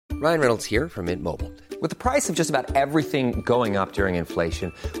Ryan Reynolds here from Mint Mobile. With the price of just about everything going up during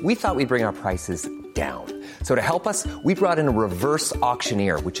inflation, we thought we'd bring our prices down. So to help us, we brought in a reverse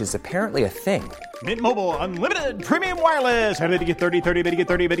auctioneer, which is apparently a thing. Mint Mobile Unlimited Premium Wireless. How to get 30, 30, bit to get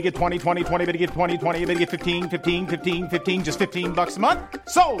 30, bit to get 20, 20, 20, bit to get 20, 20, bit to get 15, 15, 15, 15, just $15 a month?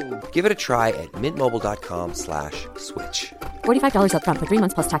 Sold! Give it a try at mintmobile.com/switch. $45 up front for 3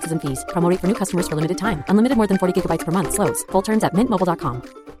 months plus taxes and fees. Promo rate for new customers for limited time. Unlimited more than 40 gigabytes per month. Slows full terms at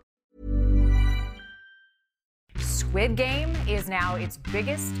mintmobile.com. Squid Game is now its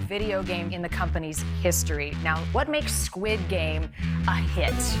biggest video game in the company's history. Now, what makes Squid Game a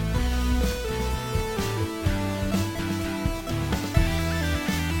hit?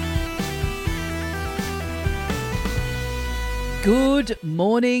 Good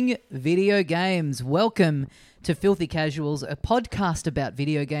morning, video games. Welcome to Filthy Casuals, a podcast about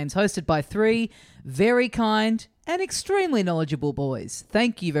video games hosted by three very kind and extremely knowledgeable boys.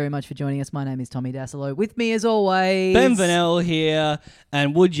 Thank you very much for joining us. My name is Tommy Dasilo. With me, as always, Ben Vanel here,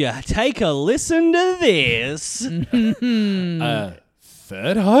 and would you take a listen to this?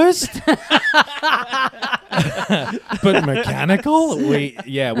 Third host? But mechanical? We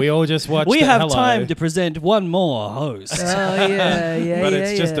all just watched We have Hello. time to present one more host. Oh, yeah. But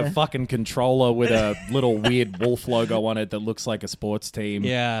it's just a fucking controller with a little weird wolf logo on it that looks like a sports team.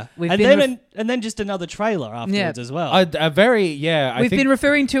 Yeah. We've And been then just another trailer afterwards as well. I We've think been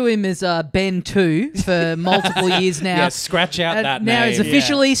referring to him as Ben 2 for multiple years now. Yeah, scratch out that now name. it's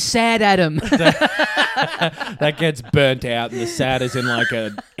officially Sad Adam. That gets burnt out, and the sad is in like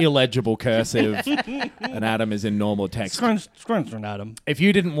a illegible cursive, and Adam is in normal text. Scrunch from Adam. If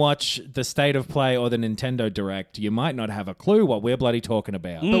you didn't watch the State of Play or the Nintendo Direct, you might not have a clue what we're bloody talking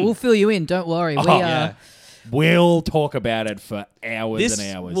about. But we'll fill you in, don't worry. Yeah. We'll talk about it for hours This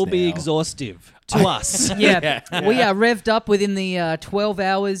and hours will be now. exhaustive to us. Yeah, we are revved up within the 12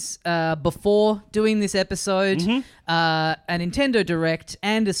 hours before doing this episode. A Nintendo Direct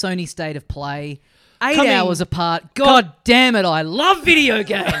and a Sony State of Play. 8 hours apart. God damn it, I love video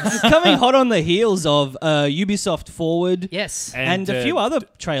games. Coming hot on the heels of Ubisoft Forward. Yes. And a few other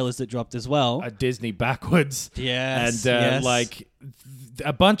trailers that dropped as well. A Disney backwards. Yes, And yes. like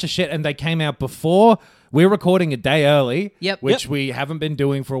a bunch of shit. And they came out before. We're recording a day early, which we haven't been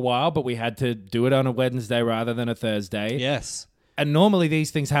doing for a while, but we had to do it on a Wednesday rather than a Thursday. Yes. And normally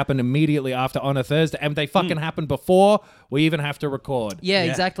these things happen immediately after on a Thursday, and they fucking happen before we even have to record. Yeah,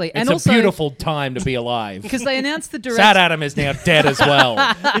 exactly. It's and a also, beautiful time to be alive. because they announced the Direct. Sad Adam is now dead as well.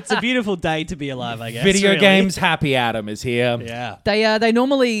 It's a beautiful day to be alive, I guess. Video really. games happy Adam is here. Yeah. They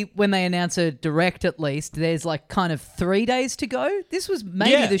normally, when they announce a Direct at least, there's like kind of 3 days to go. This was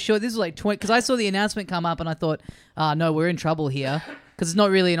maybe the short. This was like 20, because I saw the announcement come up and I thought, no, we're in trouble here. Because it's not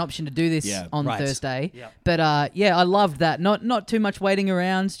really an option to do this on Thursday. Yeah. But I loved that. Not too much waiting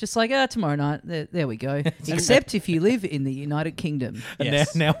around. Just like, tomorrow night. There we go. Except if you live in the United Kingdom. And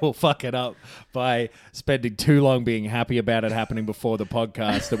now we'll fuck it up by spending too long being happy about it happening before the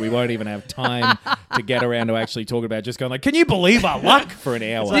podcast that we won't even have time to get around to actually talking about. Just going like, can you believe our luck for an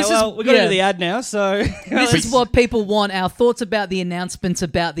hour? We've got to do the ad now, so... This is what people want, our thoughts about the announcements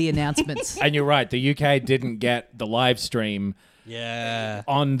about the announcements. And you're right. The UK didn't get the live stream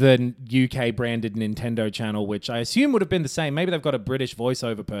on the UK branded Nintendo channel, which I assume would have been the same. Maybe they've got a British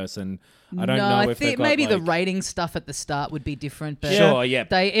voiceover person. I don't know if they've got maybe the like... rating stuff at the start would be different. But Sure, yeah.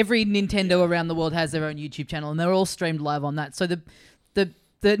 Every Nintendo around the world has their own YouTube channel, and they're all streamed live on that. So the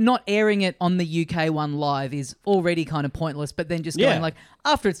not airing it on the UK one live is already kind of pointless, but then just going like,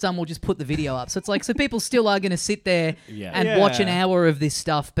 after it's done, we'll just put the video up. So it's like, so people still are going to sit there and watch an hour of this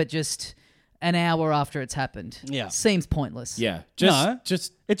stuff, but just an hour after it's happened. Yeah. Seems pointless. Yeah.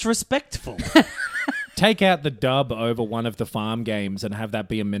 Just it's respectful. take out the dub over one of the farm games and have that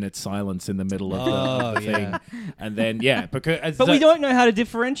be a minute's silence in the middle of the thing. And then, but we don't know how to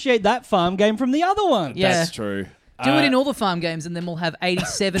differentiate that farm game from the other one. Yeah. That's true. Do it in all the farm games, and then we'll have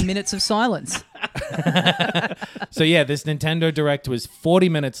 87 minutes of silence. So this Nintendo Direct was 40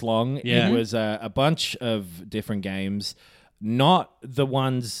 minutes long. Yeah. It was a bunch of different games. Not the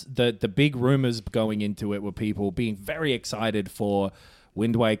ones that the big rumors going into it were people being very excited for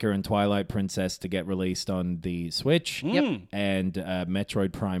Wind Waker and Twilight Princess to get released on the Switch. And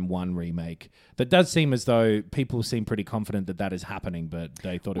Metroid Prime 1 remake. That does seem as though people seem pretty confident that is happening, but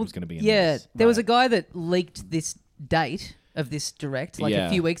they thought it was going to be in this. There was a guy that leaked this date of this Direct a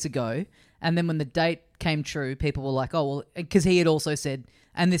few weeks ago, and then when the date came true, people were like, oh, well, because he had also said,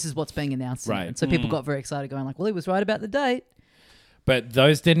 and this is what's being announced. Right. And so people got very excited going like, well, he was right about the date. But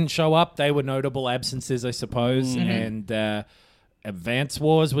those didn't show up. They were notable absences, I suppose. And Advance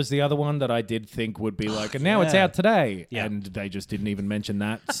Wars was the other one that I did think would be like, and now it's out today. Yeah. And they just didn't even mention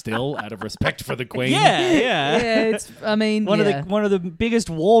that still out of respect for the Queen. Yeah. Yeah, it's. I mean, One of the biggest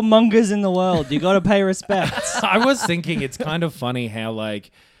warmongers in the world. You got to pay respect. I was thinking it's kind of funny how like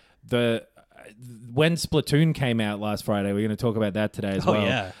when Splatoon came out last Friday, we're going to talk about that today as well.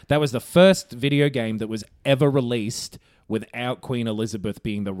 Yeah. That was the first video game that was ever released without Queen Elizabeth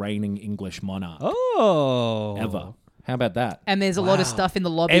being the reigning English monarch. Oh. Ever. How about that? And there's a lot of stuff in the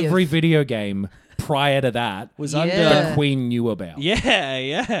lobby. Every of, video game prior to that Was Yeah. under. the Queen knew about.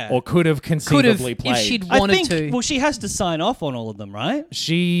 Yeah. Or could have conceivably if played. she'd I wanted think, to. well, she has to sign off on all of them, right?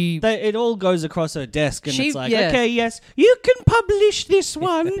 It all goes across her desk, and She- it's like, yeah. okay, yes, you can publish this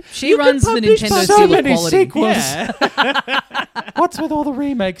one. She You can runs the publish Nintendo that. so seal of many quality. sequels. Yeah. What's with all the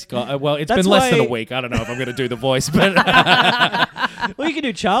remakes? Well, it's That's been less than a why- week. I don't know if I'm going to do the voice, but Well, you can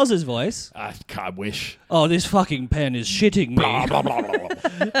do Charles's voice. I wish. Oh, this fucking pen is shitting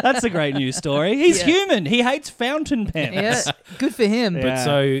me. That's a great news story. He's Yeah. human. He hates fountain pens. Yeah, good for him. Yeah. But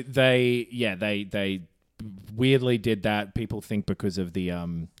so they weirdly did that. People think because of the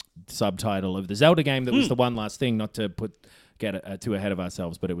subtitle of the Zelda game that was the one last thing. Not to get too ahead of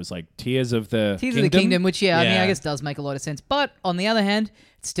ourselves, but it was like Tears of the Tears of the Kingdom, which I mean, Yeah. I guess does make a lot of sense. But on the other hand,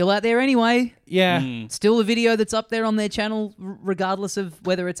 it's still out there anyway. Yeah. Still a video that's up there on their channel, regardless of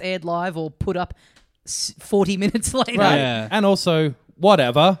whether it's aired live or put up 40 minutes later. Right. Yeah. And also,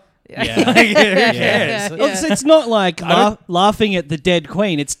 whatever. Yeah. Yeah. It's not like laughing at the dead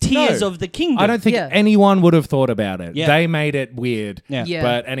queen. It's Tears No. of the Kingdom. I don't think Yeah. anyone would have thought about it. Yeah. They made it weird. Yeah. Yeah.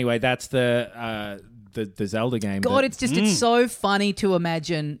 But anyway, that's the Zelda game. God, that- it's just it's so funny to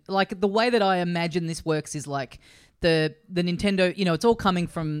imagine. Like the way that I imagine this works is like the Nintendo. You know, it's all coming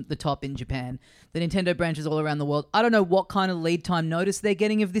from the top in Japan. The Nintendo branches all around the world. I don't know what kind of lead time notice they're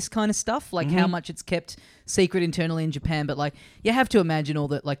getting of this kind of stuff. Like how much it's kept secret internally in Japan. But like you have to imagine all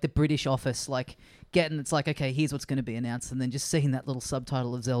that, like the British office, like getting it's like okay, here's what's going to be announced, and then just seeing that little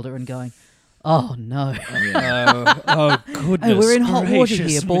subtitle of Zelda and going, oh no. Oh, goodness. Oh, we're in hot water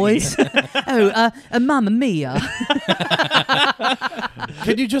gracious here, me. boys. Mamma Mia.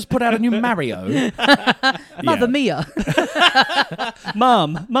 Could you just put out a new Mario? Mother Mia.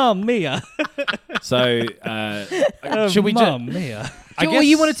 Mom, Mia. So, should we Mom, just? Mia. Well,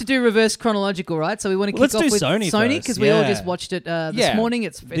 you wanted to do reverse chronological, right? So we want to kick Let's off do with Sony Sony first, because we all yeah. just watched it this Yeah. morning.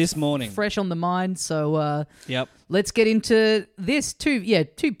 It's This morning. fresh on the mind. So Yep. let's get into this. Two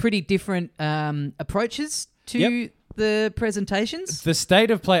pretty different approaches to Yep. the presentations. The state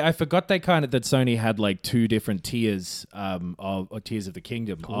of play. I forgot that Sony had like two different tiers of Tears of the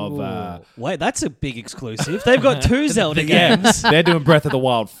Kingdom of. Wait, that's a big exclusive. They've got two Zelda Yeah, games. they're doing Breath of the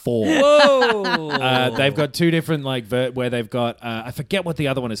Wild 4. Whoa. They've got two different like where they've got I forget what the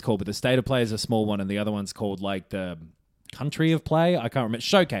other one is called, but the state of play is a small one, and the other one's called like the Country of Play. I can't remember.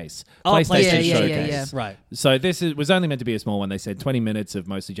 Showcase. Oh, PlayStation yeah, Showcase. yeah. Right. So was only meant to be a small one. They said 20 minutes of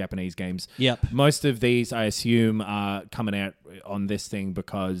mostly Japanese games. Yep. Most of these, I assume, are coming out on this thing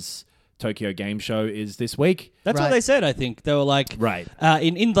because Tokyo Game Show is this week. That's Right. what they said, I think. They were like, Right.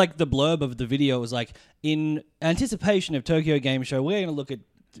 in like the blurb of the video, it was like, in anticipation of Tokyo Game Show, we're going to look at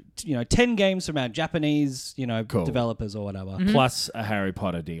 10 games from our Japanese, Cool. developers or whatever. Plus a Harry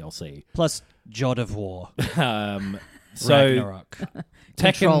Potter DLC. Plus God of War. So Ragnarok.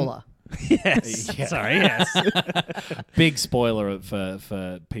 Controller. Yes. Sorry, yes. big spoiler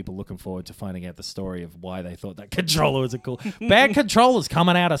for people looking forward to finding out the story of why they thought that controller was a cool. Bad controllers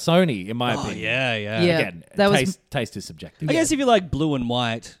coming out of Sony, in my opinion. Yeah. Yeah. Again, That was- taste is subjective. I guess if you like blue and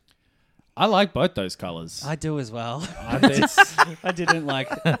white, I like both those colors. I do as well. It's- I didn't like.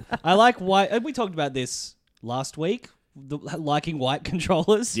 I like white. We talked about this last week. Liking white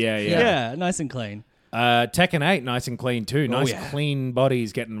controllers. Yeah. Yeah, nice and clean. Tekken 8, nice and clean too. Nice yeah. clean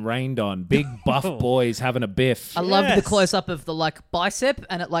bodies getting rained on. Big buff boys having a biff. I loved the Yes. close up of the like bicep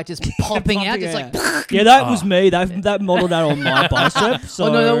and it like just popping out, just like. Yeah, that was me. That modeled that on my bicep. So.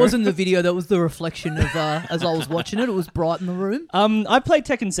 Oh no, that wasn't the video. That was the reflection of as I was watching it. It was bright in the room. I played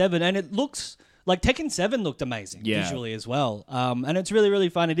Tekken 7 and it looks like Tekken 7 looked amazing Yeah. visually as well. And it's really, really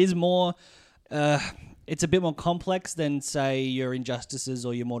fun. It is more, it's a bit more complex than, say, your Injustices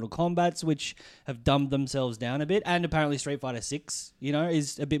or your Mortal Kombats, which have dumbed themselves down a bit. And apparently Street Fighter 6,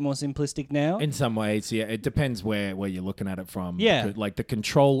 is a bit more simplistic now. In some ways, yeah. It depends where you're looking at it from. Yeah. Like the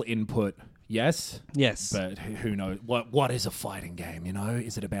control input, yes. Yes. But who knows? What is a fighting game,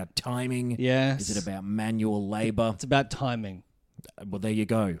 Is it about timing? Yes. Is it about manual labor? It's about timing. Well, there you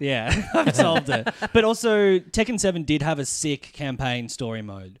go. Yeah, I've solved it. But also, Tekken 7 did have a sick campaign story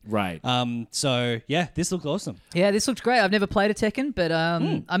mode. Right. So, yeah, this looked awesome. Yeah, this looks great. I've never played a Tekken, but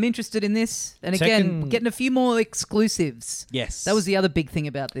I'm interested in this. And again, Tekken- getting a few more exclusives. Yes. That was the other big thing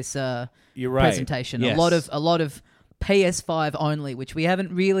about this You're right. presentation. Yes. A lot of PS5 only, which we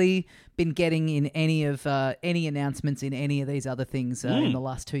haven't really been getting in any of any announcements in any of these other things in the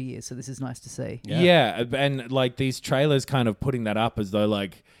last 2 years. So this is nice to see. Yeah, and like these trailers kind of putting that up as though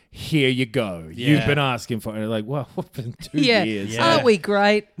like, here you go. You've been asking for it. Like, well, it's been 2 years. Aren't we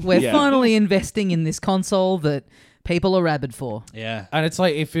great? We're Yeah. finally investing in this console that people are rabid for. Yeah. And it's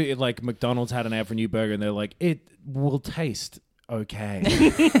like if like McDonald's had an ad for a new burger and they're like, it will taste okay.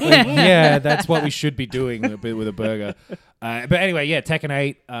 Like, yeah, that's what we should be doing with a burger. But anyway, yeah, Tekken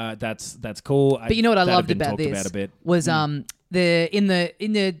 8, that's cool. But you know what I that loved had been about talked this about a bit. was the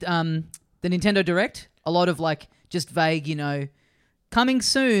Nintendo Direct, a lot of like just vague, coming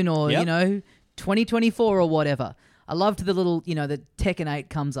soon or Yep. 2024 or whatever. I loved the little, the Tekken 8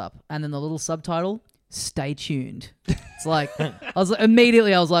 comes up and then the little subtitle, stay tuned. It's like I was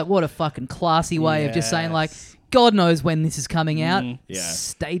like, what a fucking classy way of just saying like, God knows when this is coming out. Yeah.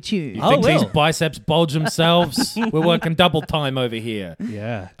 Stay tuned. You think these will. biceps bulge themselves? We're working double time over here.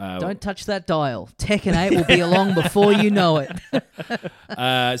 Yeah. Don't touch that dial. Tekken 8 will be along before you know it.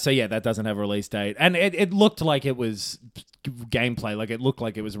 So yeah, that doesn't have a release date, and it looked like it was gameplay. Like it looked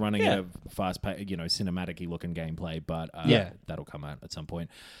like it was running at a fast pace, cinematic-y looking gameplay. But that'll come out at some point.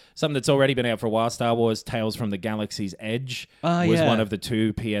 Something that's already been out for a while, Star Wars Tales from the Galaxy's Edge was one of the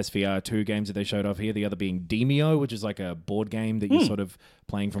two PSVR 2 games that they showed off here. The other being Demio, which is like a board game that you're sort of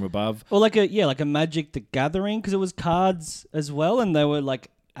playing from above. Or like a Magic the Gathering, because it was cards as well, and they were like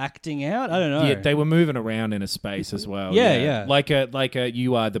acting out. I don't know. Yeah, they were moving around in a space as well. Yeah. Like a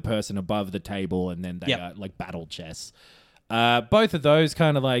you are the person above the table, and then they are like battle chess. Both of those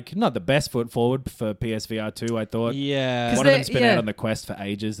kind of like not the best foot forward for PSVR 2, I thought. Yeah. One of them's been out on the Quest for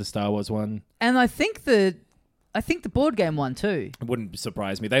ages, the Star Wars one. And I think the board game one too. It wouldn't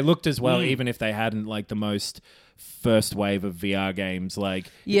surprise me. They looked as well, even if they hadn't like the most first wave of VR games. Like,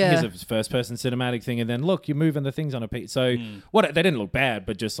 here's a first-person cinematic thing, and then look, you're moving the things on a piece. So they didn't look bad,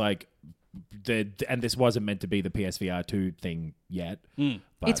 but just like, and this wasn't meant to be the PSVR 2 thing yet.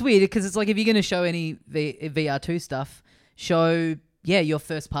 But It's weird because it's like if you're going to show any VR2 stuff, show your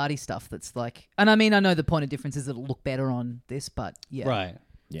first party stuff. That's like, and I mean, I know the point of difference is it'll look better on this, but Right.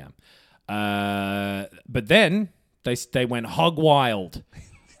 yeah. But then they went hog wild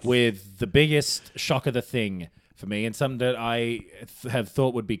with the biggest shock of the thing for me, and something that I have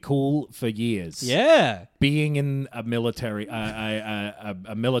thought would be cool for years. Yeah. Being in a military,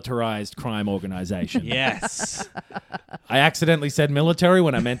 a militarized crime organization. Yes. I accidentally said military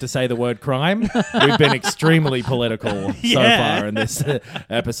when I meant to say the word crime. We've been extremely political so far in this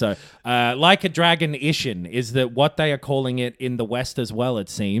episode. Like a Dragon Ishin is that what they are calling it in the West as well, it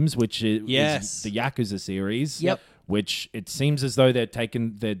seems, which is the Yakuza series. Yep. Which it seems as though they're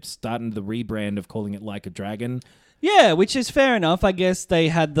starting the rebrand of calling it Like a Dragon. Yeah, which is fair enough. I guess they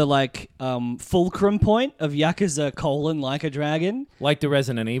had the fulcrum point of Yakuza : Like a Dragon. Like the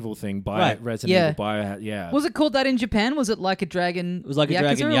Resident Evil thing by Resident Evil Biohazard. Yeah. Was it called that in Japan? Was it Like a Dragon? It was Like a Yakuza,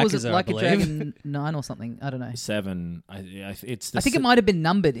 Dragon or was it Yakuza, Like I a believe. Dragon 9 or something? I don't know. 7. I think it might have been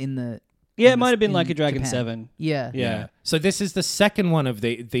numbered in the. Yeah, it might have been in Like a Dragon Japan. 7. Yeah. Yeah. So this is the second one of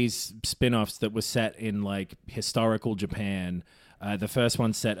these spin-offs that was set in like historical Japan. The first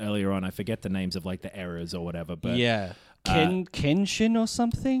one set earlier on. I forget the names of like the eras or whatever. But Kenshin or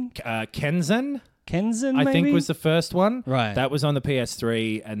something? Kenzen, Kenzen, I maybe? think, was the first one. Right. That was on the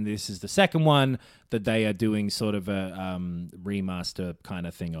PS3, and this is the second one that they are doing sort of a remaster kind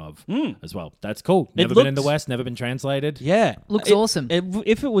of thing of as well. That's cool. Never been in the West, never been translated. Yeah. Looks awesome.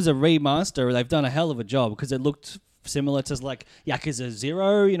 If it was a remaster, they've done a hell of a job because it looked similar to like Yakuza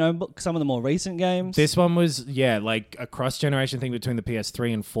 0, some of the more recent games. This one was, like a cross-generation thing between the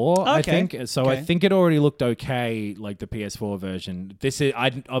PS3 and 4, I Okay. think. So I think it already looked okay, like the PS4 version.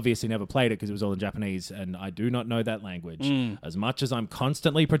 I obviously never played it because it was all in Japanese, and I do not know that language. As much as I'm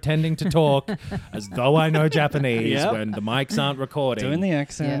constantly pretending to talk as though I know Japanese when the mics aren't recording. Doing the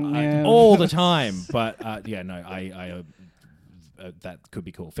accent. Yeah. All the time. But, I that could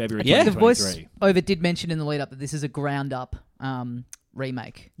be cool. February Yeah. The 2023. voiceover did mention in the lead up that this is a ground up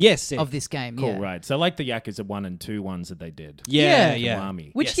remake Yes. of this game. Cool, yeah. right. So like the Yakuza 1 and 2 ones that they did. Yeah.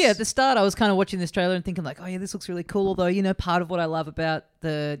 Kiwami. Which, Yes. at the start, I was kind of watching this trailer and thinking, like, oh, yeah, this looks really cool. Although, part of what I love about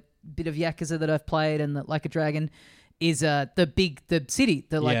the bit of Yakuza that I've played and Like a Dragon is the city,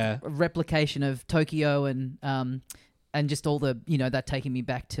 the replication of Tokyo and and just all the, that taking me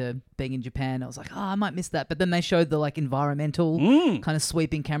back to being in Japan. I was like, oh, I might miss that. But then they showed the like environmental kind of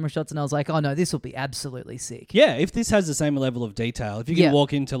sweeping camera shots, and I was like, oh no, this will be absolutely sick. Yeah, if this has the same level of detail, if you can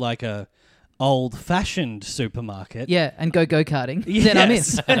walk into like a old-fashioned supermarket. Yeah, and go-karting. Then I'm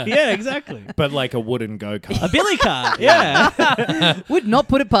in. Yeah, exactly. But like a wooden go-kart. A billy cart, yeah. Would not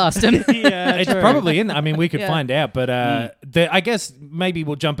put it past him. Yeah, it's true. probably in. I mean, we could Yeah. find out, but I guess maybe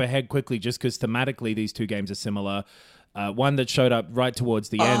we'll jump ahead quickly just because thematically these two games are similar. One that showed up right towards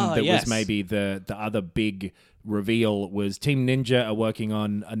the end that was maybe the other big reveal was Team Ninja are working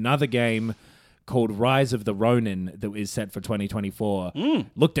on another game called Rise of the Ronin that is set for 2024.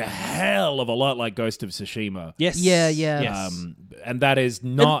 Looked a hell of a lot like Ghost of Tsushima. Yes. Yeah. Yes. And that is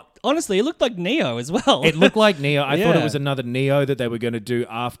not... Honestly, it looked like Neo as well. It looked like Neo. I thought it Yeah. was another Neo that they were going to do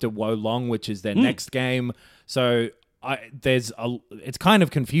after Wo Long, which is their next game. So it's kind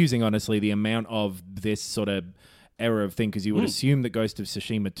of confusing, honestly, the amount of this sort of era of thing, because you would assume that Ghost of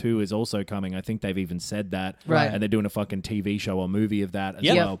Tsushima 2 is also coming. I think they've even said that. Right. And they're doing a fucking TV show or movie of that as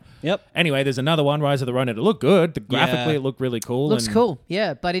Yep. well. Yep. Anyway, there's another one, Rise of the Ronin. It looked good. Graphically, it looked really cool. Looks and cool.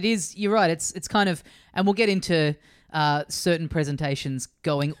 Yeah, but it is, you're right. It's kind of, and we'll get into certain presentations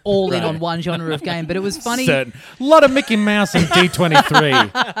going all in on one genre of game, but it was funny. A lot of Mickey Mouse and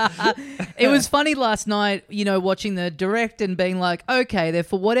D23. It was funny last night, watching the direct and being like, okay, there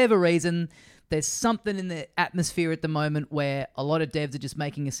for whatever reason, there's something in the atmosphere at the moment where a lot of devs are just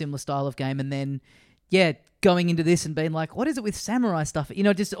making a similar style of game, and then, going into this and being like, what is it with samurai stuff?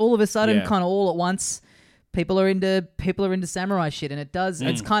 Just all of a sudden, kind of all at once, people are into samurai shit, and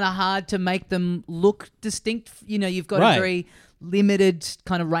it's kind of hard to make them look distinct. You've got a very limited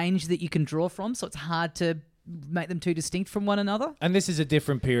kind of range that you can draw from, so it's hard to make them too distinct from one another. And this is a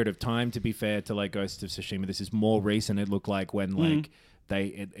different period of time, to be fair to like Ghost of Tsushima. This is more recent. It looked like when like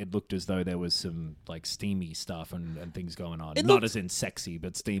it looked as though there was some like steamy stuff and things going on. Not as in sexy,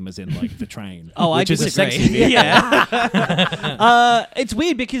 but steam as in like the train. Oh, which I is a disagree. sexy vehicle. Yeah. It's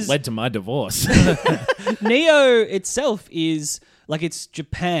weird because Led to my divorce. Neo itself is like, it's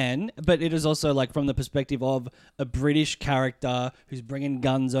Japan, but it is also like from the perspective of a British character who's bringing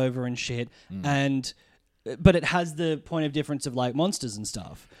guns over and shit, but it has the point of difference of like monsters and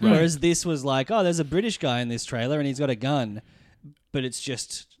stuff. Right. Whereas this was like, oh, there's a British guy in this trailer and he's got a gun, but it's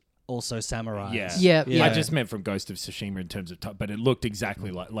just also samurais. Yeah. I just meant from Ghost of Tsushima in terms of but it looked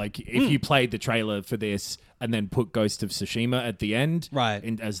exactly like if you played the trailer for this and then put Ghost of Tsushima at the end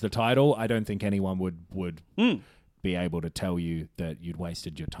as the title, I don't think anyone would be able to tell you that you'd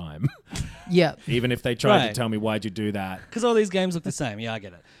wasted your time. Yeah. Even if they tried to tell me, why'd you do that? Because all these games look the same. Yeah, I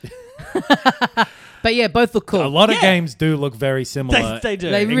get it. But yeah, both look cool. A lot of games do look very similar. They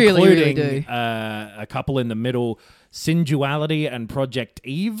do. They really, really including, do. A couple in the middle, Sinduality and Project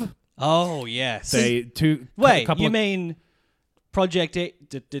Eve. Oh, yes. Wait, you mean Project...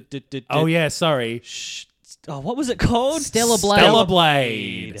 Oh, yeah, sorry. Oh, what was it called? Stellar Blade. Stellar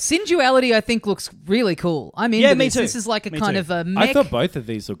Blade. Sinduality, I think, looks really cool. I'm into me this. too. This is like a Me kind too. of a mech. I thought both of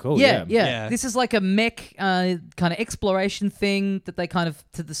these were cool. Yeah. This is like a mech kind of exploration thing that they kind of,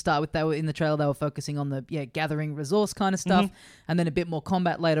 to the start with, they were in the trailer, they were focusing on the gathering resource kind of stuff, and then a bit more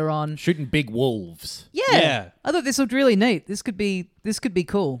combat later on. Shooting big wolves. Yeah. I thought this looked really neat. This could be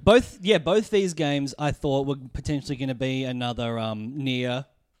cool. Both these games I thought were potentially going to be another Nier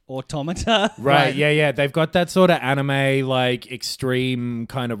Automata. Right, yeah. They've got that sort of anime, like, extreme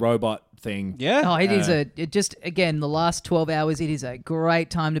kind of robot thing. Yeah. Oh, it is again, the last 12 hours, it is a great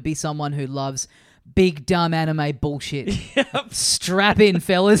time to be someone who loves big, dumb anime bullshit. Strap in,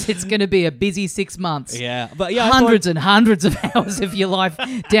 fellas. It's going to be a busy 6 months. Yeah. But yeah, hundreds and hundreds of hours of your life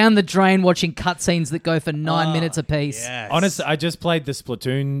down the drain watching cutscenes that go for 9 minutes apiece. Yes. Honestly, I just played the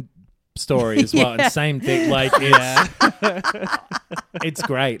Splatoon story as well, and same thing. Like, it's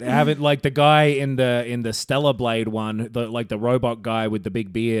great. Having like the guy in the Stellar Blade one, the robot guy with the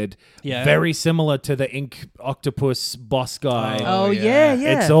big beard, very similar to the Ink Octopus boss guy. Oh yeah.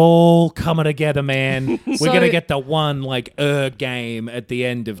 It's all coming together, man. We're gonna get the one game at the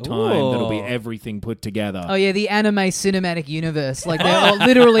end of time that'll be everything put together. Oh yeah, the anime cinematic universe. Like they're all,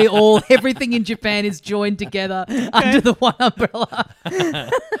 literally everything in Japan is joined together under the one umbrella.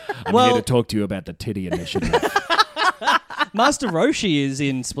 I'm here to talk to you about the Titty Initiative. Master Roshi is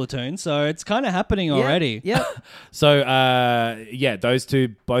in Splatoon, so it's kind of happening already. Yep. So, those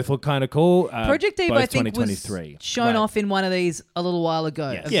two both look kind of cool. Project Eve, both I think, was 2023. shown off in one of these a little while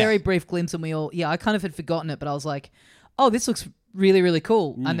ago. Yes. A very brief glimpse, and I kind of had forgotten it, but I was like, oh, this looks really, really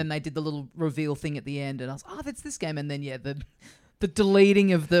cool. And then they did the little reveal thing at the end, and I was, oh, that's this game. And then, the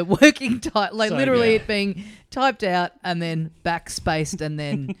deleting of the working type, like So literally good. it being typed out and then backspaced and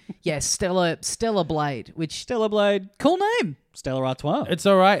then Stellar Blade, which Stellar Blade, cool name. Stellar Artois. It's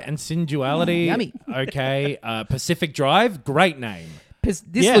all right. And Sinduality, Yummy. okay. Pacific Drive, great name. This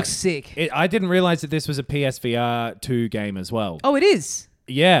Yeah. looks sick. I didn't realize that this was a PSVR 2 game as well. Oh, it is.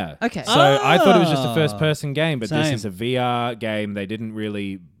 Yeah. Okay. So I thought it was just a first-person game, but this Same. is a VR game. They didn't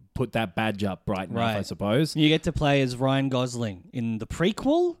really put that badge up bright enough, Right. I suppose. You get to play as Ryan Gosling in the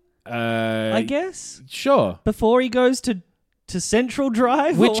prequel, I guess, Sure. before he goes to Central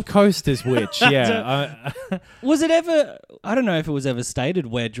Drive. Which or- coast is which? Yeah. was it ever? I don't know if it was ever stated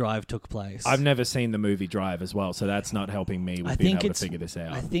where Drive took place. I've never seen the movie Drive as well, so that's not helping me with I being think able it's to figure this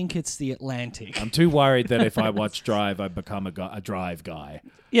out. I think it's the Atlantic. I'm too worried that if I watch Drive, I become a Drive guy.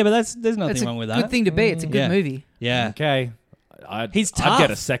 Yeah, but there's nothing That's a wrong with that. good thing to be. It's a good Yeah. movie. Yeah, Okay. He's I'd get a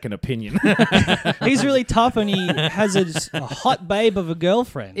tough. second opinion. he's really tough, and he has a hot babe of a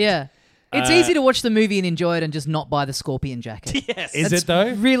girlfriend. Yeah. It's easy to watch the movie and enjoy it and just not buy the scorpion jacket. Yes. Is it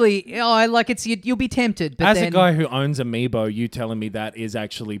though? Really, I like it's you'll be tempted, but As then a guy who owns Amiibo, you telling me that is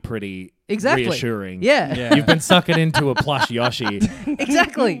actually pretty exactly reassuring. Yeah, Yeah. You've been sucking into a plush Yoshi,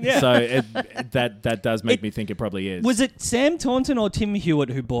 exactly. so that does make me think it probably is. Was it Sam Taunton or Tim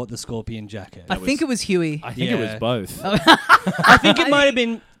Hewitt who bought the scorpion jacket? I think it was Huey. I think it was Yeah. both. I think it might have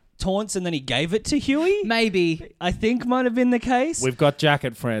been Taunts, and then he gave it to Huey. Maybe. I think might have been the case. We've got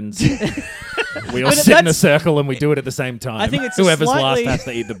jacket friends. We all But sit in a that's- circle and we do it at the same time. I think it's a whoever's slightly- last has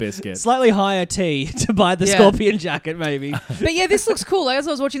to eat the biscuit. Slightly higher T to buy the Yeah. scorpion jacket, maybe. But yeah, this looks cool. Like, as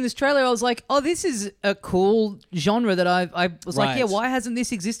I was watching this trailer, I was like, oh, this is a cool genre that I was like, Right. yeah, why hasn't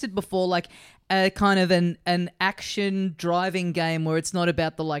this existed before? Like a kind of an action driving game where it's not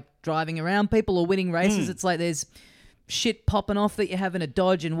about the like driving around people or winning races. It's like there's shit popping off that you're having to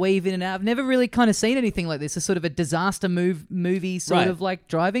dodge and weave in and out. I've never really kind of seen anything like this. A sort of a disaster movie sort Right. of like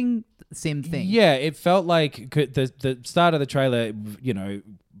driving sim thing. Yeah, it felt like the start of the trailer, you know,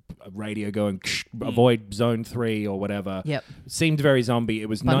 radio going, avoid zone 3 or whatever. Yep. Seemed very zombie. It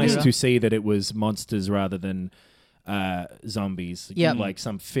was Fun nice mirror. to see that it was monsters rather than zombies. Yep. Like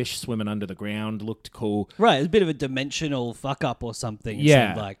some fish swimming under the ground looked cool. Right, it's a bit of a dimensional fuck up or something. It Yeah,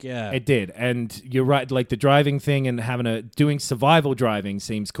 seemed like it did, and you're right. Like the driving thing and doing survival driving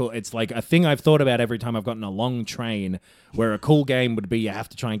seems cool. It's like a thing I've thought about every time I've gotten a long train, where a cool game would be you have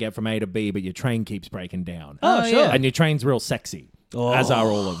to try and get from A to B, but your train keeps breaking down. Oh, sure. And your train's real sexy, as are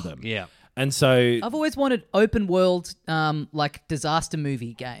all of them. Yeah. And so I've always wanted open world, like disaster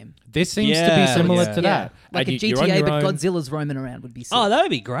movie game. this seems to be Yeah, similar yeah. to that. Like And a you're on GTA, your but own. Godzilla's roaming around would be sick. Oh, that would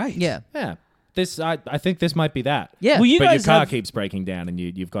be great. yeah. Yeah, I think this might be that. Yeah. Well, you but your guys car have- keeps breaking down, and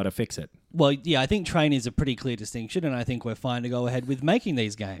you've got to fix it. Well, yeah, I think train is a pretty clear distinction, and I think we're fine to go ahead with making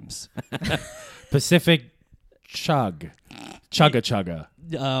these games. Pacific Chugga Chugga.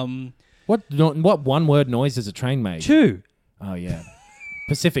 What one word noise does a train make? Chew. Oh yeah.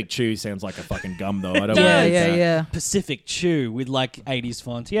 Pacific Chew sounds like a fucking gum though. I don't Yeah, like yeah, that. yeah. Pacific Chew with like 80s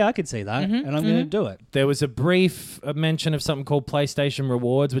font. Yeah, I could see that, and I'm going to do it. There was a brief mention of something called PlayStation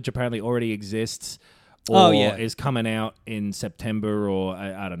Rewards, which apparently already exists. Or Oh, yeah. is coming out in September, or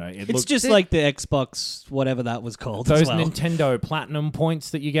I don't know. It It's looks just like the Xbox, whatever that was called. those as well. Nintendo Platinum points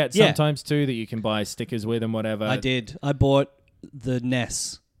that you get Yeah. sometimes too, that you can buy stickers with and whatever. I did. I bought the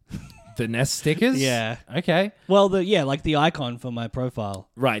NES. The NES stickers. Yeah. Okay. Well, like the icon for my profile.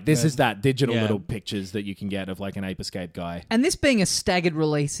 Right. This is that digital Yeah. little pictures that you can get of like an Ape Escape guy. And this being a staggered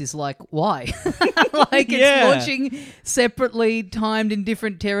release is like, why? Like it's Yeah. launching separately, timed in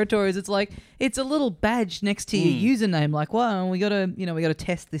different territories. It's like it's a little badge next to your username. Like, well, we gotta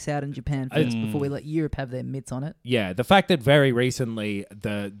test this out in Japan first before we let Europe have their mitts on it. Yeah, the fact that very recently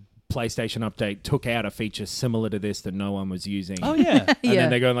the PlayStation update took out a feature similar to this that no one was using. Oh, yeah. And Yeah. then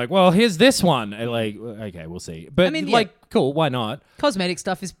they're going like, well, here's this one. And like, okay, we'll see. But I mean, yeah. like, cool, why not? Cosmetic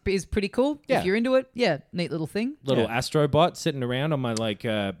stuff is pretty cool. Yeah. If you're into it, yeah, neat little thing. Little Yeah. Astrobot sitting around on my like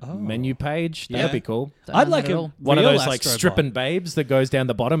menu page. That'd Yeah. be cool. Don't I'd know like that at a all. One of real those like Astrobot. stripping babes that goes down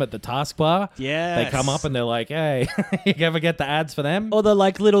the bottom at the taskbar. Yes. They come up and they're like, hey, you ever get the ads for them? Or the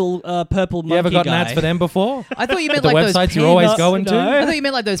like little purple monkey You ever gotten guy. ads for them before? I thought you meant The like those websites pens. you're always No, going no. to? I thought you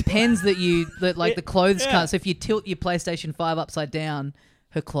meant like those pens that like the clothes Yeah. can't. So if you tilt your PlayStation 5 upside down,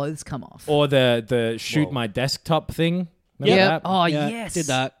 her clothes come off. Or the shoot my desktop thing. Remember yeah. that? Oh Yeah, yes. did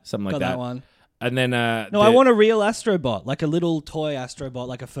that. Something like Got that. one. And then No, I want a real Astrobot, like a little toy Astrobot,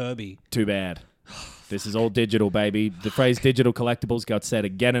 like a Furby. Too bad. This is all digital, baby. The phrase digital collectibles got said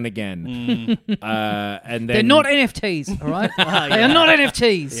again and again. And then They're not NFTs, all right? They are not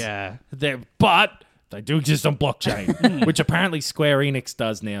NFTs. Yeah. But They do exist on blockchain, which apparently Square Enix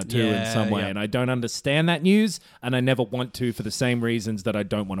does now too in some way. Yeah. And I don't understand that news, and I never want to for the same reasons that I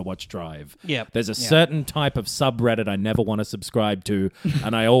don't want to watch Drive. Yep. There's a certain type of subreddit I never want to subscribe to,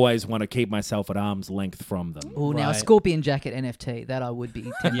 and I always want to keep myself at arm's length from them. Oh, now Right. Scorpion Jacket NFT, that I would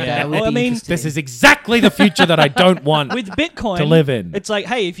be. Yeah. That I would Well, I be mean, interested This in. is exactly the future that I don't want. With Bitcoin To live in. it's like,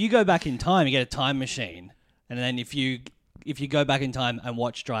 hey, if you go back in time, you get a time machine, and then if you go back in time and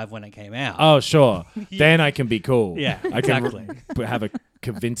watch Drive when it came out, Oh, sure. Then I can be cool. Yeah, I can exactly. have a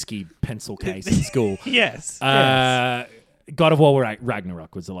Kavinsky pencil case in school. yes, God of War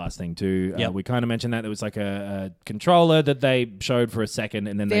Ragnarok was the last thing too. Yep. We kind of mentioned that there was like a controller that they showed for a second,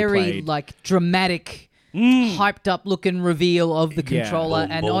 and then they very played. like dramatic, hyped up looking reveal of the Yeah. controller.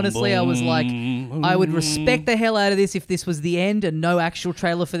 Boom, and boom, honestly, I was like, I would respect the hell out of this if this was the end and no actual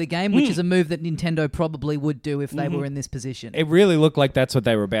trailer for the game, which is a move that Nintendo probably would do if they were in this position. It really looked like that's what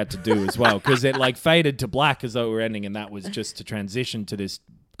they were about to do as well, because it like faded to black as though it were ending, and that was just to transition to this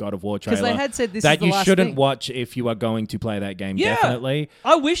God of War trailer. they had said this that is the you last shouldn't thing. watch if you are going to play that game. Yeah. Definitely.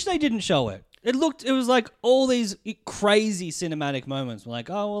 I wish they didn't show it. It was like all these crazy cinematic moments. We're like,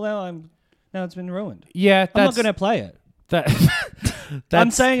 oh well, now it's been ruined. Yeah, I'm not going to play it. I'm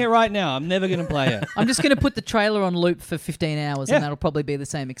That's saying it right now. I'm never going to play it. I'm just going to put the trailer on loop for 15 hours Yeah. and that'll probably be the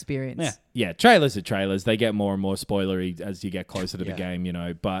same experience. Yeah. yeah. Trailers are trailers. They get more and more spoilery as you get closer to the game, you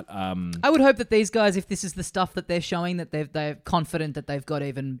know. But I would hope that these guys, if this is the stuff that they're showing, that they're confident that they've got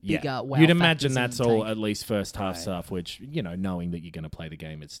even bigger wow you'd imagine factors that's in the all tank. at least first half stuff. Which, you know, knowing that you're going to play the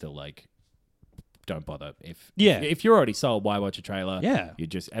game, it's still like, don't bother. If you're already sold, why watch a trailer? Yeah. You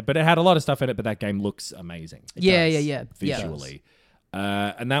just. But it had a lot of stuff in it. But that game looks amazing. It Yeah, does, yeah. Visually,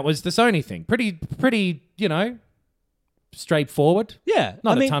 and that was the Sony thing. Pretty. You know, straightforward. Yeah.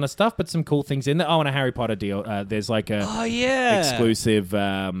 Not I mean, a ton of stuff, but some cool things in there. Oh, and a Harry Potter deal. There's like a Oh yeah. exclusive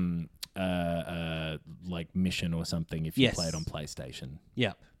like mission or something if you Yes. play it on PlayStation.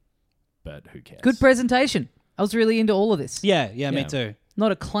 Yep. But who cares? Good presentation. I was really into all of this. Yeah. Me Yeah. too.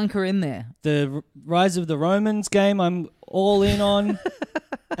 Not a clunker in there. The Rise of the Romans game, I'm all in on.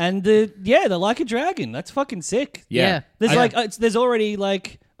 And the Like a Dragon, that's fucking sick. Yeah. There's there's already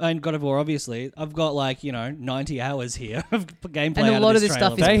like, and God of War, obviously, I've got like 90 hours here of gameplay. And a out lot of this this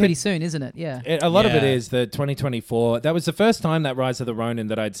stuff is trailer. pretty soon, isn't it? Yeah. A lot of it Yeah. is the 2024. That was the first time that Rise of the Ronin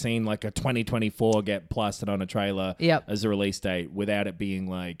that I'd seen like a 2024 get plastered on a trailer Yep. as a release date without it being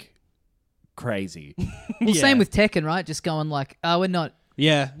like crazy. Well, same with Tekken, right? Just going like, we're not.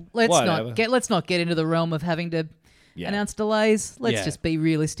 Yeah. Let's Whatever. not get into the realm of having to Yeah. announce delays. Let's Yeah. just be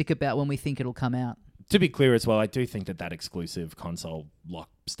realistic about when we think it'll come out. To be clear as well, I do think that exclusive console lock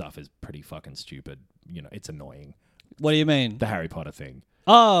stuff is pretty fucking stupid. You know, it's annoying. What do you mean? The Harry Potter thing.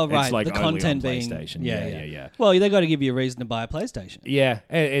 Oh, right. like the only on content being PlayStation. Yeah, Yeah, yeah. Well, they got to give you a reason to buy a PlayStation. Yeah,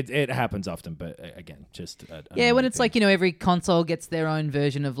 it happens often, but again, just Yeah, when it's like, every console gets their own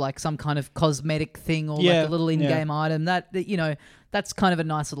version of like some kind of cosmetic thing or Yeah, like a little yeah. in-game item, that that's kind of a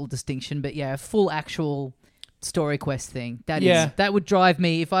nice little distinction. But yeah, a full actual story quest thing, that would drive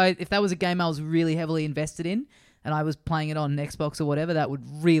me. If that was a game I was really heavily invested in and I was playing it on Xbox or whatever, that would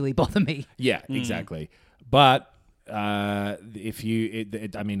really bother me. Yeah, exactly. But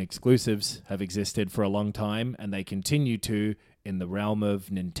exclusives have existed for a long time, and they continue to in the realm of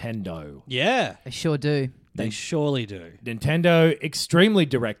Nintendo. Yeah, I sure do. they surely do. Nintendo extremely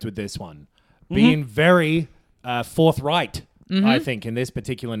direct with this one, being very forthright. I think in this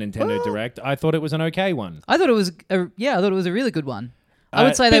particular Nintendo Direct, I thought it was an okay one. I thought it was a really good one. I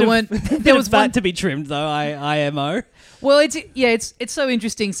would say Bit they of- weren't. There There was was fat one. to be trimmed though. IMO. Well, it's so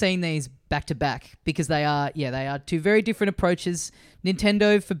interesting seeing these back to back because they are two very different approaches.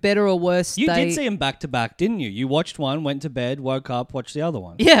 Nintendo, for better or worse, You they, did see them back to back, didn't you? You watched one, went to bed, woke up, watched the other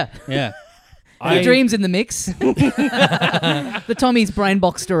one. Yeah, Yeah. the dreams in the mix. The Tommy's Brain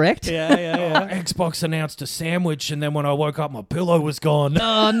Box Direct. Yeah. Xbox announced a sandwich, and then when I woke up, my pillow was gone.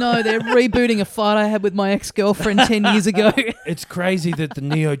 Oh no, they're rebooting a fight I had with my ex-girlfriend 10 years ago. It's crazy that the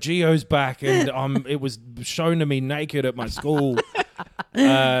Neo Geo's back, and it was shown to me naked at my school.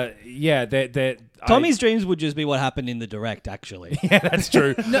 Tommy's dreams would just be what happened in the Direct, actually. Yeah, that's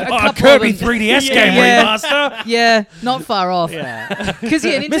true. a Oh, couple Kirby of them. 3DS game Yeah. remaster. Yeah, not far off. Yeah. Because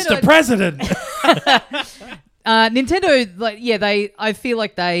Mr. President. Nintendo, I feel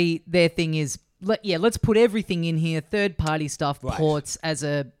like their thing is, let's put everything in here, third-party stuff, ports,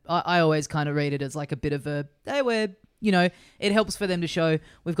 I always kind of read it as like a bit of a, hey, it helps for them to show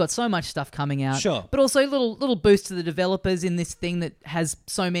we've got so much stuff coming out. Sure. But also little boost to the developers in this thing that has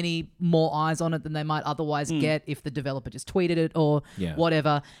so many more eyes on it than they might otherwise get if the developer just tweeted it or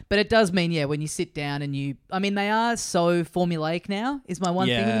whatever. But it does mean, when you sit down and they are so formulaic now, is my one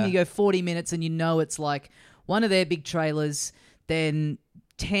thing. And you go 40 minutes and it's like one of their big trailers, then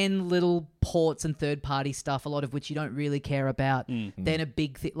 10 little ports and third-party stuff, a lot of which you don't really care about. Then a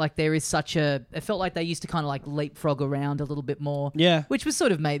big thing, like there is it felt like they used to kind of like leapfrog around a little bit more. Yeah. Which was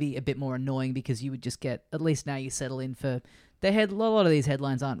sort of maybe a bit more annoying because you would just get, at least now you settle in for, a lot of these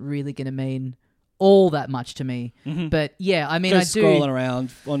headlines aren't really going to mean all that much to me. But yeah, I do scrolling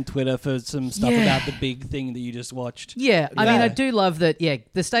around on Twitter for some stuff about the big thing that you just watched. Yeah, I do love that,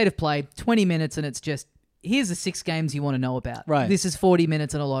 the state of play, 20 minutes and it's just, here's the 6 games you want to know about. Right. This is 40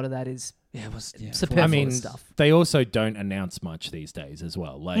 minutes and a lot of that is superfluous stuff. They also don't announce much these days as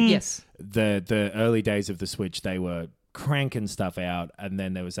well. Like yes. The early days of the Switch, they were cranking stuff out, and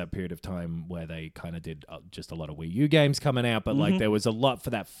then there was that period of time where they kind of did just a lot of Wii U games coming out, but like there was a lot for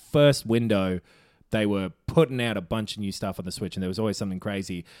that first window. They were putting out a bunch of new stuff on the Switch, and there was always something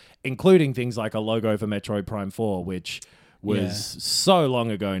crazy, including things like a logo for Metroid Prime 4, which was so long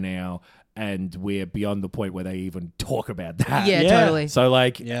ago now. And we're beyond the point where they even talk about that. Yeah, totally. So,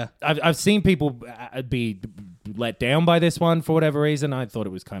 I've seen people be let down by this one for whatever reason. I thought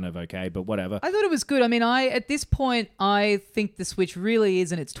it was kind of okay, but whatever. I thought it was good. At this point, I think the Switch really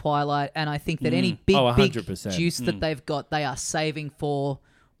is in its twilight, and I think that any big juice that they've got, they are saving for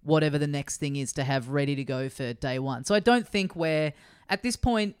whatever the next thing is to have ready to go for day one. So I don't think at this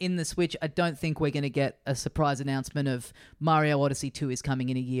point in the Switch, I don't think we're going to get a surprise announcement of Mario Odyssey 2 is coming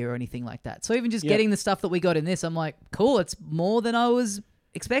in a year or anything like that. So even just getting the stuff that we got in this, I'm like, cool, it's more than I was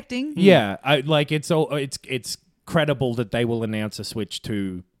expecting. Yeah, it's credible that they will announce a Switch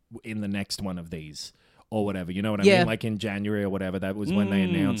 2 in the next one of these or whatever. You know what I mean? Like in January or whatever. That was when they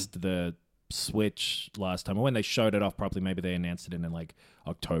announced the Switch last time, or when they showed it off properly. Maybe they announced it in like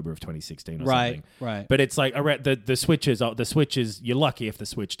October of 2016 or something. Right. But it's like the Switch is you're lucky if the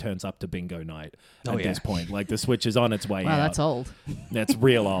Switch turns up to bingo night at this point. Like the Switch is on its way out. Wow, that's old. That's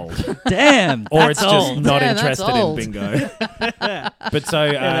real old. Damn. Or it's just old. not Damn, interested in bingo. But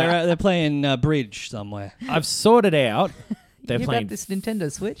so they're playing bridge somewhere. I've sorted out. They're You playing about this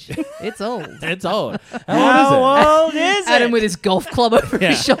Nintendo Switch? It's old. It's old. How old is it? Adam with his golf club over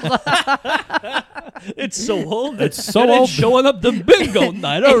his shoulder. It's so old. It's so and old. It's showing up the bingo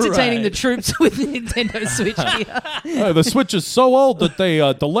night. Entertaining the troops with the Nintendo Switch here. The Switch is so old that they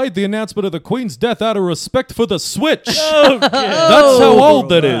delayed the announcement of the Queen's death out of respect for the Switch. Okay. That's how old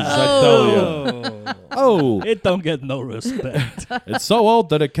that is, I tell you. Oh. It don't get no respect. It's so old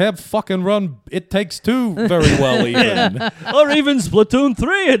that it can't fucking run It Takes Two very well even. Or even Splatoon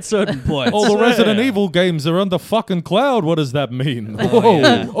 3 at certain points. All the Resident Evil games are on the fucking cloud. What does that mean?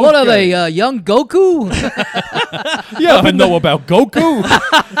 Whoa. What are they, young Goku? Yeah, I know about Goku.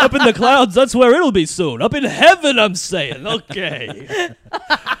 Up in the clouds, that's where it'll be soon. Up in heaven, I'm saying. Okay.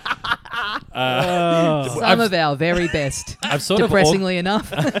 Some of our very best. I've sort depressingly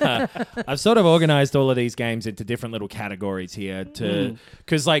enough. I've sort of organized all of these games into different little categories here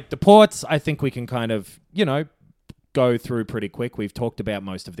because like the ports, I think we can kind of, go through pretty quick. We've talked about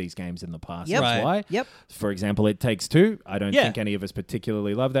most of these games in the past. Yep. That's why. Yep. For example, It Takes Two. I don't think any of us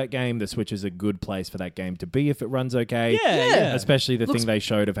particularly love that game. The Switch is a good place for that game to be if it runs okay. Yeah. Especially the thing they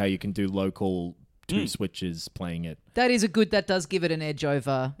showed of how you can do local two Switches playing it. That does give it an edge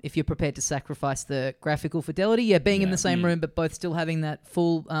over if you're prepared to sacrifice the graphical fidelity. Yeah, being in the same room, but both still having that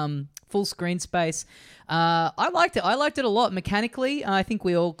full screen space. I liked it. I liked it a lot mechanically. I think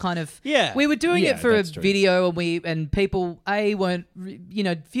we all kind of we were doing it for a video, and people weren't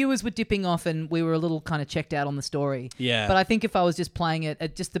viewers were dipping off, and we were a little kind of checked out on the story. Yeah. But I think if I was just playing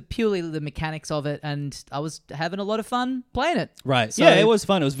it, just purely the mechanics of it, and I was having a lot of fun playing it. Right. So, yeah, it was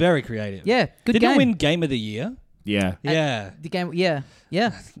fun. It was very creative. Yeah, good Didn't game. it win Game of the Year? Yeah. Yeah. The game. Yeah.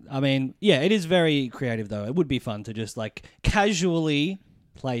 I mean, it is very creative though. It would be fun to just like casually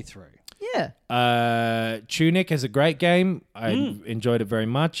play through. Yeah. Tunic is a great game. I enjoyed it very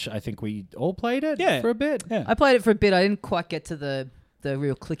much. I think we all played it for a bit. Yeah. I played it for a bit. I didn't quite get to the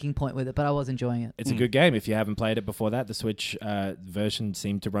real clicking point with it, but I was enjoying it. It's a good game. If you haven't played it before that, the Switch version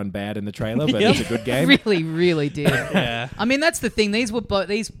seemed to run bad in the trailer, but it's a good game. Really, really did. Yeah. I mean, that's the thing. These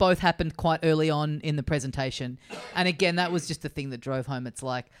both happened quite early on in the presentation, and again, that was just the thing that drove home. It's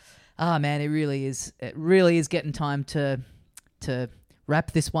like, man, it really is getting time to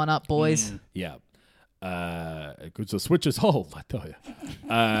wrap this one up, boys. Yeah. Because the Switch is old, I tell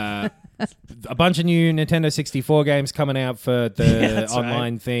you. A bunch of new Nintendo 64 games coming out for the that's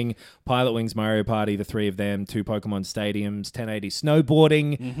online thing. Pilot Wings, Mario Party, the three of them, 2 Pokemon Stadiums, 1080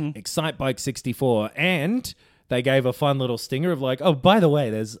 snowboarding, Excite Bike 64, and they gave a fun little stinger of like, oh, by the way,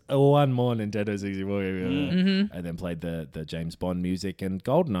 there's one more Nintendo 64 game. And then played the James Bond music, and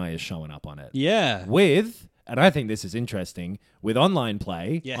GoldenEye is showing up on it. Yeah. With, and I think this is interesting, with online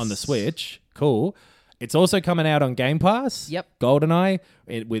play on the Switch. Cool. It's also coming out on Game Pass. Yep. GoldenEye,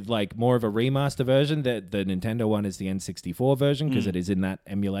 with like more of a remaster version. The Nintendo one is the N64 version because it is in that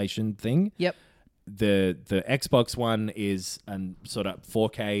emulation thing. Yep. The Xbox one is a sort of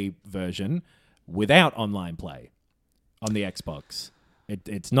 4K version without online play on the Xbox.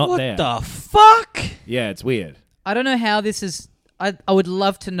 It's not there. What the fuck? Yeah, it's weird. I don't know how this is. I would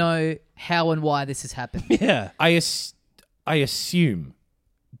love to know how and why this has happened. Yeah. I assume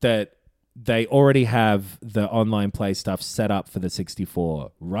that they already have the online play stuff set up for the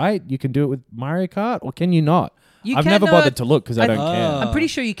 64, right? You can do it with Mario Kart, or can you not? I've never bothered to look because I don't care. I'm pretty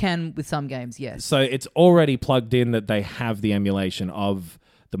sure you can with some games, yes. So it's already plugged in that they have the emulation of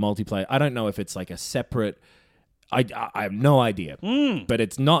the multiplayer. I don't know if it's like a separate... I have no idea, but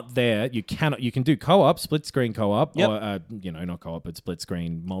it's not there. You can do co-op, split screen co-op, or not co-op, but split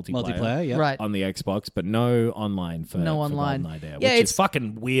screen multiplayer, yeah. Right. on the Xbox, but no online for online. GoldenEye there, Yeah, which it's is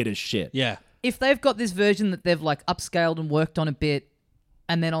fucking weird as shit. Yeah. If they've got this version that they've like upscaled and worked on a bit,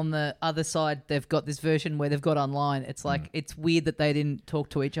 and then on the other side they've got this version where they've got online, it's like it's weird that they didn't talk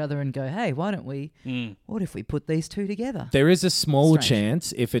to each other and go, hey, why don't we? What if we put these two together? There is a small Strange.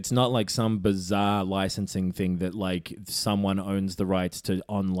 chance, if it's not like some bizarre licensing thing that like someone owns the rights to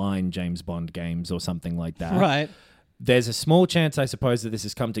online James Bond games or something like that. Right. There's a small chance, I suppose, that this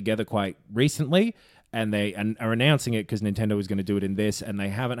has come together quite recently, and they are announcing it because Nintendo is going to do it in this, and they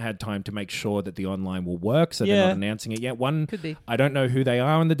haven't had time to make sure that the online will work, so they're not announcing it yet. Could be. I don't know who they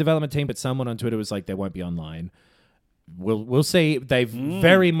are on the development team, but someone on Twitter was like, they won't be online. We'll see. They've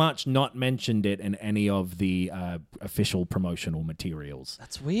very much not mentioned it in any of the official promotional materials.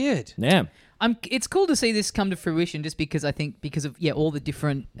 That's weird. Yeah. It's cool to see this come to fruition, just because I think because of all the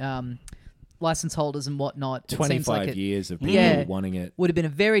different license holders and whatnot. 25 years of people wanting it. Would have been a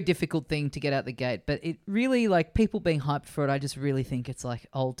very difficult thing to get out the gate, but it really, like, people being hyped for it, I just really think it's like,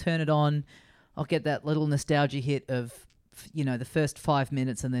 I'll turn it on, I'll get that little nostalgia hit of, the first 5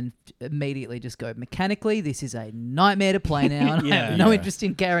 minutes, and then immediately just go, mechanically, this is a nightmare to play now, and I have no interest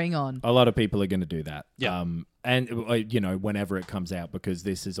in carrying on. A lot of people are going to do that. Yeah. And, whenever it comes out, because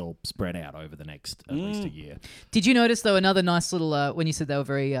this is all spread out over the next at least a year. Did you notice, though, another nice little, when you said they were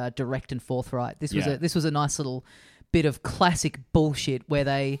very direct and forthright, this was a nice little bit of classic bullshit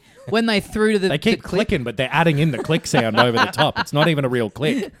where when they threw to the They keep clicking, but they're adding in the click sound over the top. It's not even a real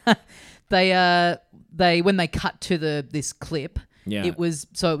click. When they cut to this clip, it was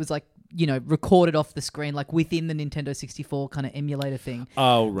like, recorded off the screen, like within the Nintendo 64 kind of emulator thing.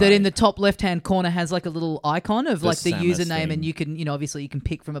 Oh, right. That in the top left-hand corner has like a little icon of like the Samus username, thing. and you can, obviously you can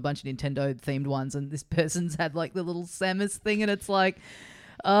pick from a bunch of Nintendo-themed ones, and this person's had like the little Samus thing, and it's like,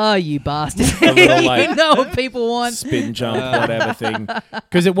 oh, you bastard. little, like, you know what people want. Spin jump, whatever thing.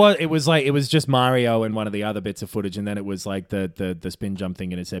 Because it was just Mario and one of the other bits of footage, and then it was like the spin jump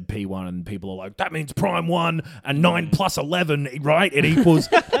thing, and it said P1, and people are like, that means Prime 1 and 9 plus 11, right? It equals.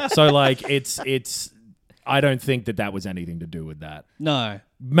 So like it's I don't think that was anything to do with that. No.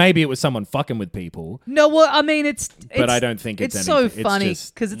 Maybe it was someone fucking with people. No, well, I mean, But I don't think it's so anything. It's funny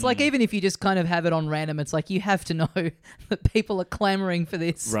just- because it's like, even if you just kind of have it on random, it's like you have to know that people are clamoring for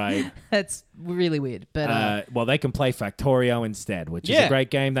this. Right. That's really weird. But Well, they can play Factorio instead, which is a great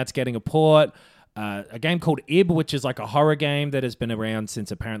game. That's getting a port. A game called Ib, which is like a horror game that has been around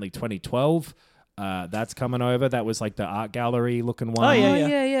since apparently 2012. That's coming over. That was like the art gallery looking one. Oh,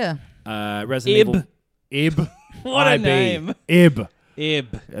 yeah. Resident Evil. Ib. What a IB. name. Ib.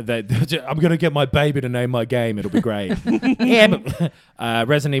 Ib. I'm going to get my baby to name my game. It'll be great. Ib.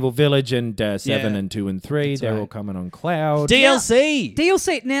 Resident Evil Village and 7 and 2 and 3. They're all coming on cloud. DLC.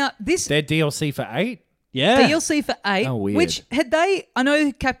 DLC. Now, They're DLC for 8? Yeah. DLC for 8, Oh, weird. which I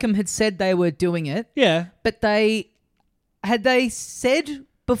know Capcom had said they were doing it, Yeah. but had they said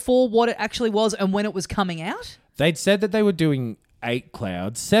before what it actually was and when it was coming out? They'd said that they were doing 8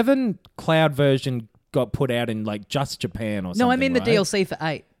 cloud. 7 cloud version got put out in like just Japan or something. No, I mean the right? DLC for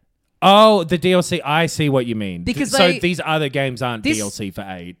 8. Oh, the DLC. I see what you mean. Because so they- these other games aren't this- DLC for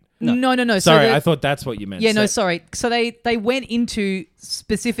 8. No. Sorry, I thought that's what you meant. Yeah, no, So- sorry. So they went into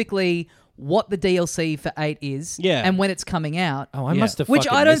specifically what the DLC for 8 is, Yeah. and when it's coming out. Oh, I must have. Which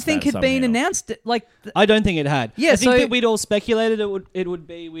fucking I don't missed think that had been somehow. announced. Like, I don't think it had. Yeah, I think so- that we'd all speculated it would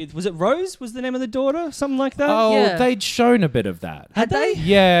be with, was it Rose? Was the name of the daughter? Something like that? Oh, Yeah. they'd shown a bit of that. had they?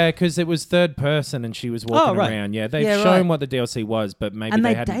 Yeah, because it was third person and she was walking right. around. Yeah, they've Yeah, shown right. what the DLC was, but maybe And they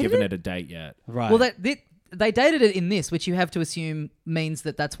they hadn't dated given it? it a date yet. Right. Well, they dated it in this, which you have to assume means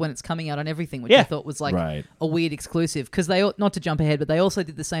that that's when it's coming out on everything, which Yeah. I thought was like Right. a weird exclusive. Because they, not to jump ahead, but they also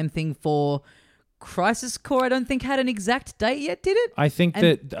did the same thing for Crisis Core. I don't think had an exact date yet, did it? I think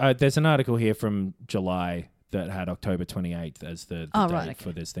And- that there's an article here from July that had October 28th as the Oh, date right, okay.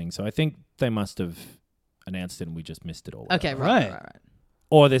 for this thing. So I think they must have announced it and we just missed it all. Okay, Right. right.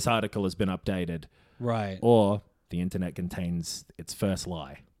 Or this article has been updated. right. Or the internet contains its first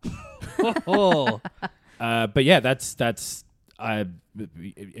lie. Oh. But yeah, that's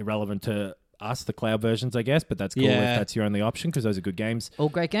irrelevant to us, the cloud versions, I guess. But that's cool Yeah. if that's your only option because those are good games. All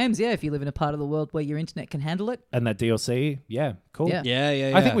great games, yeah, if you live in a part of the world where your internet can handle it. And that DLC, yeah, cool. Yeah.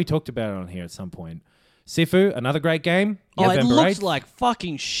 Yeah. I think we talked about it on here at some point. Sifu, another great game. Oh, it November looks 8th. like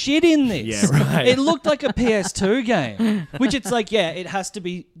fucking shit in this. Yeah, right. It looked like a PS2 game, which it's like, yeah, it has to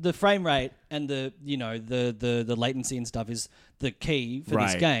be the frame rate and the the latency and stuff is the key for this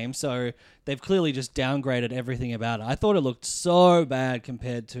Right. game. So they've clearly just downgraded everything about it. I thought it looked so bad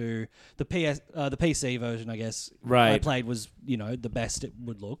compared to the PC version. I guess I Right. played was the best it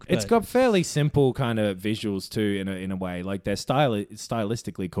would look. It's but- got fairly simple kind of visuals too, in a way. Like they're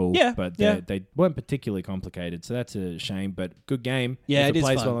stylistically cool, Yeah, but yeah. they weren't particularly complicated, so that's a shame. But good game. Yeah, if it it is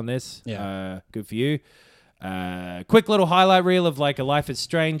plays fun. well on this. Yeah. Good for you. Quick little highlight reel of like a Life is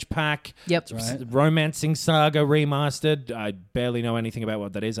Strange pack. Yep. Romancing Saga remastered. I barely know anything about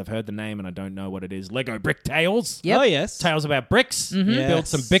what that is. I've heard the name and I don't know what it is. Lego Brick Tales. Yep. Oh yes. Tales about bricks. Build Yes.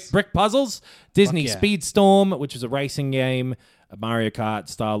 some big brick puzzles. Disney Fuck yeah. Speedstorm, which is a racing game, a Mario Kart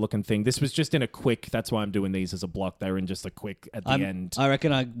style looking thing. This was just in a quick. That's why I'm doing these as a block. They were in just a quick at the end. I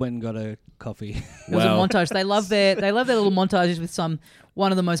reckon I went and got a coffee. It was a montage. They love their little montages with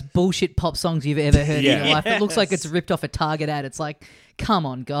one of the most bullshit pop songs you've ever heard in Yeah. your life. It looks like it's ripped off a Target ad. It's like, come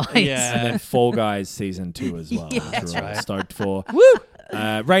on, guys. Yeah. And then Fall Guys Season 2 as well. Yeah. Which we're all stoked for.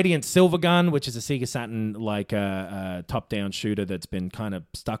 Radiant Silvergun, which is a Sega Saturn top-down shooter that's been kind of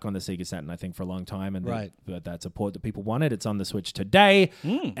stuck on the Sega Saturn, I think, for a long time, and Right. that's a port that people wanted. It's on the Switch today,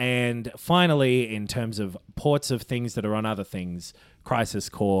 and finally, in terms of ports of things that are on other things, Crisis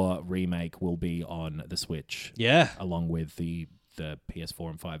Core Remake will be on the Switch. Yeah. along with the PS4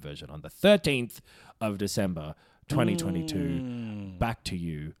 and 5 version on the 13th of December, 2022. Back to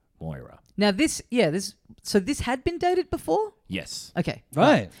you, Moira. Now this had been dated before? Yes. Okay.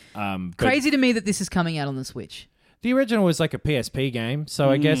 Right. But Crazy to me that this is coming out on the Switch. the original was like a PSP game, so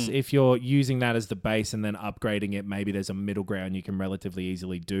I guess if you're using that as the base and then upgrading it, maybe there's a middle ground you can relatively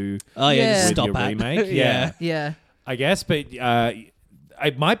easily do Oh yeah. Yeah. Just with stop your at. remake. Yeah. Yeah. I guess, but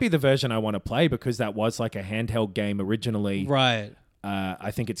it might be the version I want to play because that was like a handheld game originally. Right. I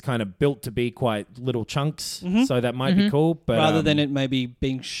think it's kind of built to be quite little chunks, so that might be cool. But Rather than it maybe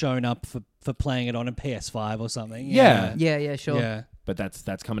being shown up for playing it on a PS5 or something. Yeah. Yeah, sure. Yeah. but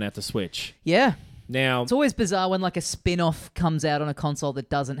that's coming out to Switch Yeah. now. It's always bizarre when like a spin-off comes out on a console that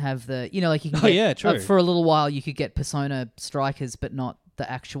doesn't have the, like you can Oh, get, yeah, true. for a little while you could get Persona Strikers but not the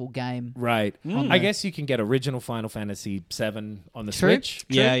actual game. Right. I guess you can get original Final Fantasy 7 on the True. Switch.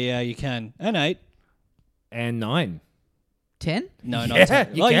 Yeah, you can. And 8. And 9. 10? No, not Yeah,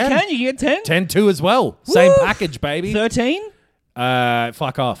 10. you Oh, can. you can? You can get 10? 10 2 as well. Same package, baby. 13?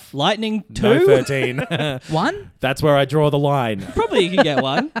 Fuck off. Lightning 2? No 13. 1? That's where I draw the line. Probably you can get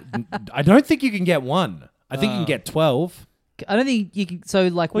one. I don't think you can get 1. I think you can get 12. I don't think you can. So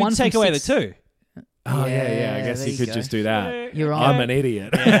like Well, one you take from away six, the 2. Oh, yeah. I guess there you you could go. just do that. You're right. I'm an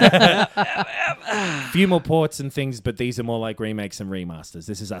idiot. Few more ports and things, but these are more like remakes and remasters.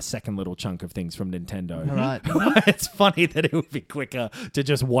 This is our second little chunk of things from Nintendo. All right. It's funny that it would be quicker to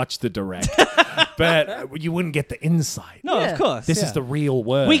just watch the direct, but you wouldn't get the insight. No, Yeah. of course. This yeah. is the real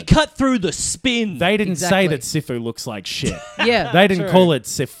word. We cut through the spin. They didn't say Exactly. that Sifu looks like shit. Yeah. They didn't True. call it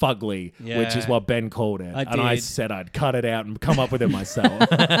Sifugly, which Yeah. is what Ben called it. I And I did. said I'd cut it out and come up with it myself.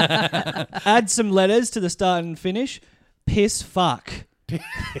 Add some letters to the start and finish. Piss fuck.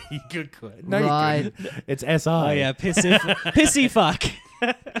 Good. No, you Right. couldn't. It's SI. Oh, yeah. Pissy fuck.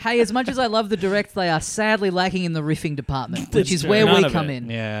 Hey, as much as I love the direct, they are sadly lacking in the riffing department, which is true. where None we of come it. in.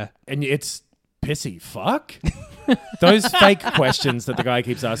 Yeah. And it's pissy fuck? Those fake questions that the guy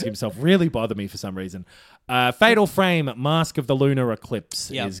keeps asking himself really bother me for some reason. Fatal Frame, Mask of the Lunar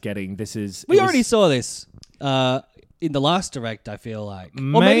Eclipse Yep. is getting... We already saw this. in the last Direct, I feel like. Or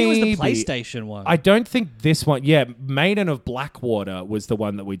maybe it was the PlayStation one. I don't think this one... Yeah, Maiden of Blackwater was the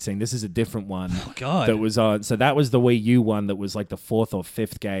one that we'd seen. This is a different one. Oh, God. That was on... So that was the Wii U one that was like the 4th or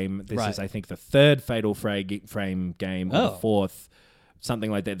 5th game. This is, I think, the 3rd Fatal Frame game, or the 4th,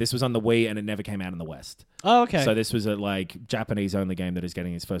 something like that. This was on the Wii, and it never came out in the West. Oh, okay. So this was a like Japanese-only game that is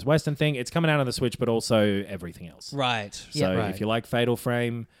getting its first Western thing. It's coming out on the Switch, but also everything else. Right. So if you like Fatal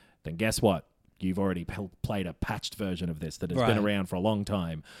Frame, then guess what? You've already played a patched version of this that has been around for a long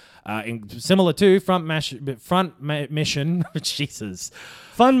time. Similar to Front Mission. Jesus.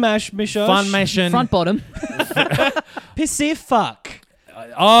 Fun Mission. Front bottom. Pissy fuck.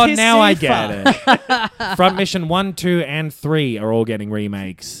 Oh, Pissy now I get it. Front Mission 1, 2, and 3 are all getting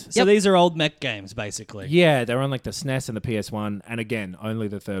remakes. So these are old mech games, basically. Yeah, they're on like the SNES and the PS1. And again, only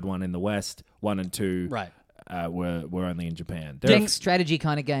the 3rd one in the West. 1 and 2 were only in Japan. Dank strategy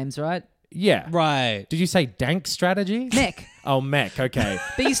kind of games, right? Yeah. Right. Did you say dank strategy? Mech. Oh, mech. Okay.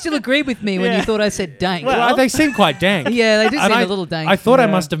 But you still agreed with me when you thought I said dank. Well, they seem quite dank. Yeah, they do And seem a little dank. I thought I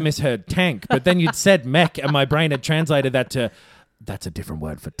must have misheard tank, but then you'd said mech, and my brain had translated that to... That's a different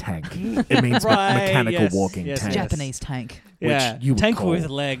word for tank. It means mechanical walking tank. Japanese tank. Which you would tank call, with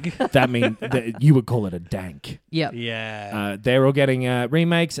leg. That means that you would call it a dank. Yep. Yeah. They're all getting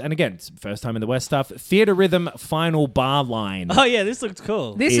remakes, and again, it's first time in the West stuff. Theater Rhythm Final Bar Line. Oh yeah, this looks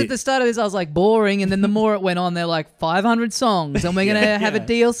cool. This at the start of this, I was like boring, and then the more it went on, they're like 500 songs, and we're gonna have a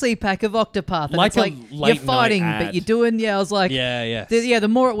DLC pack of Octopath. And Like it's like a late you're fighting, night ad. but you're doing. Yeah, I was like, the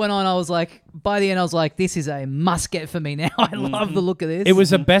more it went on, I was like, by the end, I was like, this is a must get for me now. I love the look of this. It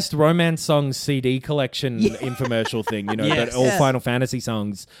was a best romance songs CD collection infomercial thing, you know, that all Final Fantasy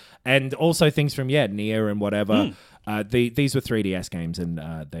songs, and also things from Nier and whatever. These were 3DS games, and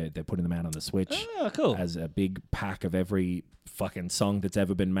they're putting them out on the Switch. Oh, cool. As a big pack of every fucking song that's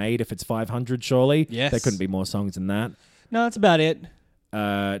ever been made. If it's 500, surely there couldn't be more songs than that. No, that's about it.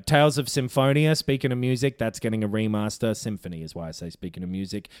 Tales of Symphonia, speaking of music, that's getting a remaster. Symphony is why I say speaking of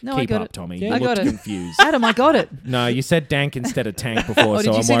music. No, I Keep got up, it. Tommy. Yeah, You I got looked it. confused. Adam, I got it. No, you said dank instead of tank before, Did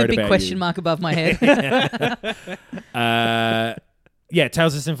so you I'm see worried the big about question you. mark above my head?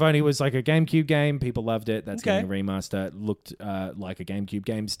 Tales of Symphonia was like a GameCube game. People loved it. That's Okay. getting a remaster. It looked like a GameCube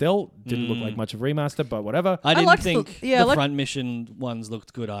game still. Didn't look like much of a remaster, but whatever. I didn't liked think the Front Mission ones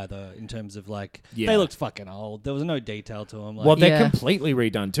looked good either, in terms of like, they looked fucking old. There was no detail to them. Like, Well, they're completely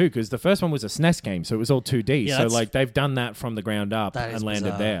redone too, because the first one was a SNES game, so it was all 2D. Yeah, so like they've done that from the ground up that is and landed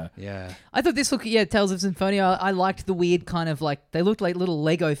bizarre. there. Yeah. I thought this looked, Tales of Symphonia. I liked the weird kind of like, they looked like little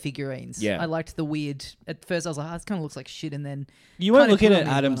Lego figurines. Yeah. I liked the weird. At first, I was like, this kind of looks like shit, and then You weren't kind of looking grew at on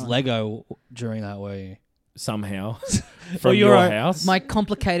me Adam's going on. Lego during that, were you? Somehow from you're your right. house. My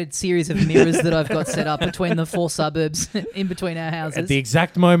complicated series of mirrors that I've got set up between the 4 suburbs in between our houses. At the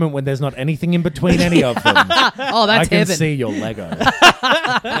exact moment when there's not anything in between any of them, Oh, that's I can heaven. see your Lego.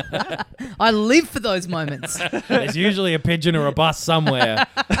 I live for those moments. There's usually a pigeon or a bus somewhere,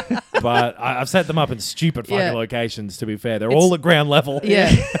 but I've set them up in stupid fucking Yeah. locations, to be fair. They're all at ground level.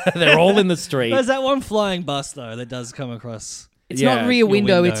 Yeah. They're all in the street. There's that one flying bus, though, that does come across. It's Yeah, not rear your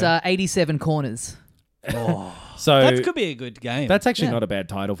window, window. it's 87 corners. So That could be a good game. that's actually Yeah. not a bad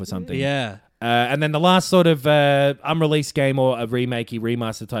title for something. yeah. And then the last sort of unreleased game or a remakey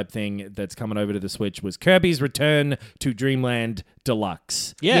remaster type thing that's coming over to the Switch was Kirby's Return to Dreamland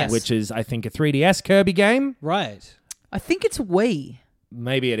Deluxe. Yes. Which is, I think, a 3DS Kirby game. Right. I think it's Wii.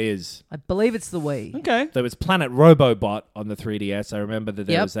 Maybe it is. I believe it's the Wii. Okay. There was Planet Robobot on the 3DS. I remember that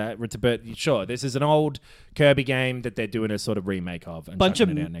there Yep. was that. But sure, this is an old Kirby game that they're doing a sort of remake of and Bunch of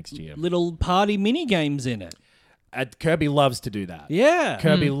chucking it out next year. little party mini games in it. Kirby loves to do that. Yeah.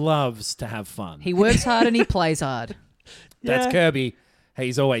 Kirby loves to have fun. He works hard and he plays hard. That's Yeah. Kirby.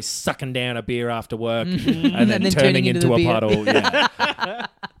 He's always sucking down a beer after work and then then turning into the a beer. puddle. Yeah.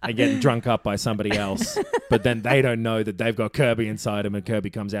 And getting drunk up by somebody else. But then they don't know that they've got Kirby inside him and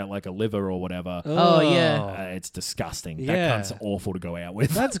Kirby comes out like a liver or whatever. Oh, yeah. It's disgusting. Yeah. That cunt's awful to go out with.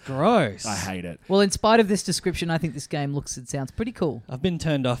 That's gross. I hate it. Well, in spite of this description, I think this game looks and sounds pretty cool. I've been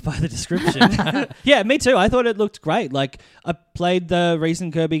turned off by the description. Yeah, me too. I thought it looked great. Like, I played the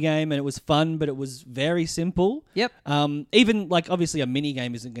recent Kirby game and it was fun, but it was very simple. Yep. Even, like, obviously a mini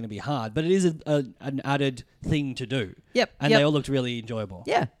game isn't going to be hard, but it is an added thing to do. Yep. And yep. they all looked really enjoyable.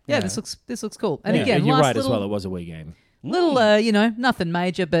 Yeah. This looks cool. And Yeah, again, you're last right as little, well. It was a Wii game. little, nothing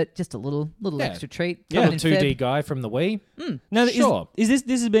major, but just a little Yeah. extra treat. Yeah, Coming in 2D Feb. guy from the Wii. Now, Sure. is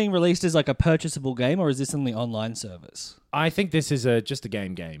this being released as like a purchasable game, or is this on the online service? I think this is just a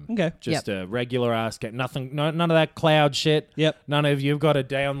game. Okay. Just a regular ass game. None of that cloud shit. Yep. None of you've got to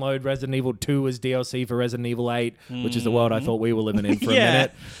download Resident Evil 2 as DLC for Resident Evil 8, which is the world I thought we were living in for Yeah. a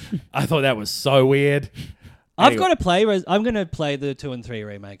minute. I thought that was so weird. I've got to play. I'm going to play the 2 and 3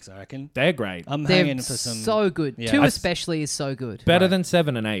 remakes. I reckon They're great. I'm They're hanging for some. so good. Yeah. 2 especially is so good. Better than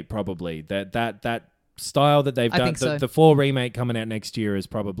 7 and 8, probably. That style that they've I done. think so. The 4 remake coming out next year is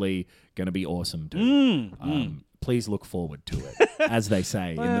probably going to be awesome too. Please look forward to it, as they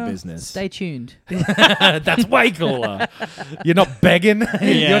say in the business. Stay tuned. That's way cooler. You're not begging.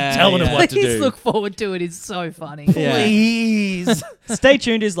 You're telling them what to Please do. look forward to it. It's so funny. Yeah. Please. Stay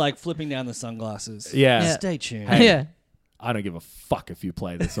tuned is like flipping down the sunglasses. Yeah. Yeah. Stay tuned. Yeah. I don't give a fuck if you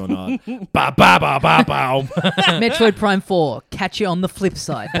play this or not. Ba ba ba ba ba. Metroid Prime 4. Catch you on the flip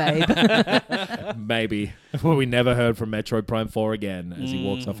side, babe. Maybe. Well, we never heard from Metroid Prime 4 again as he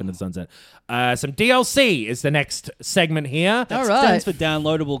walks off into the sunset. Some DLC is the next segment here. All Stands right. for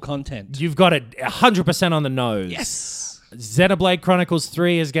downloadable content. You've got it 100% on the nose. Yes. Xenoblade Chronicles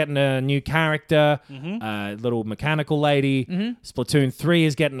 3 is getting a new character, little mechanical lady. Splatoon 3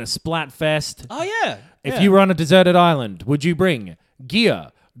 is getting a Splatfest. Oh yeah. If you were on a deserted island, would you bring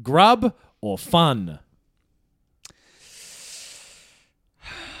gear, grub, or fun?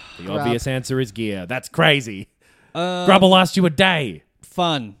 The Grub. obvious answer is gear. That's crazy. Grub will last you a day.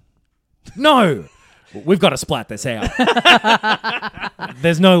 Fun. No! We've got to splat this out.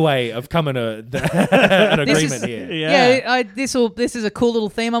 There's no way of coming to an agreement here. Yeah, this is a cool little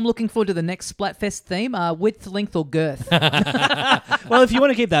theme. I'm looking forward to the next Splatfest theme. Width, length, or girth. Well, if you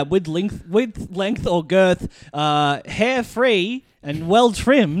want to keep that width, length, or girth, hair free and well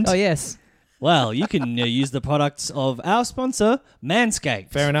trimmed. Oh yes. Well, you can use the products of our sponsor, Manscaped.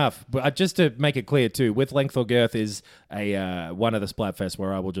 Fair enough. But just to make it clear too, with length or girth is a one of the Splatfests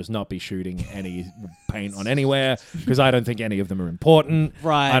where I will just not be shooting any paint on anywhere because I don't think any of them are important.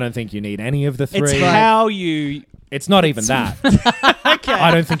 Right. I don't think you need any of the three. It's how you. It's not even that. Okay.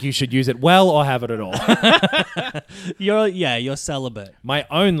 I don't think you should use it well or have it at all. You're celibate. My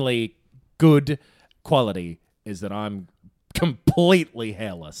only good quality is that I'm completely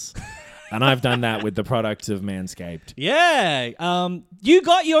hairless. And I've done that with the products of Manscaped. Yeah. You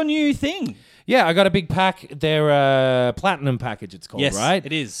got your new thing. Yeah, I got a big pack. They're platinum package, it's called, Yes, right?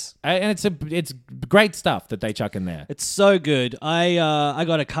 it is. And it's great stuff that they chuck in there. It's so good. I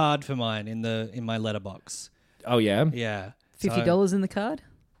got a card for mine in my letterbox. Oh, yeah? Yeah. $50 in the card.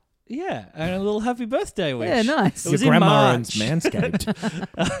 Yeah, and a little happy birthday wish. Yeah, nice. It Your was in grandma owns March.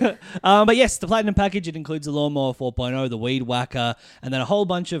 Manscaped. But yes, the Platinum package, it includes the Lawnmower 4.0, the Weed Whacker, and then a whole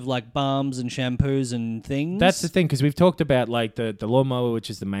bunch of like balms and shampoos and things. That's the thing, because we've talked about like the lawnmower, which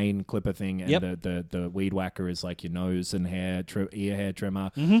is the main clipper thing, and Yep. the Weed Whacker is like your nose and ear hair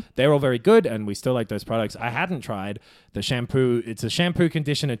trimmer. Mm-hmm. They're all very good, and we still like those products. I hadn't tried the shampoo. It's a shampoo,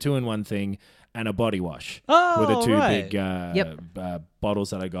 conditioner, 2-in-1 thing, and a body wash with the two right. big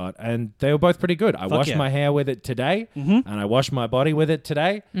bottles that I got, and they were both pretty good. I washed yeah. my hair with it today, and I washed my body with it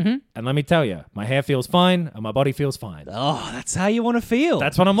today, and let me tell you, my hair feels fine and my body feels fine. Oh, that's how you want to feel.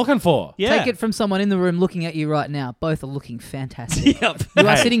 That's what I'm looking for. yeah. Take it from someone in the room looking at you right now. Both are looking fantastic. Yep. You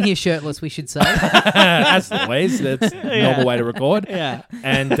are Hey. sitting here shirtless, we should say. As always, that's a normal way to record. Yeah.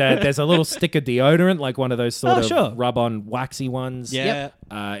 And there's a little stick of deodorant, like one of those sort of sure. rub-on waxy ones. Yeah.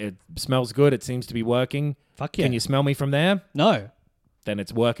 Yep. It smells good. It seems to be working. Fuck yeah. Can you smell me from there? No. Then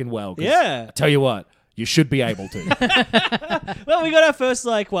it's working well. 'cause Yeah. I tell you what, you should be able to. Well, we got our first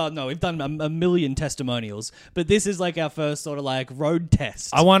we've done a million testimonials, but this is like our first sort of like road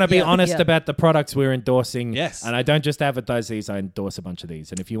test. I want to be Yeah, honest yeah. about the products we're endorsing. Yes. And I don't just advertise these, I endorse a bunch of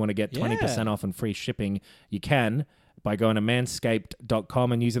these. And if you want to get 20% Yeah. off and free shipping, you can by going to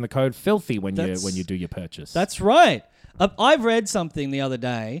manscaped.com and using the code FILTHY when you do your purchase. That's right. I've read something the other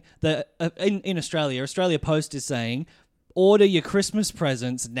day that in Australia Post is saying, order your Christmas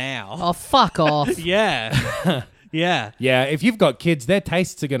presents now. Oh, fuck off. Yeah. Yeah. Yeah, if you've got kids, their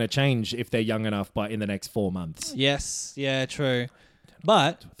tastes are going to change if they're young enough in the next 4 months. Yes. Yeah, true.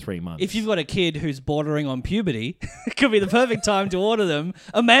 But 3 months. if you've got a kid who's bordering on puberty, it could be the perfect time to order them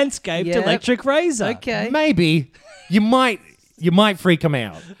a Manscaped Yep. electric razor. Okay. Maybe you might freak them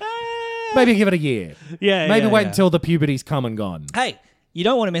out. Maybe give it a year. Yeah. Maybe yeah, wait yeah. until the puberty's come and gone. Hey, you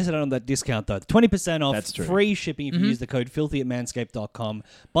don't want to miss out on that discount, though. 20% off, That's true. free shipping if you use the code filthy at manscaped.com.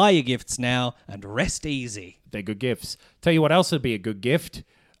 Buy your gifts now and rest easy. They're good gifts. Tell you what else would be a good gift?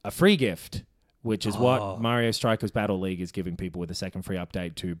 A free gift, which is what Mario Strikers Battle League is giving people with a second free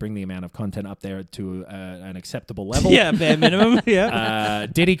update to bring the amount of content up there to an acceptable level. Yeah, bare minimum. Yeah.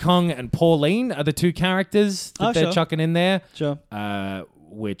 Diddy Kong and Pauline are the two characters that they're sure. chucking in there. Sure.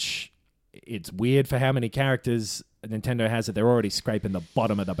 Which it's weird for how many characters Nintendo has it, they're already scraping the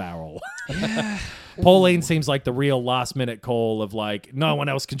bottom of the barrel. Pauline seems like the real last-minute call of like, no one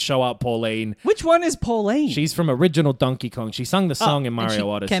else can show up, Pauline. Which one is Pauline? She's from original Donkey Kong. She sung the song in And she Mario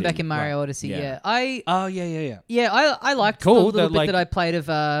Odyssey. came back in Mario Odyssey. Yeah. Oh, yeah. I liked Cool, the little they're bit like- that I played of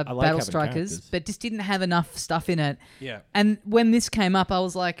like Battle having Strikers, characters. but just didn't have enough stuff in it. Yeah. And when this came up, I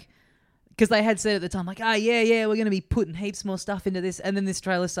was like, because they had said at the time, like, we're going to be putting heaps more stuff into this. And then this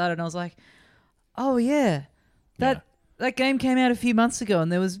trailer started, and I was like, oh, yeah. That game came out a few months ago,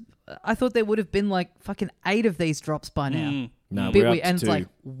 and I thought there would have been like fucking 8 of these drops by now. No, Bit we're up weird. And to it's 2. like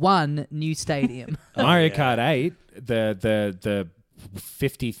one new stadium. Mario Kart 8, the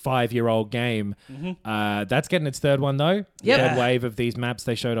 55-year-old game, that's getting its third one though. Yep. Third wave of these maps.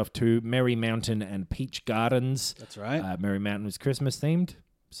 They showed off 2, Merry Mountain and Peach Gardens. That's right. Merry Mountain was Christmas themed,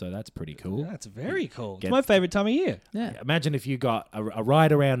 so that's pretty cool. That's very cool. Get- It's my favorite time of year. Yeah. Imagine if you got a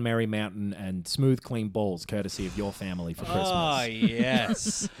ride around Merry Mountain and smooth, clean balls, courtesy of your family for Christmas. Oh,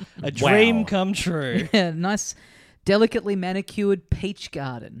 yes. A dream Wow. come true. Yeah, nice, delicately manicured peach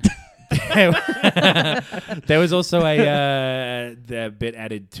garden. There was also a bit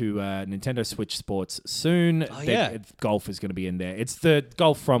added to Nintendo Switch Sports soon. yeah. Golf is going to be in there. It's the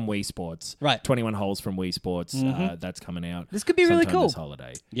golf from Wii Sports. Right. 21 holes from Wii Sports. That's coming out. This could be really sometime cool. This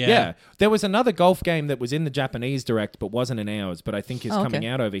holiday. Yeah. There was another golf game that was in the Japanese Direct but wasn't in ours, but I think is Oh, okay. coming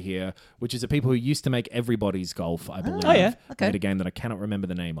out over here, which is a people who used to make Everybody's Golf, I believe. Oh, yeah. Okay. Made a game that I cannot remember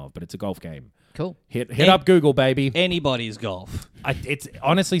the name of, but it's a golf game. Cool. Hit up Google, baby. Anybody's golf. It's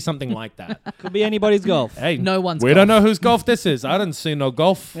honestly something like that. Could be anybody's golf. Hey, No one's We golf. don't know whose golf this is. I didn't see no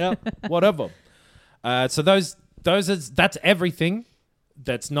golf. Yep. Whatever. So that's everything.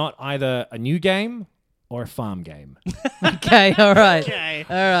 That's not either a new game or a farm game. Okay, all right. Okay.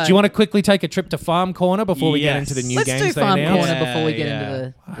 All right. Do you want to quickly take a trip to Farm Corner before we get Yes. into the new Let's games do they Farm announced? Corner before we get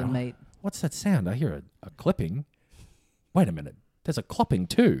Yeah. into the meat. What's that sound? I hear a clipping. Wait a minute. There's a clopping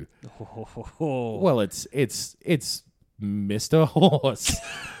too. Well, it's Mr. Horse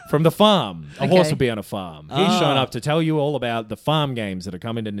from the farm. A horse Okay. would be on a farm. He's shown up to tell you all about the farm games that are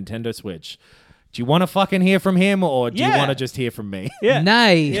coming to Nintendo Switch. Do you want to fucking hear from him, or do you Yeah. want to just hear from me? Yeah.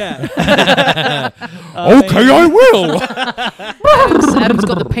 Nay. Yeah. Okay, I will. Adam's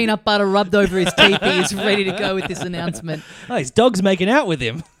got the peanut butter rubbed over his teeth. He's ready to go with this announcement. Oh, his dog's making out with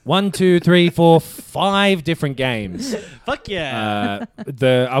him. 1, 2, 3, 4, 5 different games. Fuck yeah.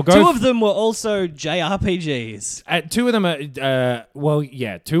 I'll go. 2 of them were also JRPGs. 2 of them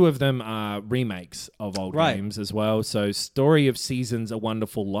are 2 of them are remakes of old Right. games as well. So, Story of Seasons: A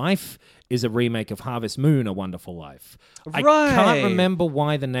Wonderful Life is a remake of Harvest Moon: A Wonderful Life. I Right. can't remember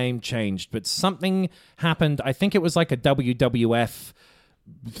why the name changed, but something happened. I think it was like a WWF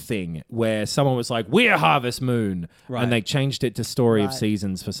thing where someone was like, "We're Harvest Moon," Right. and they changed it to Story of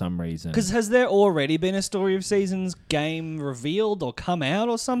Seasons for some reason. Because has there already been a Story of Seasons game revealed or come out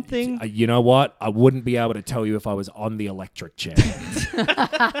or something? You know what? I wouldn't be able to tell you if I was on the electric chair.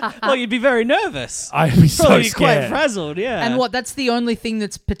 Well, you'd be very nervous. I'd be so Probably quite scared. frazzled, yeah. And what? That's the only thing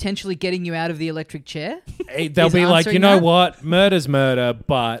that's potentially getting you out of the electric chair? They'll Is be like, answering you know that? what? Murder's murder,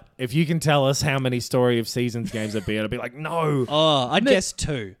 but if you can tell us how many Story of Seasons games there'd be, I'd be like, no, Oh, I'd guess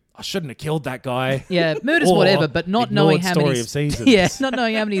 2. I shouldn't have killed that guy. Yeah, murder's Or whatever, but not ignored knowing how Story many of Seasons. Yeah, not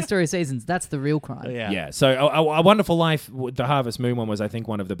knowing how many Story of Seasons. That's the real crime. Yeah, so a Wonderful Life, the Harvest Moon one was, I think,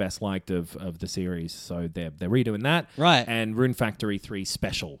 one of the best liked of the series. So they're redoing that, Right. And Rune Factory 3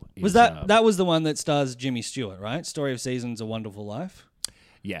 Special Was is, that was the one that stars Jimmy Stewart, right? Story of Seasons: A Wonderful Life.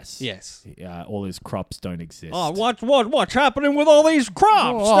 Yes, Yes. all his crops don't exist. Oh, what's happening with all these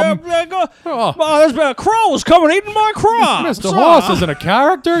crops? Oh, There's crows coming eating my crops. Mr. Horse isn't a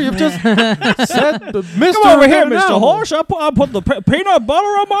character. You've just said Mr. Come over here, No. Mr. Horse. I put the peanut butter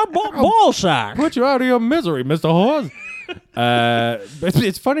on my ball sack. Put you out of your misery, Mr. Horse.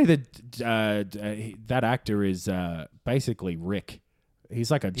 It's funny that that actor is basically Rick. He's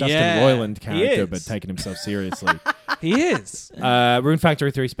like a Justin Yeah, Roiland he character, is. but taking himself seriously. He is. Rune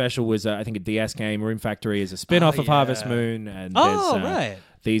Factory 3 Special was, I think, a DS game. Rune Factory is a spin-off of Harvest Moon. And Oh, there's, right.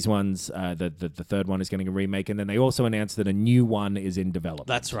 These ones, the third one is getting a remake. And then they also announced that a new one is in development.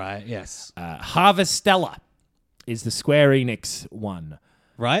 That's right. Yes. Harvestella is the Square Enix one,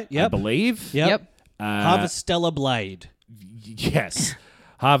 Right. I Yep. believe. Yep. Uh, Harvestella Blade. Yes.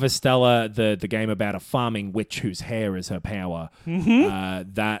 Harvestella, the game about a farming witch whose hair is her power.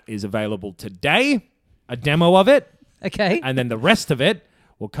 That is available today. A demo of it. Okay. And then the rest of it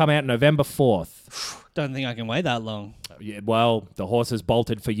will come out November 4th. Don't think I can wait that long. Yeah, well, the horse is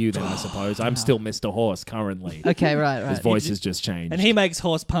bolted for you then, I suppose. I'm still Mr. Horse currently. Okay, right. His voice has just changed. And he makes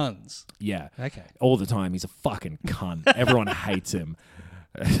horse puns. Yeah. Okay. All the time. He's a fucking cunt. Everyone hates him.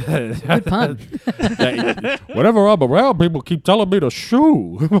 Good pun. Whenever I'm around, people keep telling me to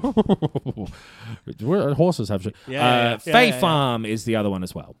shoo. Horses have shoo. Fae Farm is the other one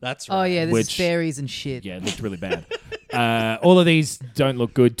as well. That's right. Oh yeah, this is Which- fairies and shit. Yeah, it looked really bad. All of these don't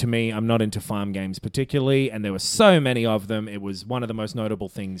look good to me. I'm not into farm games particularly, and there were so many of them. It was one of the most notable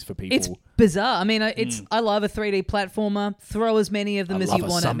things for people. It's bizarre. I mean, I love a 3D platformer. Throw as many of them as love you a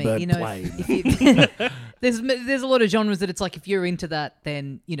want at me. sunbird You know, plane. if you, there's a lot of genres that it's like if you're into that,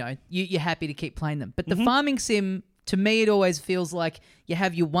 then you know you're happy to keep playing them. But the farming sim, to me, it always feels like you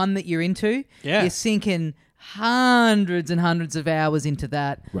have your one that you're into. Yeah. You're sinking hundreds and hundreds of hours into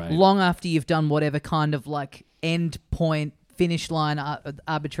that Right. long after you've done whatever kind of like end point, finish line,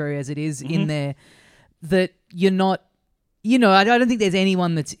 arbitrary as it is in there, that you're not, you know, I don't think there's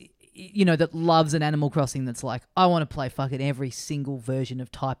anyone that's, you know, that loves an Animal Crossing that's like, I want to play fucking every single version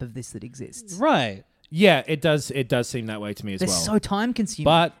of type of this that exists. Right. Yeah, it does seem that way to me as They're well. so time consuming.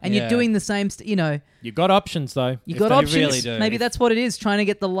 But- and Yeah. you're doing the same, you know, You got options though. you If got they- options. really do. Maybe that's what it is, trying to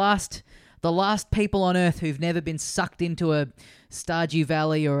get the last people on Earth who've never been sucked into a Stardew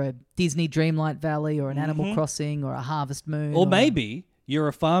Valley or a Disney Dreamlight Valley or an Animal Crossing or a Harvest Moon. Or maybe you're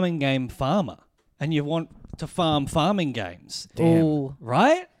a farming game farmer and you want to farm farming games, Ooh,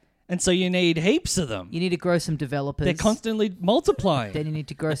 right? And so you need heaps of them. you need to grow some developers. They're constantly multiplying. Then you need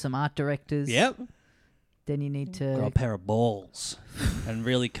to grow some art directors. Yep. Then you need to Grow a pair of balls and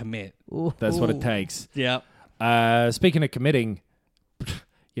really commit. Ooh. That's what it takes. Yep. Speaking of committing,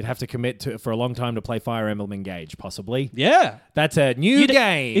 you'd have to commit to for a long time to play Fire Emblem Engage, possibly. Yeah. That's a new You d-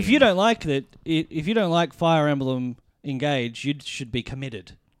 game. If you don't like if you don't like Fire Emblem Engage, you should be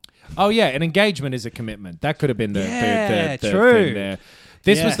committed. Oh yeah, an engagement is a commitment. That could have been the true. thing there.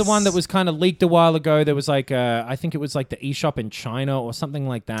 This was the one that Yes. was kind of leaked a while ago. There was like I think it was like the eShop in China or something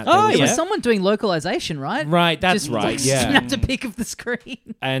like that. Oh, There was It was yeah. someone doing localization, right? Right, that's Just, right, Like, yeah. snapped a pic of the screen.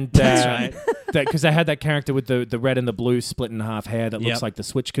 And That's right. because they had that character with the red and the blue split in half hair that looks Yep. like the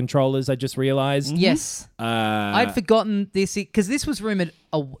Switch controllers. I just realized. Yes. I'd forgotten this because this was rumored.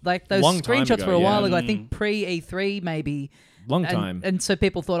 Like those Long time screenshots ago, were a while yeah. ago. I think pre E3 maybe. Long And- time. And so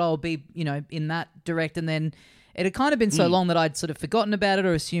people thought, oh, it'll be, you know, in that direct. And then it had kind of been so long that I'd sort of forgotten about it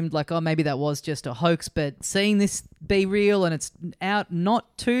or assumed like, oh, maybe that was just a hoax. But seeing this be real and it's out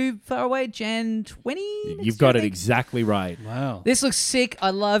not too far away, Jan 20? You've got it exactly right. Wow. This looks sick. I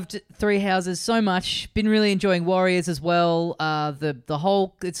loved Three Houses so much. Been really enjoying Warriors as well. The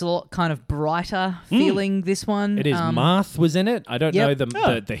whole, it's a lot kind of brighter feeling, this one. It is. Marth was in it. I don't Yep.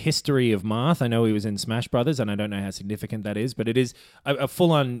 know the history of Marth. I know he was in Smash Brothers, and I don't know how significant that is, but it is a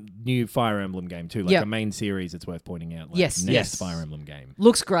full-on new Fire Emblem game too, like Yep. a main series. It's worth pointing out. Like Yes, next yes. Fire Emblem game.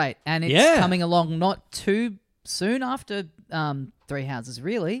 Looks great. And it's Yeah. coming along not too soon after Three Houses,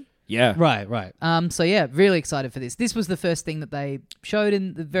 really. Yeah, Right. So yeah, really excited for this. This was the first thing that they showed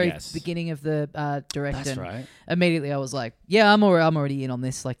in the very Yes. beginning of the direct. That's and right. Immediately I was like, yeah, I'm already in on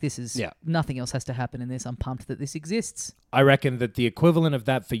this. Like this is Yeah. nothing else has to happen in this. I'm pumped that this exists. I reckon that the equivalent of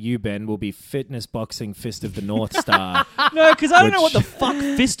that for you, Ben, will be Fitness Boxing Fist of the North Star. No, because I don't know Which- what the fuck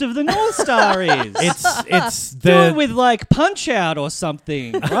Fist of the North Star is. it's Do the it with like Punch Out or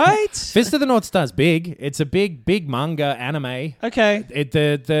something, right? Fist of the North Star's big. It's a big manga anime. Okay.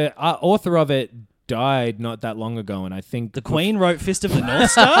 The author of it died not that long ago, and I think The Queen wrote Fist of the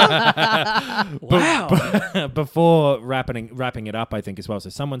North Star? Wow. before wrapping it up, I think as well. So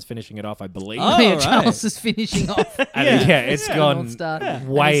someone's finishing it off, I believe. Oh, yeah, right. Charles is finishing off. And it's North gone Star.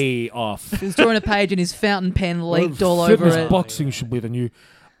 way off. He was drawing a page and his fountain pen leaked all over Fitness it. boxing should be the new.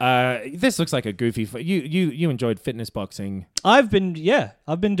 This looks like a goofy. You enjoyed fitness boxing. I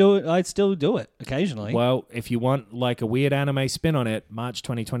still do it occasionally. Well, if you want like a weird anime spin on it, March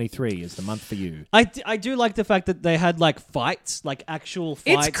 2023 is the month for you. I do like the fact that they had like fights, like actual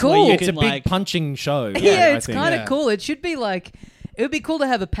fights. It's cool. Where you It's a can, big like, punching show. Yeah, I it's think. kind of Yeah. cool. It should be like, it would be cool to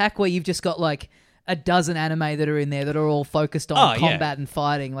have a pack where you've just got like a dozen anime that are in there that are all focused on Oh, yeah. combat and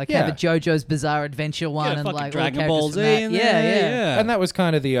fighting. Like Yeah. have a JoJo's Bizarre Adventure one Yeah, and fucking like Dragon all Ball characters Z from that. in Yeah, there, yeah. yeah. And that was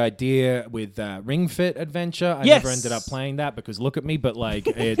kind of the idea with Ring Fit Adventure. I Yes. never ended up playing that because look at me, but like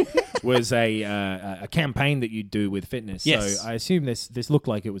it was a campaign that you do with fitness. Yes. So I assume this looked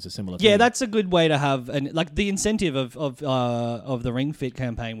like it was a similar thing. Yeah, that's a good way to have, and like the incentive of the Ring Fit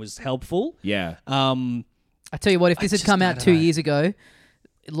campaign was helpful. Yeah. I tell you what, if this had just come out don't 2 know. years ago,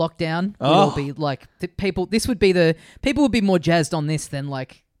 lockdown would Oh. all be like people. This would be people would be more jazzed on this than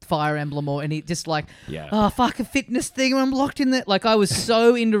like Fire Emblem and he just like, Yeah. oh, fuck a fitness thing when I'm locked in there. Like I was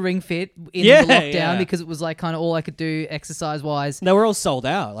so into Ring Fit in Yeah, the lockdown yeah. because it was like kind of all I could do exercise-wise. They were all sold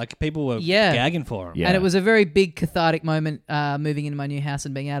out. Like people were gagging for them. Yeah. And it was a very big cathartic moment moving into my new house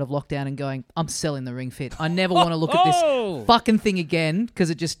and being out of lockdown and going, I'm selling the Ring Fit. I never want to look at this fucking thing again because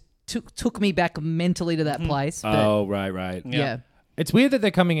it just took me back mentally to that place. But, Oh, right. yeah. It's weird that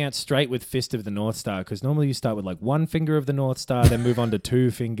they're coming out straight with Fist of the North Star because normally you start with like one finger of the North Star, then move on to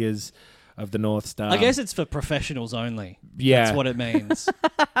two fingers of the North Star. I guess it's for professionals only. Yeah. That's what it means.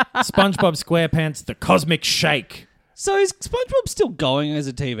 SpongeBob SquarePants, The Cosmic Shake. So is SpongeBob still going as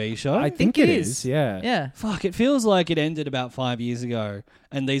a TV show? I think it is. Yeah. Yeah. Fuck, it feels like it ended about 5 years ago.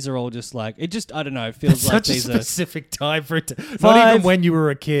 And these are all just like, it just, I don't know, it feels like Such a these are... specific time for it to... Not Five. even when you were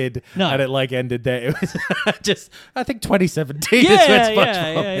a kid No. and it like ended there. It was just, I think 2017 Yeah, is when yeah, SpongeBob yeah,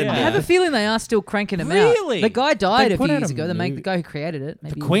 ended. yeah. I have a feeling they are still cranking them out. Really? The guy died They a put few out years a ago. The movie- guy who created it.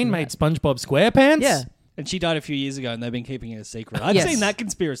 Maybe The he Queen was made doing SpongeBob SquarePants? Yeah. And she died a few years ago and they've been keeping it a secret. I've Yes. seen that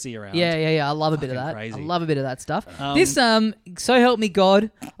conspiracy around. Yeah. I love a bit of Fucking that. crazy. I love a bit of that stuff. This, so help me God,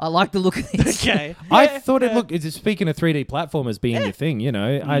 I like the look of this. Okay. I thought it looked. Speaking of 3D platformers being your thing, you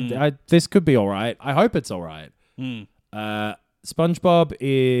know, I this could be all right. I hope it's all right. SpongeBob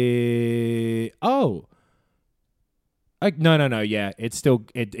is no. Yeah, it's still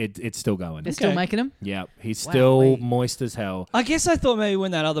it's still going. They're still Okay. making them? Yeah, he's still Wowee. moist as hell. I guess I thought maybe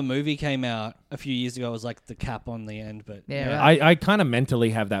when that other movie came out a few years ago, it was like the cap on the end, but Yeah, right. I kind of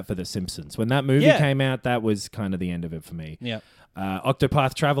mentally have that for The Simpsons. When that movie Yeah. came out, that was kind of the end of it for me. Yeah.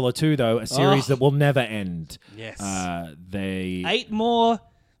 Octopath Traveler 2, though, a series Oh. that will never end. Yes. They 8 more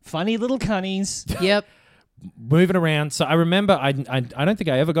funny little cunnies. Yep. moving around. So I remember, I don't think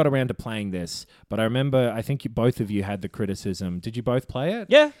I ever got around to playing this, but I remember, I think both of you had the criticism. Did you both play it?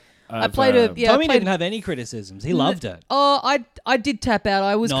 Yeah. I played a... Yeah, I Tommy played, didn't have any criticisms. He loved it. Oh, I did tap out.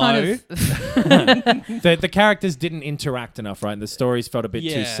 I was No. kind of... The characters didn't interact enough, right? And the stories felt a bit too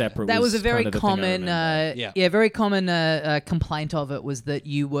Yeah. separate. That was a very kind of the thing I common, remember. very common complaint of it was that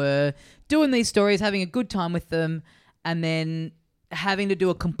you were doing these stories, having a good time with them, and then having to do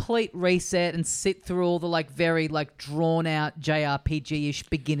a complete reset and sit through all the like very like drawn out JRPG-ish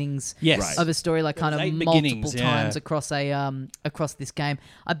beginnings Yes. Right. of a story, like kind of 8 multiple beginnings, yeah. times across across this game.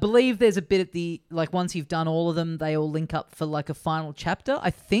 I believe there's a bit at the like once you've done all of them, they all link up for like a final chapter, I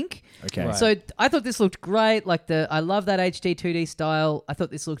think. Okay. Right. So I thought this looked great. Like I love that HD 2D style. I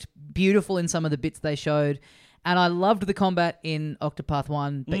thought this looked beautiful in some of the bits they showed. And I loved the combat in Octopath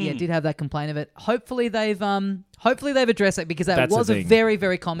 1, but yeah, did have that complaint of it. Hopefully they've addressed it because that That's the was a thing. very,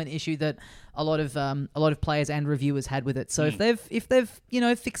 very common issue that a lot of players and reviewers had with it. So if they've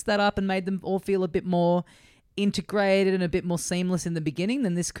fixed that up and made them all feel a bit more integrated and a bit more seamless in the beginning,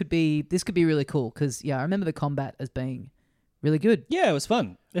 then this could be really cool. Because I remember the combat as being really good. Yeah, it was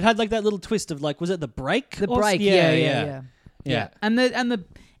fun. It had like that little twist of like, was it the break? The or- break, Yeah. And the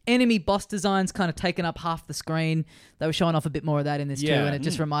enemy boss designs kind of taken up half the screen. They were showing off a bit more of that in this too, Yeah. and it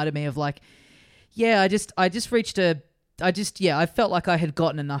just reminded me of like, I felt like I had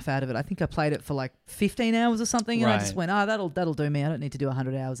gotten enough out of it. I think I played it for like 15 hours or something, and I just Right. went, that'll do me. I don't need to do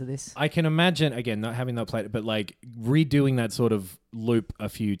 100 hours of this. I can imagine, again, not having not played it, but like redoing that sort of loop a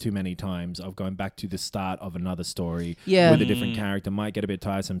few too many times of going back to the start of another story Yeah. with a different character might get a bit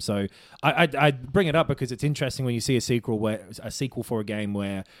tiresome. So I bring it up because it's interesting when you see a sequel for a game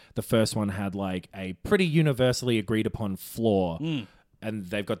where the first one had like a pretty universally agreed upon flaw and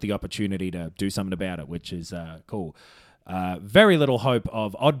they've got the opportunity to do something about it, which is cool. Very little hope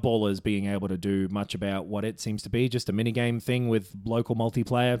of Oddballers being able to do much about what it seems to be, just a minigame thing with local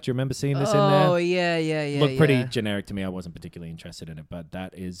multiplayer. Do you remember seeing this in there? Oh, yeah. Looked pretty generic to me. I wasn't particularly interested in it, but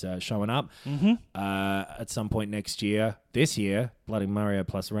that is showing up at some point next year. This year, Bloody Mario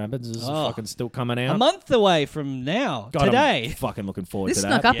plus Rabbids is fucking still coming out. A month away from now, God, today. I'm fucking looking forward This to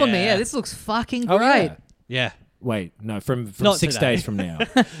snuck that. up on me. Yeah. Yeah, this looks fucking Oh, great. yeah. Yeah. Wait, no, from Not 6 today. days from now.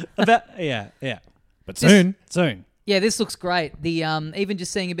 Yeah. But soon. Soon. Yeah, this looks great. The even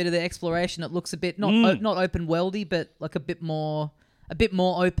just seeing a bit of the exploration, it looks a bit not open worldy, but like a bit more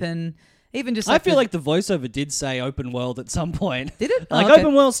open. Even just I like feel like the voiceover did say open world at some point. Did it? Like Oh, okay.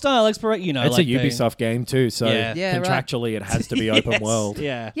 open world style exploration, It's like a Ubisoft game too, so Yeah. Yeah, right. contractually it has to be open Yes. world.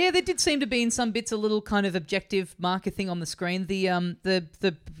 Yeah. Yeah, there did seem to be in some bits a little kind of objective marker thing on the screen. The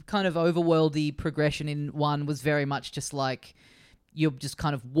kind of overworldy progression in one was very much just like you're just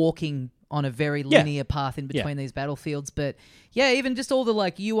kind of walking on a very linear path in between these battlefields. But yeah, even just all the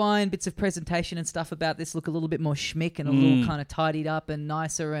like UI and bits of presentation and stuff about this look a little bit more schmick and a little kind of tidied up and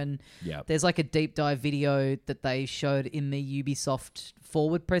nicer. And there's like a deep dive video that they showed in the Ubisoft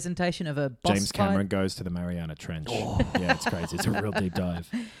forward presentation of a boss James Cameron goes to the Mariana Trench. Yeah, it's crazy. It's a real deep dive.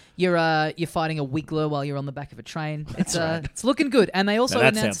 You're fighting a Wiggler while you're on the back of a train. It's looking good. And they also Now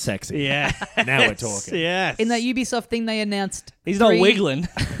that announced sounds sexy. Yeah. Now we're talking. Yes. in that Ubisoft thing they announced He's not wiggling.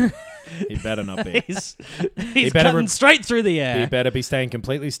 He better not be. He's better cutting straight through the air. He better be staying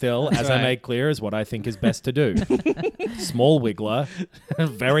completely still, as I right. made clear is what I think is best to do. Small wiggler,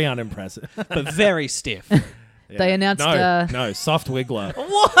 very unimpressive. but very stiff. They announced No, soft wiggler.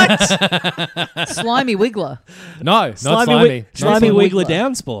 What? Slimy Wiggler. No, not slimy. Slimy Not wiggler Wiggler.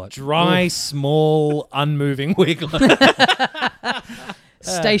 down sport. Dry, small, unmoving wiggler.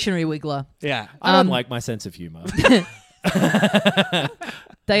 Stationary Wiggler. Yeah. I don't like my sense of humor.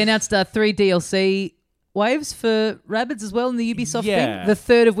 They announced 3 DLC waves for Rabbids as well in the Ubisoft Yeah. thing. The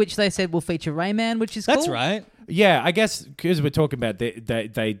third of which they said will feature Rayman, which is That's cool. right. Yeah, I guess because we're talking about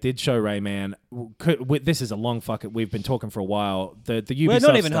they did show Rayman. This is a long fucking. We've been talking for a while. The Ubisoft. We're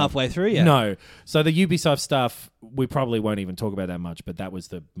not even stuff- halfway through yet. No, so the Ubisoft stuff we probably won't even talk about that much. But that was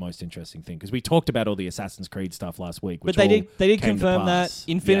the most interesting thing because we talked about all the Assassin's Creed stuff last week. Which But they all did came to confirm that pass.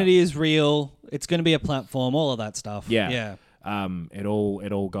 Infinity is real. It's going to be a platform. All of that stuff. Yeah. Yeah. It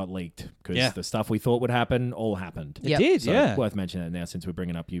all got leaked because Yeah. the stuff we thought would happen all happened. Yep. It did. So Yeah. worth mentioning that now since we're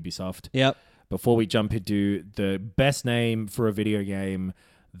bringing up Ubisoft. Yep. Before we jump into the best name for a video game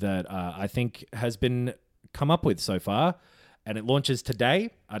that I think has been come up with so far, and it launches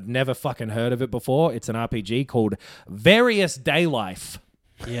today. I'd never fucking heard of it before. It's an RPG called Various Day Life.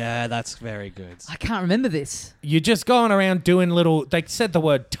 Yeah, that's very good. I can't remember this. You're just going around doing little... They said the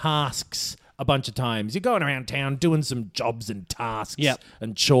word tasks a bunch of times. You're going around town doing some jobs and tasks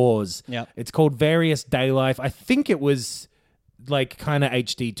and chores. Yep. It's called Various Day Life. I think it was... like kind of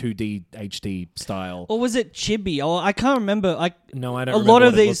HD 2D HD style. Or was it Chibi? Oh, I can't remember. No, I don't. A remember lot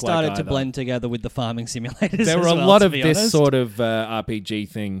of what it these looked like started to either. blend together with the farming simulators. There were as a well, lot to of be this honest. sort of RPG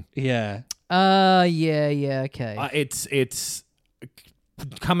thing. Yeah. Yeah, okay. It's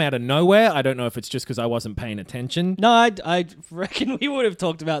come out of nowhere. I don't know if it's just because I wasn't paying attention. No, I reckon we would have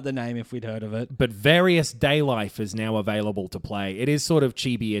talked about the name if we'd heard of it. But Various Day Life is now available to play. It is sort of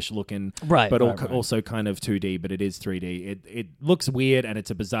chibi-ish looking, Right, but right. also kind of 2D, but it is 3D. It looks weird and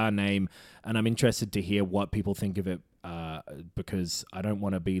it's a bizarre name, and I'm interested to hear what people think of it because I don't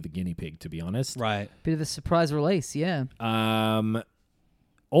want to be the guinea pig, to be honest. Right. Bit of a surprise release, yeah.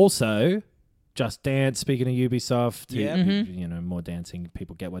 Also, Just Dance, speaking of Ubisoft, Yeah. you know, more dancing,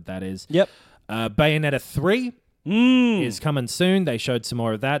 people get what that is. Yep. Bayonetta 3 is coming soon. They showed some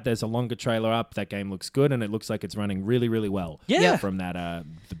more of that. There's a longer trailer up. That game looks good, and it looks like it's running really, really well. Yeah. From that,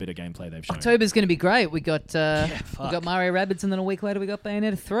 the bit of gameplay they've shown. October's going to be great. We got fuck. Mario Rabbids, and then a week later we got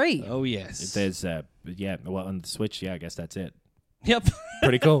Bayonetta 3. Oh, yes. There's, well, on the Switch, I guess that's it. Yep.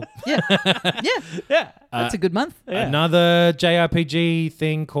 Pretty cool. Yeah, Yeah. that's a good month. Another JRPG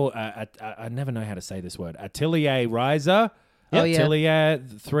thing called, I never know how to say this word, Atelier Ryza. Oh, yeah. Atelier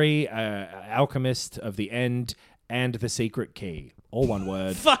 3, Alchemist of the End, and The Secret Key. All one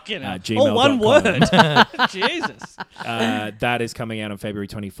word. Fucking hell. gmail.com. Oh, one word. Jesus. That is coming out on February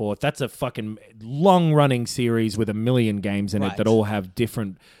 24th. That's a fucking long-running series with 1 million games in it Right. that all have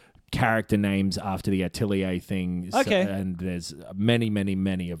different character names after the Atelier thing. Okay. And there's many, many,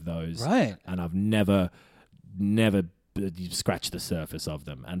 many of those. Right. And I've never scratched the surface of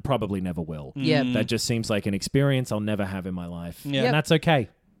them and probably never will. Yeah. That just seems like an experience I'll never have in my life. Yeah. And that's okay.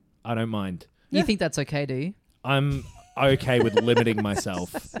 I don't mind. You think that's okay, do you? I'm okay with limiting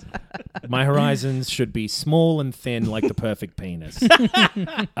myself. My horizons should be small and thin like the perfect penis.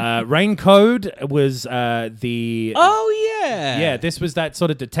 Rain Code was the... Oh, yeah. Yeah, this was that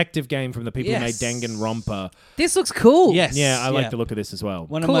sort of detective game from the people who made Yes. Danganronpa. This looks cool. Yes. Yeah, I like the look of this as well.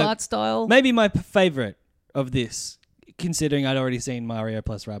 One Cool of my, art style. maybe my favorite of this, considering I'd already seen Mario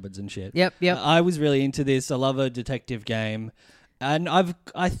plus Rabbids and shit. Yep. I was really into this. I love a detective game. And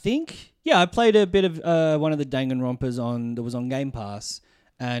I think I played a bit of one of the Danganronpas that was on Game Pass.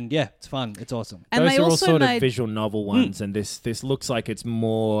 And yeah, it's fun. It's awesome. And Those they are all also sort made... of visual novel ones, and this looks like it's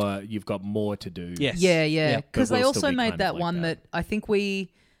more... You've got more to do. Yes. Yeah. Because But they we'll still also be made kind of that like one that. that I think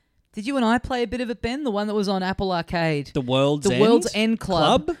we... Did you and I play a bit of it, Ben? The one that was on Apple Arcade. The World's End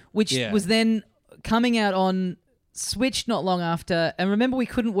Club, which Yeah. was then coming out on Switch not long after. And remember, we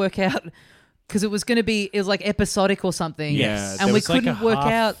couldn't work out because it was like episodic or something. Yeah, and there we was like couldn't a work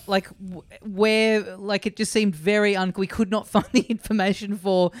half- out like where, like it just seemed very we could not find the information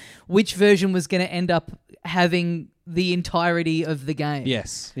for which version was going to end up having the entirety of the game.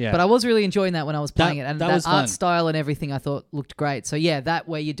 Yes, yeah. But I was really enjoying that when I was playing it, and that that was art fun. style and everything I thought looked great. So yeah, that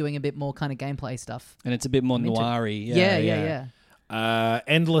way you're doing a bit more kind of gameplay stuff. And it's a bit more into- noir-y. Yeah.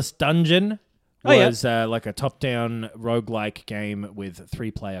 Endless Dungeon Oh, yeah. was like a top-down roguelike game with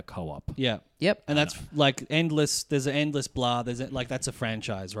 3-player co-op. Yeah. Yep. And that's like endless. There's an endless blah. That's a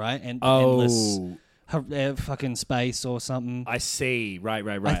franchise, right? And Oh. endless fucking space or something. I see. Right.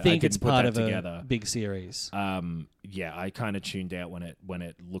 I think didn't it's put part that of together. a big series. Yeah, I kind of tuned out when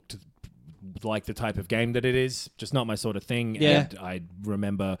it looked like the type of game that it is. Just not my sort of thing. Yeah. And I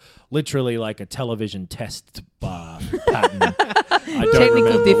remember literally like a television test bar pattern. I don't Technical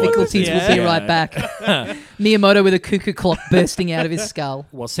remember what difficulties this is. will be right back. Miyamoto with a cuckoo clock bursting out of his skull.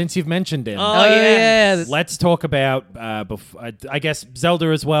 Well, since you've mentioned him, Oh yeah. let's talk about, I guess, Zelda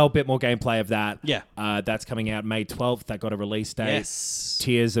as well. Bit more gameplay of that. Yeah. That's coming out May 12th. That got a release date. Yes.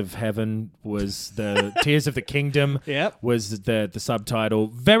 Tears of Heaven was the Tears of the Kingdom. Yep. Was the subtitle.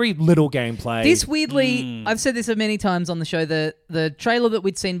 Very little gameplay. This weirdly, I've said this many times on the show. The trailer that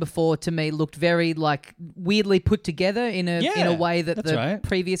we'd seen before to me looked very like weirdly put together in a way that that's the right.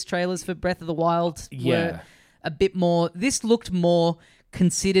 previous trailers for Breath of the Wild Yeah. were a bit more. This looked more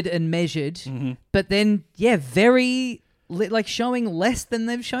considered and measured, but then very like showing less than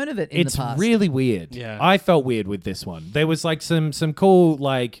they've shown of it in It's the past. really weird. Yeah. I felt weird with this one. There was like some cool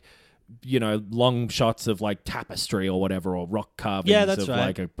like, long shots of like tapestry or whatever, or rock carvings Yeah, that's of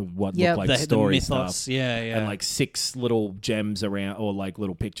right. like what Yeah. looked like The story mythos. stuff. Yeah. And like 6 little gems around, or like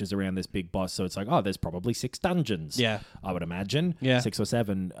little pictures around this big boss. So it's like, oh, there's probably 6 dungeons. Yeah. I would imagine. Yeah. 6 or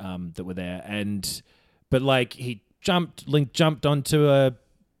 7 that were there. But like Link jumped onto a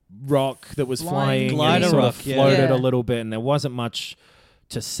rock that was flying, and glider he sort rock, of yeah. floated Yeah. a little bit, and there wasn't much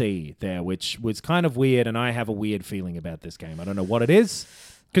to see there, which was kind of weird. And I have a weird feeling about this game. I don't know what it is,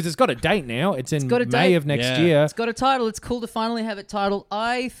 because it's got a date now. It's in got a May date. of next Yeah. year. It's got a title. It's cool to finally have it titled.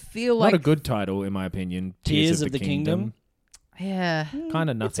 I feel Not like a good title, in my opinion. Tears of the Kingdom. yeah, Kind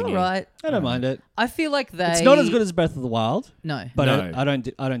of it's nothing. all right. I don't mind it. I feel like they. It's not as good as Breath of the Wild, No, but No. I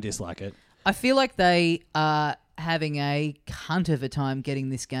don't dislike it. I feel like they are having a cunt of a time getting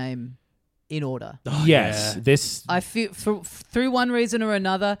this game in order. Yes, yeah. this. I feel through one reason or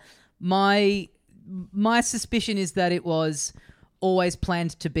another, my suspicion is that it was always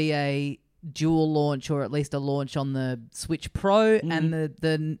planned to be a dual launch, or at least a launch on the Switch Pro, and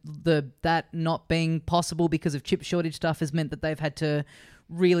the that not being possible because of chip shortage stuff has meant that they've had to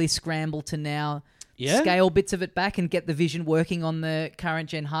really scramble to now scale bits of it back and get the vision working on the current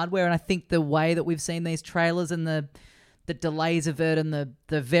gen hardware. And I think the way that we've seen these trailers and the delays of it and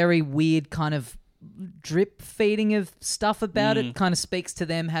the very weird kind of drip feeding of stuff about it kind of speaks to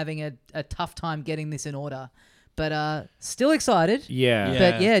them having a tough time getting this in order. But still excited. Yeah.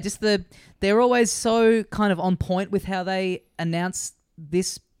 But yeah, just they're always so kind of on point with how they announce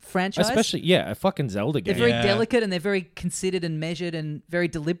this franchise. Especially, a fucking Zelda They're game. very Yeah. delicate and they're very considered and measured and very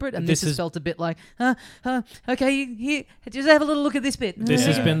deliberate. And This this has is- felt a bit like, okay, here, just have a little look at this bit. This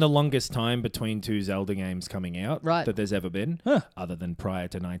has been the longest time between 2 Zelda games coming out Right. that there's ever been, other than prior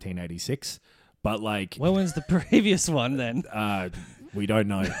to 1986. But like, When was the previous one then? we don't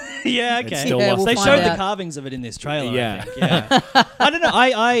know. Yeah, okay. It's still lost. They we'll showed find the out. carvings of it in this trailer. Yeah. I think. Yeah. I don't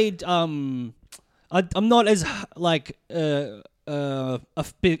know. I'm not as like I'm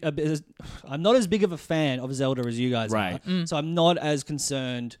not as big of a fan of Zelda as you guys Right. are. So I'm not as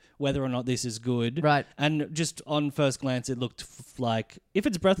concerned whether or not this is good. Right. And just on first glance, it looked like if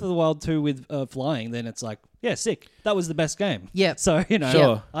it's Breath of the Wild 2 with flying, then it's like, yeah, sick. That was the best game. Yeah. So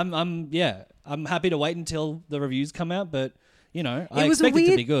Sure. I'm happy to wait until the reviews come out, but I It was expect a weird,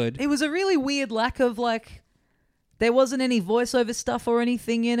 it to be good. It was a really weird lack of like. There wasn't any voiceover stuff or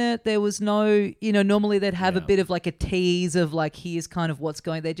anything in it. There was no, normally they'd have a bit of like a tease of like, here's kind of what's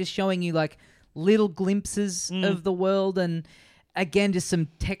going. They're just showing you like little glimpses of the world, and again, just some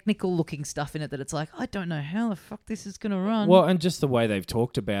technical looking stuff in it that it's like, I don't know how the fuck this is going to run. Well, and just the way they've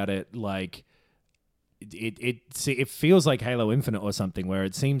talked about it, like it feels like Halo Infinite or something, where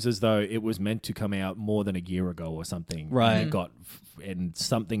it seems as though it was meant to come out more than a year ago or something. Right. And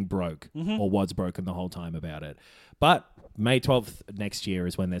something broke or was broken the whole time about it. But May 12th next year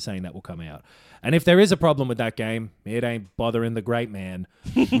is when they're saying that will come out. And if there is a problem with that game, it ain't bothering the great man.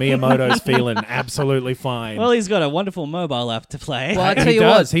 Miyamoto's feeling absolutely fine. Well, he's got a wonderful mobile app to play. Well, I tell he you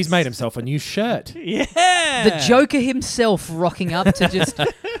does. what, He's made himself a new shirt. Yeah. the Joker himself rocking up to just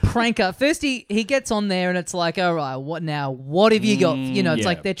prank up. First, he gets on there and it's like, all right, what now? What have you got? It's yeah.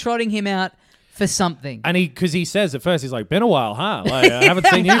 like they're trotting him out for something. And because he says at first, he's like, been a while, huh? Like, I haven't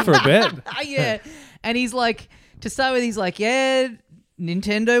seen you for a bit. Yeah. And he's like, to start with, he's like, yeah,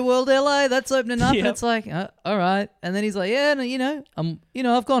 Nintendo World LA, that's opening up. Yep. And it's like, all right. And then he's like, yeah, no,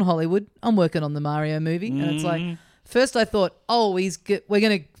 I've gone Hollywood. I'm working on the Mario movie. And it's like, first I thought, we're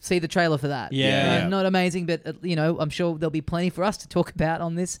going to see the trailer for that. Yeah. Not amazing, but, I'm sure there'll be plenty for us to talk about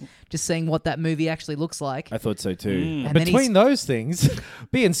on this, just seeing what that movie actually looks like. I thought so too. And then Between those things,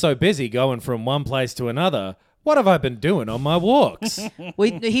 being so busy going from one place to another, what have I been doing on my walks?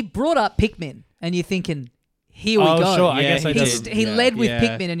 He brought up Pikmin, and you're thinking, here we Oh, go. sure. I Yeah, guess I did. He Yeah. led with Yeah.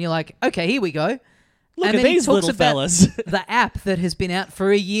 Pikmin, and you're like, okay, here we go. Look and at then he these talks little about fellas. the app that has been out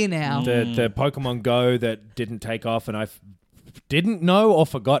for a year now. The Pokemon Go that didn't take off and I didn't know or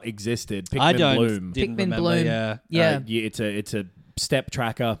forgot existed. Pikmin I don't. Bloom. Didn't Pikmin remember, Bloom. Yeah. Yeah. It's a step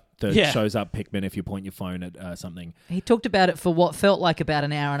tracker that Yeah. shows up Pikmin if you point your phone at something. He talked about it for what felt like about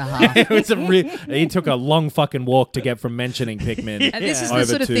an hour and a half. It was he took a long fucking walk to get from mentioning Pikmin. And this is the over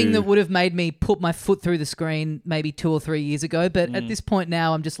sort of to- thing that would have made me put my foot through the screen maybe 2 or 3 years ago. But at this point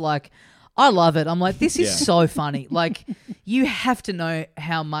now, I'm just like, I love it. I'm like, this is Yeah. so funny. Like, you have to know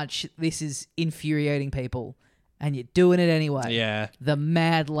how much this is infuriating people, and you're doing it anyway. Yeah. The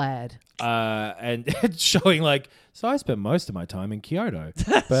mad lad. and showing like, so I spend most of my time in Kyoto,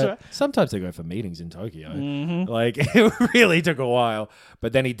 but sometimes I go for meetings in Tokyo. Like, it really took a while,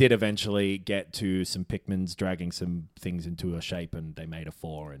 but then he did eventually get to some Pikmins dragging some things into a shape, and they made a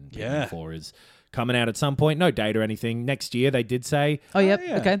 4, and Yeah. Pikmin 4 is coming out at some point. No date or anything. Next year, they did say. Oh, yep.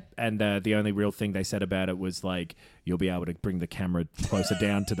 yeah. Okay. And the only real thing they said about it was like, you'll be able to bring the camera closer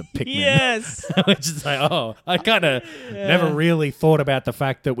down to the Pikmin. Yes. Which is like, I kind of never really thought about the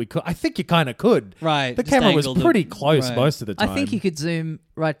fact that we could. I think you kind of could. Right, The just camera was angled it. pretty close Right. most of the time. I think you could zoom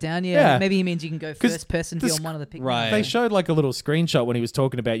right down. Yeah. Yeah. Maybe he means you can go 'Cause first person the view on sc- one of the Pikmin. Right. They showed like a little screenshot when he was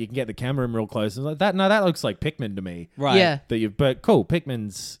talking about you can get the camera in real close. And like that, no, that looks like Pikmin to me. Right. Yeah. But cool.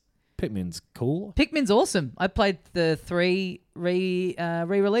 Pikmin's cool. Pikmin's awesome. I played the 3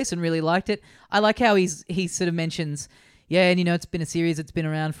 re-release and really liked it. I like how he sort of mentions, yeah, and it's been a series that's been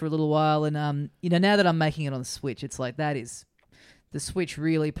around for a little while, and now that I'm making it on the Switch, it's like the Switch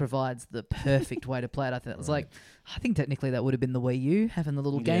really provides the perfect way to play it. I think technically that would have been the Wii U, having the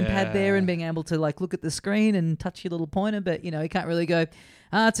little gamepad there and being able to like look at the screen and touch your little pointer, but you can't really go,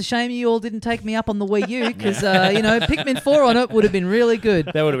 it's a shame you all didn't take me up on the Wii U because Pikmin 4 on it would have been really good.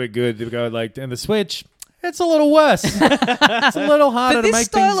 That would have been good to go like, and the Switch, it's a little worse. It's a little harder For to this make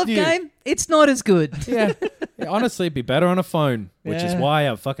style things of new. game, it's not as good. Yeah. Honestly, it'd be better on a phone, which is Yeah. why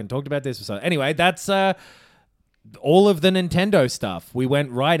I've fucking talked about this. So anyway, that's all of the Nintendo stuff. We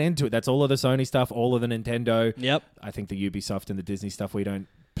went right into it. That's all of the Sony stuff, all of the Nintendo. Yep. I think the Ubisoft and the Disney stuff we don't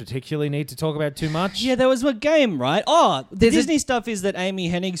particularly need to talk about too much. Yeah, there was a game, right? Oh, the There's a- Disney stuff is that Amy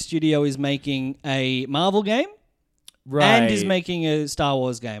Hennig's studio is making a Marvel game Right. and is making a Star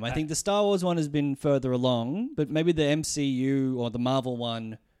Wars game. I think the Star Wars one has been further along, but maybe the MCU or the Marvel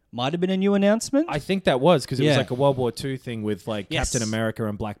one might have been a new announcement. I think that was because it was Yeah. like a World War II thing with like Yes. Captain America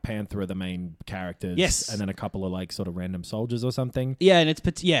and Black Panther are the main characters. Yes. And then a couple of like sort of random soldiers or something. Yeah,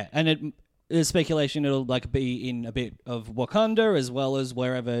 and there's speculation it'll like be in a bit of Wakanda as well as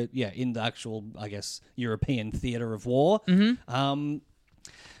wherever, in the actual, I guess, European theater of war. Mm-hmm.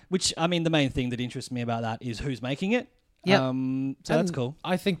 Which, I mean, the main thing that interests me about that is who's making it. Yep. So that's And cool.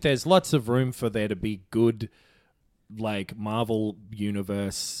 I think there's lots of room for there to be good, like Marvel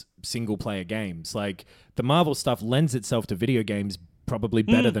Universe single player games. Like the Marvel stuff lends itself to video games probably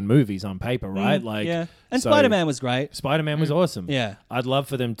better than movies on paper, right? Like, Yeah. And so- Spider-Man was great. Spider-Man was awesome. Yeah. I'd love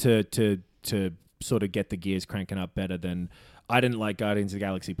for them to sort of get the gears cranking up better than. I didn't like Guardians of the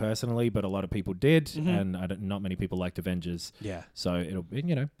Galaxy personally, but a lot of people did, and not many people liked Avengers. Yeah. So it'll,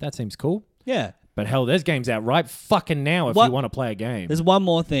 that seems cool. Yeah. But hell, there's games out right fucking now if What- you want to play a game. There's one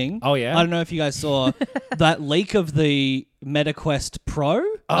more thing. Oh, yeah? I don't know if you guys saw that leak of the MetaQuest Pro.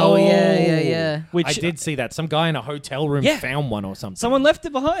 Oh, yeah. Which I did see that. Some guy in a hotel room Yeah. found one or something. Someone left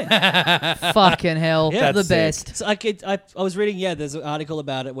it behind. Fucking hell. Yeah. The That's best. So I was reading, there's an article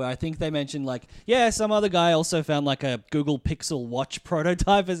about it where I think they mentioned some other guy also found like a Google Pixel Watch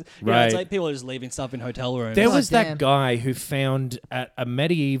prototype. It's Right. like people are just leaving stuff in hotel rooms. There God was damn. that guy who found at a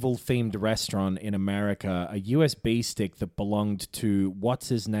medieval themed restaurant in America a USB stick that belonged to what's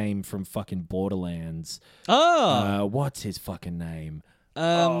his name from fucking Borderlands. What's his fucking name?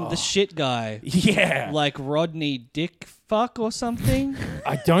 The shit guy. Yeah. Like Rodney Dick Fuck or something.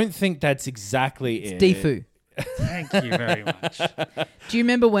 I don't think that's exactly it. Defu. Thank you very much. Do you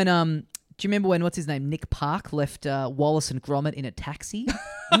remember when what's his name, Nick Park left Wallace and Gromit in a taxi?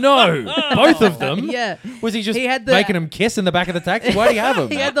 No, both of them. Yeah. Was he just He had the- making them kiss in the back of the taxi? Why do you have them?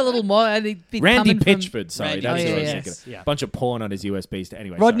 He had the little Randy Randy Pitchford. Sorry, Randy that's what I was Pitchford, thinking. yes. Bunch of porn on his USB stick.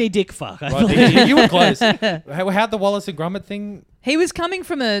 Anyway, Rodney sorry. Dickfuck. Rodney, you were close. How'd the Wallace and Gromit thing? He was coming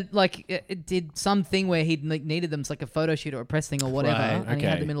from it did something where he needed them, it's like a photo shoot or a press thing or whatever, Right, and he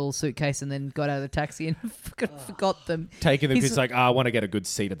had okay. them in a little suitcase and then got out of the taxi and forgot them. Taking them He's- because like, I want to get a good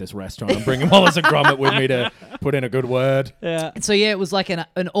seat at this restaurant. I'm bringing Wallace and Gromit with me to put in a good word. Yeah. So yeah, it was like an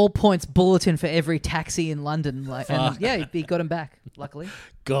all points bulletin for every taxi in London. And yeah, he got him back. Luckily,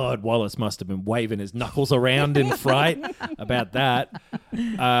 God, Wallace must have been waving his knuckles around in fright about that.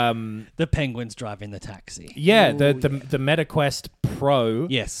 The penguins driving the taxi. Yeah, the MetaQuest Pro.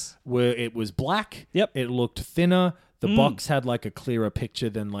 Yes. Where it was black. Yep. It looked thinner. The box had like a clearer picture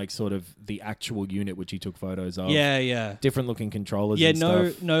than like sort of the actual unit which he took photos of. Yeah. Different looking controllers. Yeah, and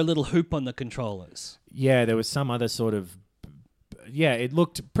stuff. no little hoop on the controllers. Yeah, there was some other sort of. Yeah, it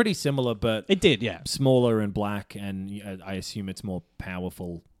looked pretty similar, but It did, yeah. smaller and black, and I assume it's more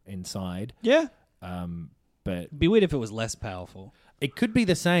powerful inside. Yeah. But It'd be weird if it was less powerful. it could be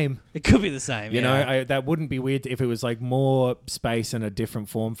the same. It could be the same. You yeah. know, that wouldn't be weird if it was like more space and a different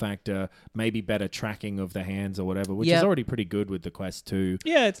form factor, maybe better tracking of the hands or whatever, which is Yep. already pretty good with the Quest 2.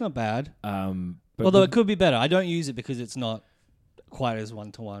 Yeah, it's not bad. But Although it could be better. I don't use it because it's not quite as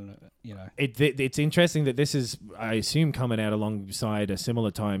one-to-one, you know. it's interesting that this is, I assume, coming out alongside a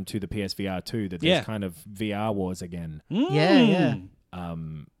similar time to the PSVR 2, that there's Yeah. kind of VR wars again. yeah.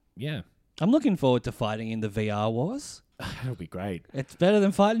 Yeah, I'm looking forward to fighting in the VR wars. that'll be great. It's better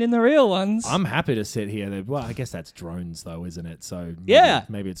than fighting in the real ones. I'm happy to sit here. Well, I guess that's drones, though, isn't it? So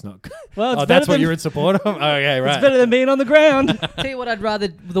maybe it's not. Well, it's oh, better that's what than- you're in support of. Okay, right. It's better than being on the ground. Tell you what,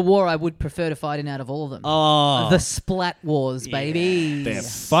 the war I would prefer to fight in out of all of them. Oh. The Splat Wars, baby. They're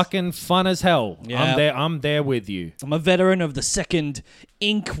fucking fun as hell. Yeah. I'm there with you. I'm a veteran of the second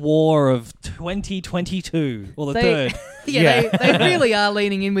Ink War of 2022. Or the third. Yeah, They really are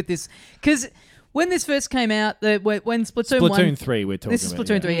leaning in with this. Because when this first came out, when Splatoon 1... Splatoon 3 we're talking This is about.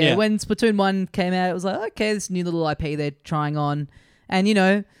 Splatoon 3, yeah. Yeah. When Splatoon 1 came out, it was like, okay, this new little IP they're trying on. And, you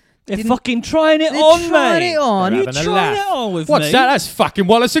know... They're didn't- fucking trying it they're on, trying mate. it on. You're Having a trying laugh. it on with What's me. that? That's fucking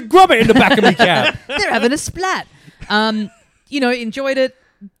Wallace and Gromit in the back of me cab. They're having a splat. You know, enjoyed it.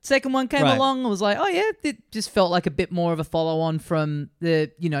 Second one came Right. along. I was like, oh yeah, it just felt like a bit more of a follow-on from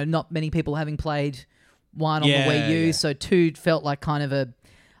the, you know, not many people having played one on Yeah, the Wii U. yeah. So 2 felt like kind of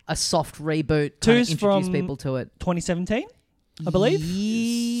a soft reboot. Kind Two's of introduced from people to it. 2017, I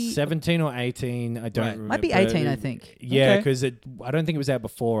believe. 17 or 18, I don't Right. remember. Might be 18, I think. Yeah, Okay. because I don't think it was out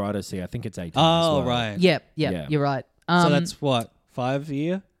before Odyssey. I think it's 18 as Oh, well. right. Yep, Yeah. you're right. So that's what, 5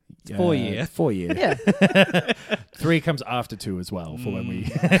 year? 4 year. 4 year. yeah. 3 comes after 2 as well for when we...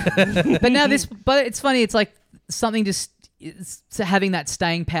 But now but it's funny. It's like something just it's having that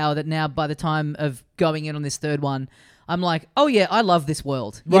staying power that now by the time of going in on this third one, I'm like, oh yeah, I love this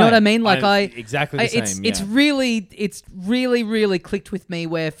world. You know what I mean? Like exactly the same, It's really, really clicked with me.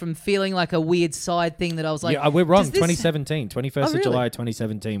 Where from feeling like a weird side thing that I was like, yeah, we're wrong. does this- 2017. 21st of really? July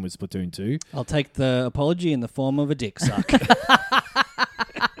 2017 was Splatoon 2. I'll take the apology in the form of a dick suck.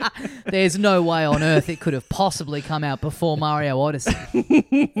 There's no way on earth it could have possibly come out before Mario Odyssey.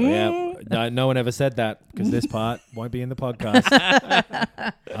 Yeah, no one ever said that because this part won't be in the podcast.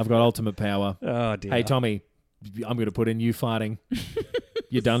 I've got ultimate power. Oh, dear. Hey, Tommy, I'm going to put in you farting.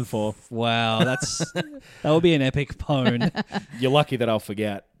 You're done for. Wow, that would be an epic pwn. You're lucky that I'll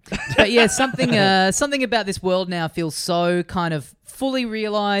forget. But yeah, something about this world now feels so kind of fully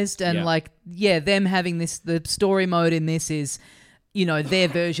realized, and them having the story mode in this is, you know, their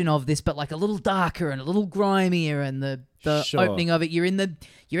version of this, but like a little darker and a little grimier, and the Sure. opening of it, you're in the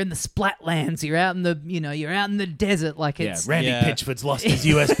Splatlands, you're out in the desert, like it's Randy Yeah. Pitchford's lost his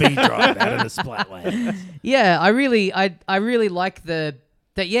USB drive out of the Splatland. Yeah, I really like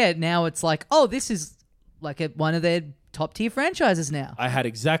now it's like, oh, this is like one of their top tier franchises now. I had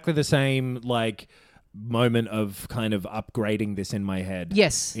exactly the same moment of kind of upgrading this in my head.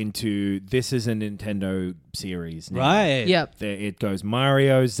 Yes. Into this is a Nintendo series now. Right. Yep. It goes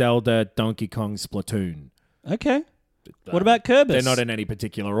Mario, Zelda, Donkey Kong, Splatoon. Okay. What about Kirby? They're not in any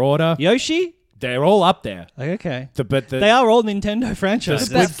particular order. Yoshi? They're all up there. Okay. But They are all Nintendo franchises.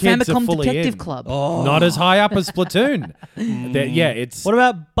 Squid About Kids are Famicom fully Detective in. Club. Not as high up as Splatoon. It's What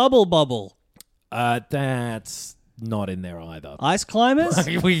about Bubble Bobble? that's not in there either. Ice Climbers?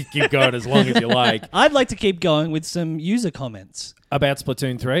 We keep going as long as you like. I'd like to keep going with some user comments. About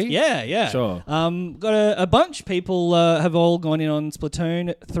Splatoon 3? Yeah. Sure. Got a bunch. People have all gone in on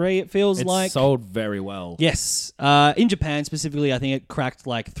Splatoon 3, it feels It's like. sold very well. Yes. In Japan specifically, I think it cracked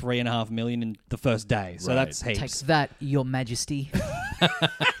like 3.5 million in the first day. So Right. that's heaps. Take that, Your Majesty.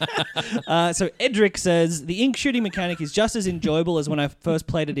 So Edric says, the ink shooting mechanic is just as enjoyable as when I first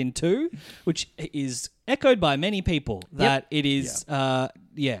played it in 2, which is echoed by many people that it is, 3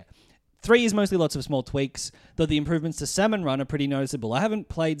 is mostly lots of small tweaks, though the improvements to Salmon Run are pretty noticeable. I haven't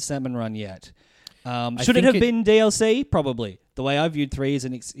played Salmon Run yet. Should it have been DLC? Probably. The way I viewed 3 is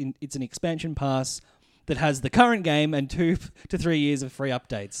it's an expansion pass that has the current game and 2 to 3 years of free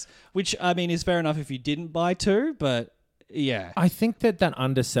updates, which, I mean, is fair enough if you didn't buy 2, but yeah. I think that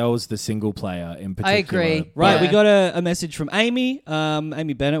undersells the single player in particular. I agree. Right, Yeah. we got a message from Amy,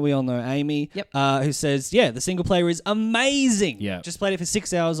 Amy Bennett, we all know Amy, who says, the single player is amazing. Yeah. Just played it for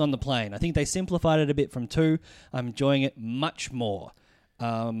 6 hours on the plane. I think they simplified it a bit from 2. I'm enjoying it much more.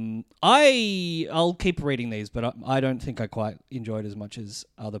 I'll keep reading these, but I don't think I quite enjoyed it as much as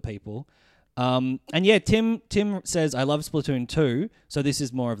other people. Tim says, I love Splatoon 2, so this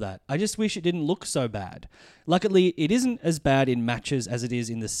is more of that. I just wish it didn't look so bad. Luckily, it isn't as bad in matches as it is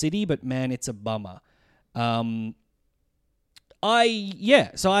in the city, but man, it's a bummer. I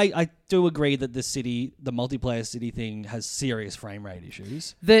do agree that the multiplayer city thing has serious frame rate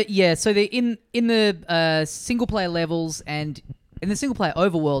issues. In the single player levels and in the single player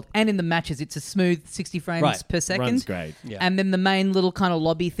overworld and in the matches, it's a smooth 60 frames per second. Runs great. Yeah. And then the main little kind of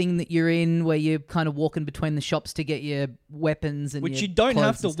lobby thing that you're in where you're kind of walking between the shops to get your weapons and which your you don't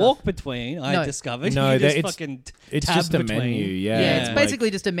have clothes to and stuff. walk between, I discovered. No, you just it's fucking it's tab just a between. menu. Yeah, Yeah, it's like- basically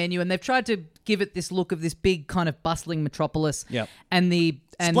just a menu, and they've tried to give it this look of this big kind of bustling metropolis. Yep. And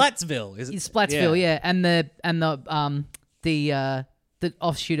Splatsville, is it? It's Splatsville, yeah. And the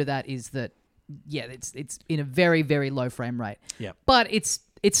offshoot of that is that it's in a very, very low frame rate. Yep. But it's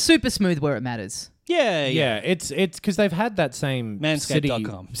super smooth where it matters. Yeah. It's because they've had that same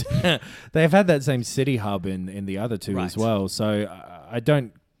Manscaped.com. city. They've had that same city hub in the other two as well. So I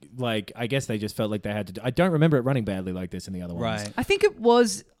don't like. I guess they just felt like they had to. I don't remember it running badly like this in the other ones. Right. I think it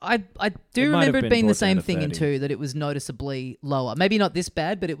was. I do It might remember have it been being the brought down same to thing in 30. 2, that it was noticeably lower. Maybe not this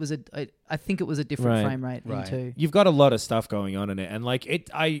bad, but it was I think it was a different Right. frame rate in 2. You've got a lot of stuff going on in it, and like it,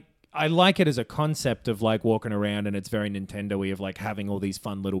 I like it as a concept of like walking around, and it's very Nintendo-y of like having all these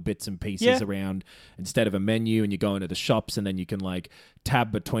fun little bits and pieces around instead of a menu, and you go into the shops and then you can like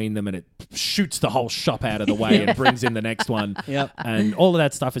tab between them and it shoots the whole shop out of the way and brings in the next one. Yep. And all of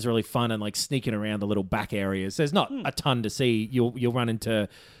that stuff is really fun, and like sneaking around the little back areas. There's not a ton to see. You'll run into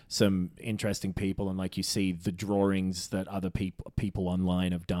some interesting people, and like you see the drawings that other people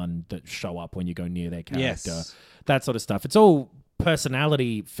online have done that show up when you go near their character. Yes. That sort of stuff. It's all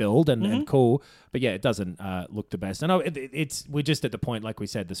personality filled and cool, but it doesn't look the best. And we're just at the point, like we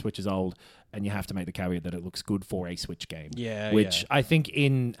said, the Switch is old, and you have to make the caveat that it looks good for a Switch game. Which I think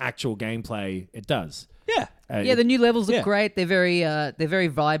in actual gameplay it does. The new levels look great. They're very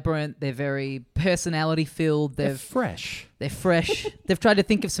vibrant. They're very personality filled. They're fresh. They're fresh. They've tried to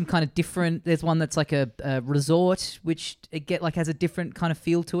think of some kind of different. There's one that's like a resort, which has a different kind of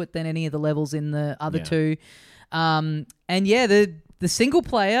feel to it than any of the levels in the other two. The single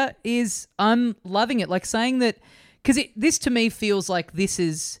player is, I'm loving it. Like saying that, because this to me feels like this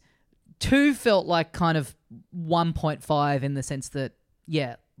is 2 felt like kind of 1.5 in the sense that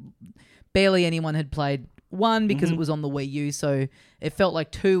barely anyone had played 1 because it was on the Wii U, so it felt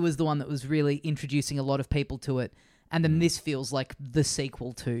like 2 was the one that was really introducing a lot of people to it, and then this feels like the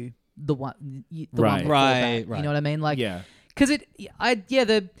sequel to the one, one before that. Right. You know what I mean? Like, Yeah. because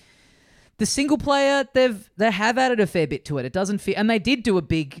the single player, they have added a fair bit to it. It doesn't feel, and they did do a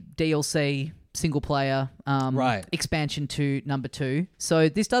big DLC single player expansion to number 2. So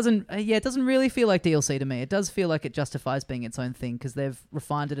this doesn't, it doesn't really feel like DLC to me. It does feel like it justifies being its own thing because they've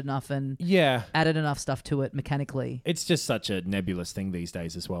refined it enough and added enough stuff to it mechanically. It's just such a nebulous thing these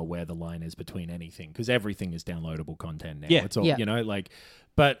days as well, where the line is between anything, because everything is downloadable content now. It's all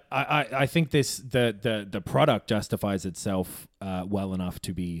but I think the product justifies itself well enough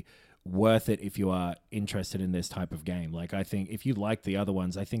to be worth it if you are interested in this type of game. Like, I think if you like the other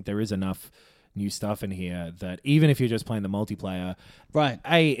ones, I think there is enough new stuff in here that even if you're just playing the multiplayer,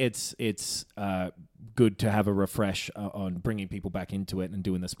 it's good to have a refresh on bringing people back into it and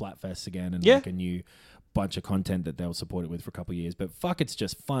doing the Splatfest again and like a new bunch of content that they'll support it with for a couple of years. But fuck, it's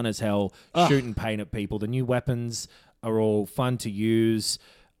just fun as hell. Shoot and paint at people. The new weapons are all fun to use.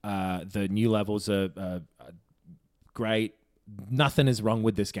 The new levels are great. Nothing is wrong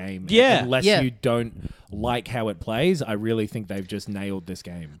with this game. Unless you don't like how it plays, I really think they've just nailed this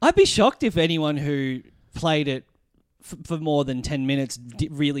game. I'd be shocked if anyone who played it for more than 10 minutes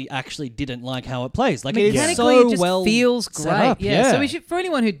really actually didn't like how it plays. Like, it is so it just well feels set great. up. So for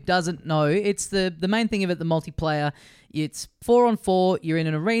anyone who doesn't know, it's the main thing of it, the multiplayer. It's 4-on-4. You're in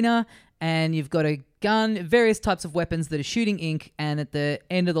an arena and you've got to gun, various types of weapons that are shooting ink, and at the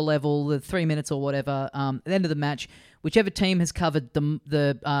end of the level, the 3 minutes or whatever, at the end of the match, whichever team has covered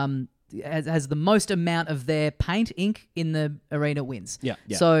has the most amount of their paint ink in the arena wins. Yeah.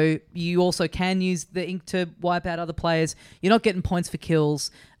 So you also can use the ink to wipe out other players. You're not getting points for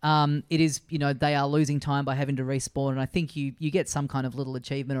kills. It is, they are losing time by having to respawn, and I think you get some kind of little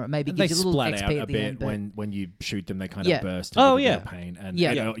achievement, or it maybe gives you a little splat XP out at a the bit end. But when you shoot them, they kind Yeah. of burst. Oh, into yeah. the pain. And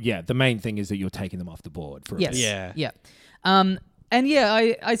Yeah. the main thing is that you're taking them off the board for a Yes. bit. Yeah. And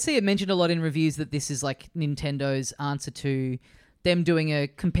yeah, I see it mentioned a lot in reviews that this is like Nintendo's answer to them doing a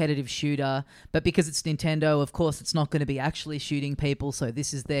competitive shooter, but because it's Nintendo, of course, it's not going to be actually shooting people. So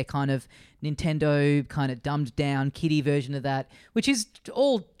this is their kind of Nintendo kind of dumbed down kiddie version of that, which is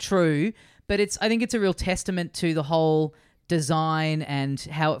all true. But I think it's a real testament to the whole design and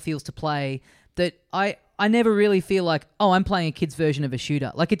how it feels to play that I never really feel like, oh, I'm playing a kid's version of a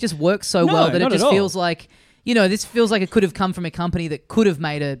shooter. Like it just works so No, well that it not at just all. feels like, this feels like it could have come from a company that could have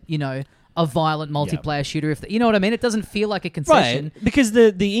made a violent multiplayer shooter. If you know what I mean? It doesn't feel like a concession. Right, because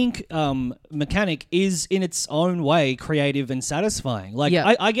the ink mechanic is in its own way creative and satisfying. Like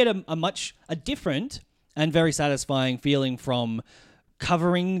Yeah. I get a different and very satisfying feeling from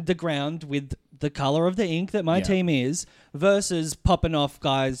covering the ground with the color of the ink that my team is versus popping off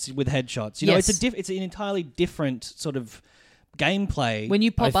guys with headshots. Yes. It's an entirely different sort of gameplay. When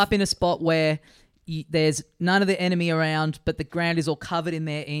you pop up in a spot where there's none of the enemy around, but the ground is all covered in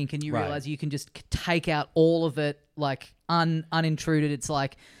their ink, and you Right. realize you can just take out all of it like unintruded. It's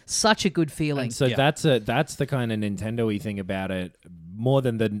like such a good feeling. And so that's the kind of Nintendo-y thing about it, more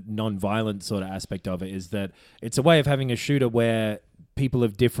than the non-violent sort of aspect of it, is that it's a way of having a shooter where people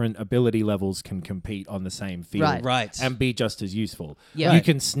of different ability levels can compete on the same field Right. and be just as useful. Yeah. You Right.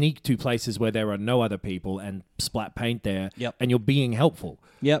 can sneak to places where there are no other people and splat paint there, Yep. and you're being helpful.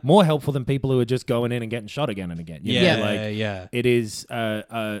 Yep. More helpful than people who are just going in and getting shot again and again. You know, Yeah, like, yeah. It is,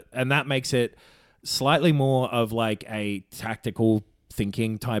 and that makes it slightly more of like a tactical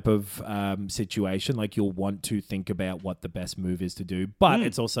thinking type of situation. Like you'll want to think about what the best move is to do, but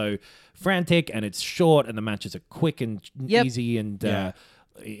it's also frantic and it's short, and the matches are quick and Yep. easy, and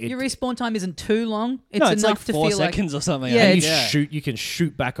Your respawn time isn't too long. It's No, it's enough like to 4 feel seconds or something. Yeah, I and think. you can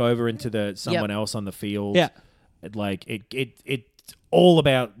shoot back over into someone else on the field. Yeah. It's all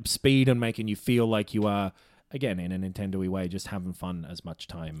about speed and making you feel like you are, again, in a Nintendo-y way, just having fun as much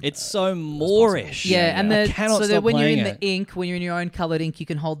time. It's so Moorish. Yeah, and I cannot so stop that when you're in playing the ink, when you're in your own colored ink, you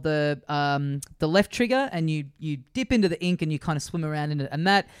can hold the left trigger and you dip into the ink and you kind of swim around in it. And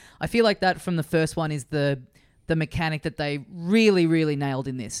that, I feel like that from the first one is the mechanic that they really, really nailed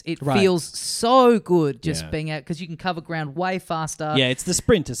in this. It Right. feels so good just Yeah. being out because you can cover ground way faster. Yeah, it's the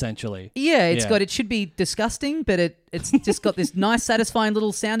sprint essentially. Yeah, Yeah. it should be disgusting, but it's just got this nice, satisfying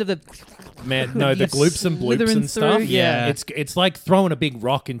little sound of the. Man, no, the Yes, gloops and bloops slithering and stuff. through, yeah. It's like throwing a big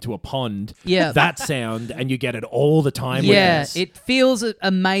rock into a pond. Yeah. That sound, and you get it all the time. Yeah, with this. it feels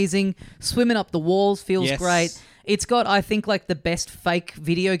amazing. Swimming up the walls feels Yes. great. It's got, I think, like the best fake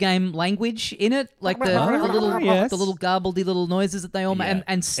video game language in it, like the yes. little garbledy little noises that they all make,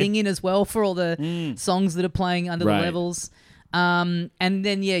 and singing as well for all the songs that are playing under Right. the levels. And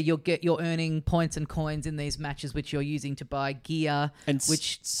then you're earning points and coins in these matches, which you're using to buy gear And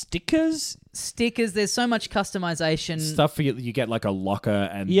which stickers? stickers. There's so much customization. stuff for you get like a locker,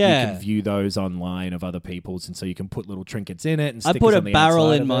 and you Yeah. can view those online of other people's, and so you can put little trinkets in it. And I stickers put a on the barrel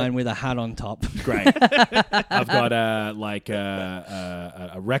outside in of mine it. with a hat on top. Great. I've got a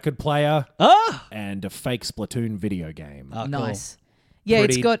record player and a fake Splatoon video game. Oh, cool. Nice. Yeah,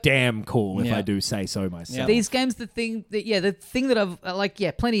 Pretty it's got damn cool, if Yeah. I do say so myself. these games. The thing that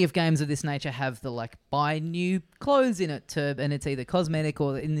I've plenty of games of this nature have the like buy new clothes in it and it's either cosmetic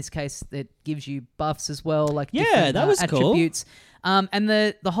or in this case it gives you buffs as well, like Yeah, different, that was cool. attributes. And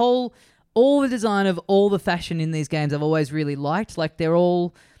the whole all the design of all the fashion in these games I've always really liked. Like they're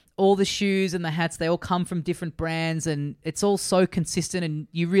all the shoes and the hats, they all come from different brands and it's all so consistent, and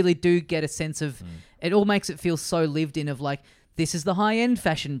you really do get a sense of it all makes it feel so lived in of like, this is the high-end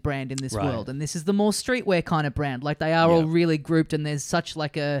fashion brand in this Right. world, and this is the more streetwear kind of brand. Like they are all really grouped, and there's such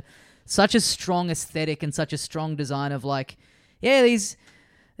a strong aesthetic and such a strong design of like, yeah, these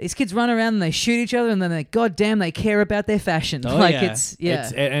kids run around and they shoot each other, and then they care about their fashion. Oh, like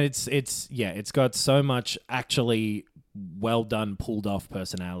yeah. It's got so much actually well done, pulled off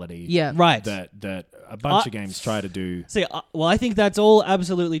personality. Yeah. Right. That a bunch of games try to do. See, well, I think that's all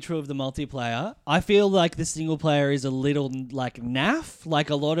absolutely true of the multiplayer. I feel like the single player is a little like naff. Like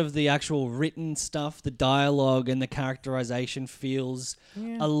a lot of the actual written stuff, the dialogue and the characterization feels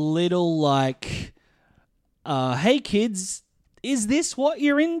a little like, hey kids, is this what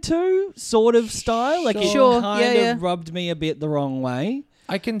you're into? Sort of style? Like, it Sure, kind yeah. of rubbed me a bit the wrong way.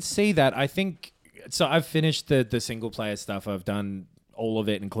 I can see that. I think so. I've finished the single player stuff. I've done all of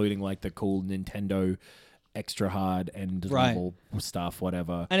it, including like the cool Nintendo extra hard and level stuff,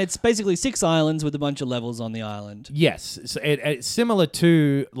 whatever. And it's basically 6 islands with a bunch of levels on the island. Yes, so it's similar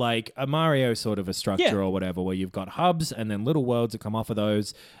to like a Mario sort of a structure or whatever, where you've got hubs and then little worlds that come off of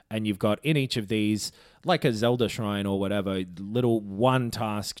those, and you've got in each of these, like a Zelda shrine or whatever, little one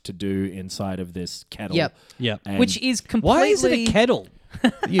task to do inside of this kettle. Yep. And Which is completely... Why is it a kettle?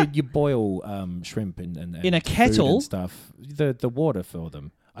 you boil shrimp and in a food kettle and stuff. The water for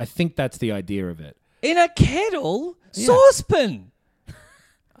them. I think that's the idea of it. In a kettle? Saucepan!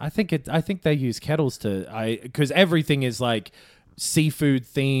 I think they use kettles because everything is like seafood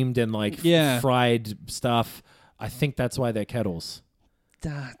themed and like fried stuff. I think that's why they're kettles.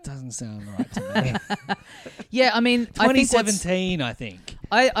 That doesn't sound right to me. Yeah, I mean, 2017, I think.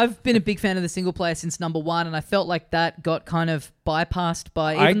 I've been a big fan of the single player since number 1, and I felt like that got kind of bypassed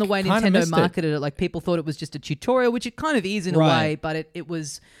by even the way Nintendo marketed it. Like, people thought it was just a tutorial, which it kind of is in a way, but it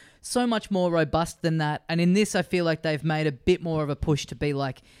was so much more robust than that. And in this, I feel like they've made a bit more of a push to be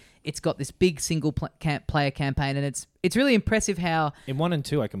like, it's got this big single player campaign, and it's really impressive how... In 1 and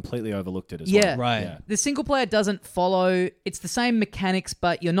 2, I completely overlooked it as well. Right. Yeah. The single player doesn't follow... It's the same mechanics,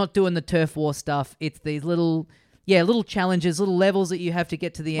 but you're not doing the turf war stuff. It's these little challenges, little levels that you have to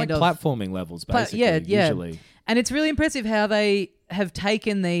get to the end of. Platforming levels, basically, usually. And it's really impressive how they have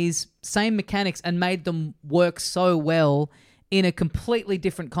taken these same mechanics and made them work so well in a completely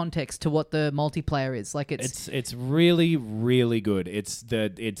different context to what the multiplayer is. Like it's really, really good. It's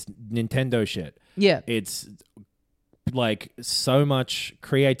Nintendo shit. Yeah. It's like so much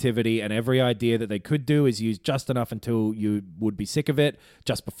creativity, and every idea that they could do is used just enough until you would be sick of it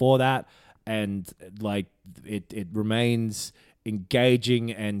just before that. And like it remains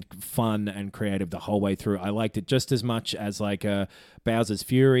engaging and fun and creative the whole way through. I liked it just as much as like Bowser's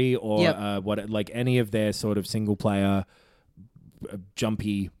Fury or like any of their sort of single player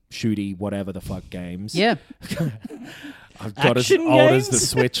jumpy, shooty, whatever the fuck games. Yeah. I've got as Action old as games? the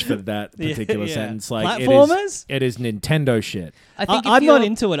Switch for that particular sentence. Like Platformers? It is Nintendo shit. I think I'm not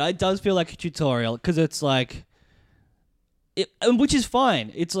into it. It does feel like a tutorial because it's like... which is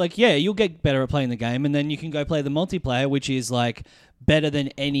fine. It's like, yeah, you'll get better at playing the game, and then you can go play the multiplayer, which is like better than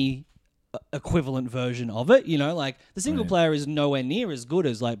any equivalent version of it. You know, like the single player is nowhere near as good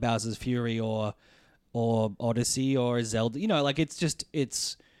as like Bowser's Fury or Odyssey or Zelda. You know, like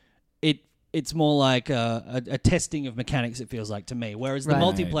it's more like a testing of mechanics. It feels like to me, whereas the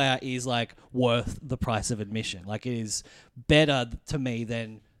multiplayer is like worth the price of admission. Like it is better to me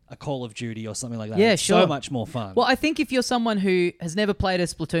than a Call of Duty or something like that. Yeah, it's sure. so much more fun. Well, I think if you're someone who has never played a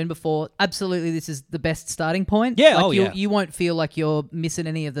Splatoon before, absolutely this is the best starting point. Yeah, like you won't feel like you're missing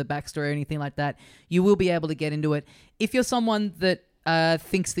any of the backstory or anything like that. You will be able to get into it. If you're someone that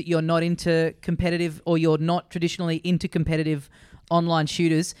thinks that you're not into competitive, or you're not traditionally into competitive online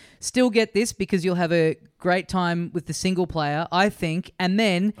shooters, still get this because you'll have a great time with the single player, I think, and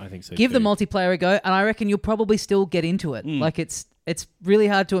then I think so give too. the multiplayer a go, and I reckon you'll probably still get into it. Like it's really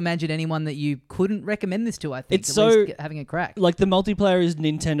hard to imagine anyone that you couldn't recommend this to, I think. It's at so... least having a crack. Like the multiplayer is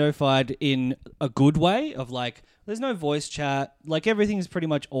Nintendo-fied in a good way of like, there's no voice chat. Like everything is pretty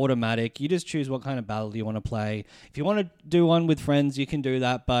much automatic. You just choose what kind of battle you want to play. If you want to do one with friends, you can do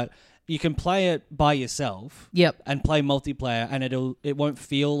that, but you can play it by yourself. Yep. And play multiplayer, and it won't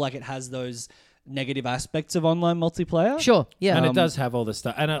feel like it has those negative aspects of online multiplayer. Sure, yeah. And it does have all the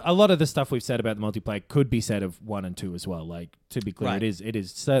stuff, and a lot of the stuff we've said about the multiplayer could be said of 1 and 2 as well. Like, to be clear, Right. it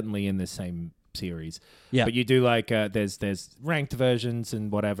is certainly in the same series. Yeah. But you do like there's ranked versions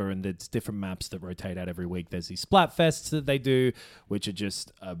and whatever, and there's different maps that rotate out every week. There's these Splatfests that they do, which are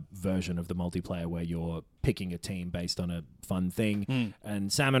just a version of the multiplayer where you're picking a team based on a fun thing.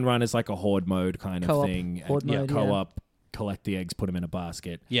 And Salmon Run is like a horde mode kind of Co-op, thing. horde mode, yeah. Co-op, collect the eggs, put them in a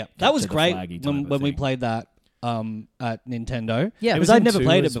basket. Yeah, that was capture the great flaggy type of when we thing. played that at Nintendo. Yeah, because was I'd in never 2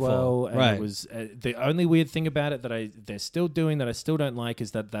 played it as before. well, and right. it was the only weird thing about it that they're still doing that I still don't like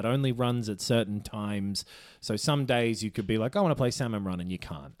is that only runs at certain times. So some days you could be like, I want to play Salmon Run, and you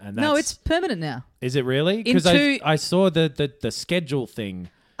can't. And No, it's permanent now. is it really? In Because 2 I saw the schedule thing.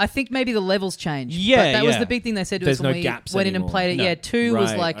 I think maybe the levels changed. Yeah, but that was yeah. the big thing they said to There's us when no we gaps went in and anymore. played it. No. Yeah, 2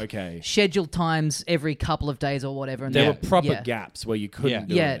 was Right, like okay. scheduled times every couple of days or whatever. And There they were proper yeah. gaps where you couldn't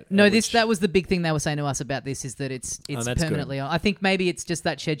do Yeah, it. no, which- that was the big thing they were saying to us about this is that it's that's good. permanently on. I think maybe it's just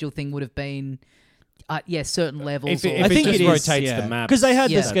that schedule thing would have been, certain levels. If I it think just it is, rotates the maps, because they had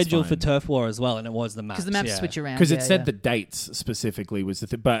the that's schedule for fine. Turf War as well, and it was the maps. because the maps switch around. Because it said the dates specifically was the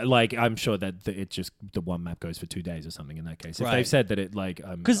thing, but like I'm sure that it just the one map goes for 2 days or something in that case. If Right. they've said that it like,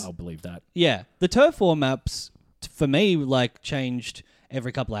 'Cause- I'll believe that. Yeah, the Turf War maps for me like changed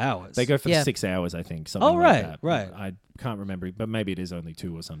every couple of hours. They go for Yeah. 6 hours, I think. Something Oh, right, like that. right. I can't remember, but maybe it is only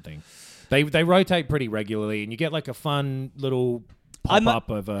 2 or something. They rotate pretty regularly, and you get like a fun little pop up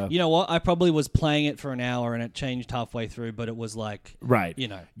of a. You know what? I probably was playing it for an hour and it changed halfway through, but it was like, Right. you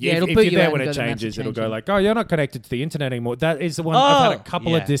know. Yeah, if, it'll if boot you're you there out when and it go to the maps changes, and it'll change go it. like, oh, you're not connected to the internet anymore. That is the one. I've had a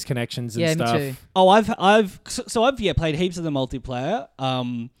couple yeah. of disconnections and Yeah, me stuff. too. Oh, I've played heaps of the multiplayer.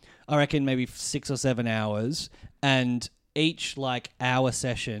 I reckon maybe 6 or 7 hours, and each like hour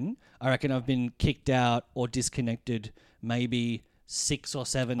session, I reckon I've been kicked out or disconnected maybe 6 or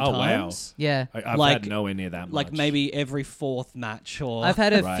 7 Oh, wow. times. Yeah. I've Like- had nowhere near that much. Like maybe every 4th match, or I've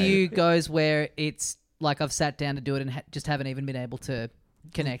had a Right. few goes where it's like I've sat down to do it and just haven't even been able to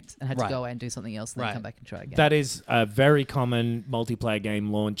connect and had Right. to go away and do something else and then Right. come back and try again. That is a very common multiplayer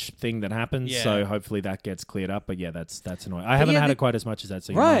game launch thing that happens. Yeah. So hopefully that gets cleared up. But yeah, that's annoying. I haven't yeah, had the- it quite as much as that.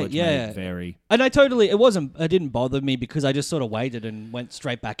 So your Right, knowledge yeah. may vary. And it didn't bother me because I just sort of waited and went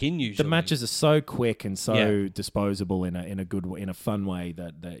straight back in usually. The matches are so quick and so Yeah. disposable in a good in a fun way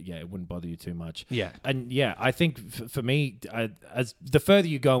that yeah, it wouldn't bother you too much. Yeah. And yeah, I think for me, as the further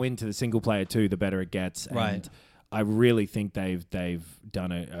you go into the single player too, the better it gets. Right. And I really think they've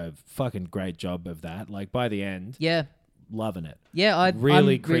done a fucking great job of that. Like by the end, yeah. loving it. Yeah, I'm Really really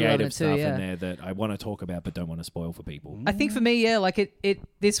loving creative it too, stuff yeah. in there that I want to talk about but don't want to spoil for people. I think for me, yeah, like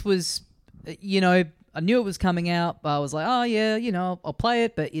this was, you know, I knew it was coming out, but I was like, oh yeah, you know, I'll play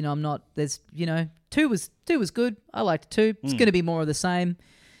it, but you know, I'm not. There's, you know, two was good. I liked 2. It's going to be more of the same.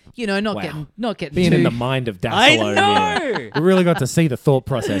 You know, not Wow. getting Being too. in the mind of I Dassolo know! here. We really got to see the thought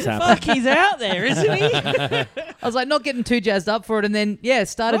process happen. Fuck, he's out there, isn't he? I was like not getting too jazzed up for it, and then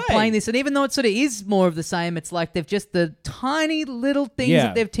started Right. playing this, and even though it sort of is more of the same, it's like they've just the tiny little things Yeah.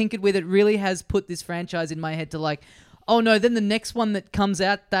 that they've tinkered with. It really has put this franchise in my head to like, oh no, then the next one that comes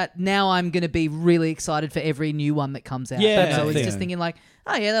out, that now I'm going to be really excited for every new one that comes out. Yeah. You know, That's the it's thing. just thinking like,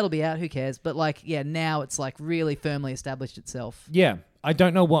 oh yeah, that'll be out. Who cares? But like, yeah, now it's like really firmly established itself. Yeah. I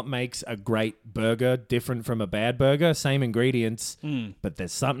don't know what makes a great burger different from a bad burger. Same ingredients, but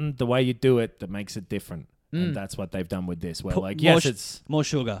there's something, the way you do it, that makes it different. And that's what they've done with this. Where, like, yes, it's more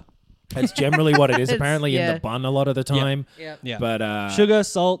sugar. that's generally what it is. It's- Apparently in yeah. the bun a lot of the time. Yeah. But Sugar,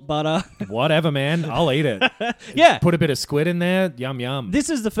 salt, butter. whatever, man. I'll eat it. Yeah. Put a bit of squid in there. Yum, yum.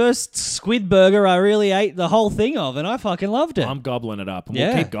 This is the first squid burger I really ate the whole thing of, and I fucking loved it. I'm gobbling it up. And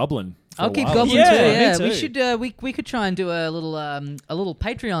Yeah. we'll keep gobbling. for I'll a keep while. gobbling Yeah, too. me Yeah, too. we should. We could try and do a little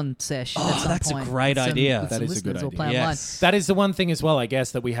Patreon session. at some that's a point great with some- idea. with That some is a good listeners or idea. play Yes. That is the one thing as well, I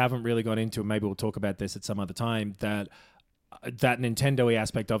guess, that we haven't really gone into, and maybe we'll talk about this at some other time, that Nintendo-y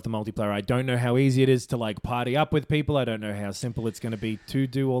aspect of the multiplayer. I don't know how easy it is to like party up with people. I don't know how simple it's going to be to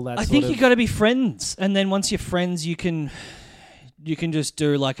do all that I sort think of... you got to be friends, and then once you're friends, you can just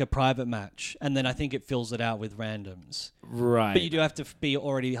do like a private match, and then I think it fills it out with randoms. Right. But you do have to be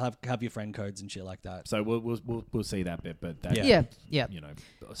already have your friend codes and shit like that. So we'll see that bit, but that, Yeah. you know,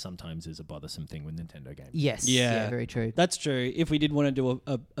 sometimes is a bothersome thing with Nintendo games. Yes. Yeah. Yeah. Very true. That's true. If we did want to do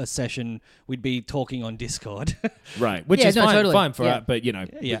a session, we'd be talking on Discord. Right, which Yeah, is no, fine, totally. fine for Yeah. us, but you know,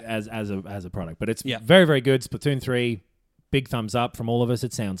 Yeah. as a product. But it's Yeah. very, very good. Splatoon 3, big thumbs up from all of us,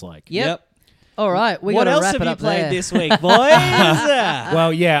 it sounds like. Yep. All right. We What got to else wrap have it you up played there. this week, boys?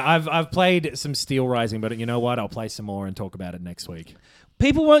 Well, yeah, I've played some Steel Rising, but you know what? I'll play some more and talk about it next week.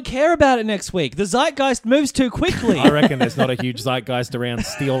 People won't care about it next week. The zeitgeist moves too quickly. I reckon there's not a huge zeitgeist around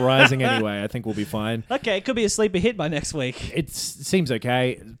Steel Rising anyway. I think we'll be fine. Okay, it could be a sleeper hit by next week. It seems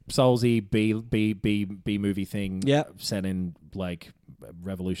okay. Soulsy B movie thing. Yep. Set in like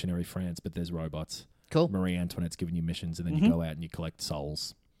revolutionary France, but there's robots. Cool. Marie Antoinette's giving you missions, and then you go out and you collect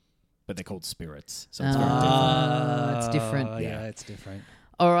souls. But they're called spirits, so it's very different. It's different. Yeah, it's different.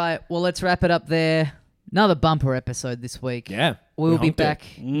 All right. Well, let's wrap it up there. Another bumper episode this week. Yeah. We'll be honked it. back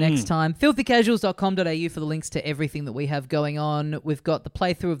next time. Filthycasuals.com.au for the links to everything that we have going on. We've got the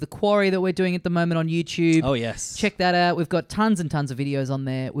playthrough of The Quarry that we're doing at the moment on YouTube. Oh, yes. Check that out. We've got tons and tons of videos on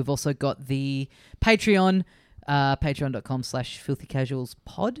there. We've also got the Patreon,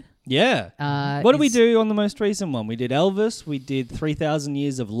 patreon.com/filthycasualspod. Yeah. What did we do on the most recent one? We did Elvis. We did 3,000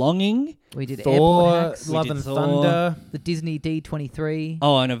 Years of Longing. We did Thor, Airport Hacks. Love We and did Thor. Thunder. The Disney D23.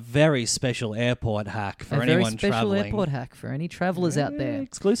 Oh, and a very special airport hack for a very anyone special traveling. airport hack for any travellers out there.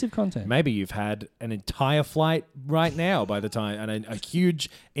 Exclusive content. Maybe you've had an entire flight right now by the time, and a huge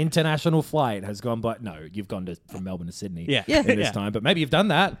international flight has gone by. No, you've gone from Melbourne to Sydney Yeah. Yeah. in this time, but maybe you've done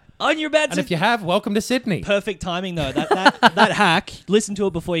that. On your beds. And if you have, welcome to Sydney. Perfect timing, though. That hack, listen to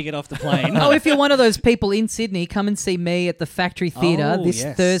it before you get off the plane. Oh, if you're one of those people in Sydney, come and see me at the Factory Theatre Oh, this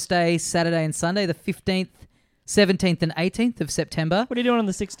yes. Thursday, Saturday and Sunday, the 15th, 17th and 18th of September. What are you doing on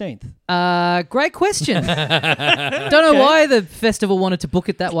the 16th? Great question. Don't know why the festival wanted to book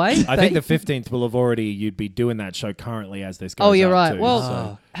it that way. I think the 15th will have already, you'd be doing that show currently as this goes Oh, you're up right. too, Well,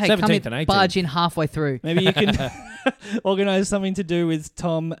 so. hey, 17th come and in, 18th. barge in halfway through. Maybe you can organise something to do with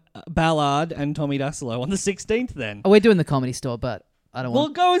Tom Ballard and Tommy Dassolo on the 16th then. Oh, we're doing the Comedy Store, but I don't Well,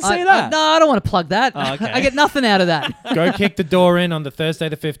 want. go and see I- that. no, I don't want to plug that. Oh, okay. I get nothing out of that. Go kick the door in on the Thursday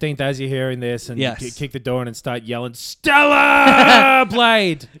the 15th as you're hearing this, and Yes. kick the door in and start yelling, Stella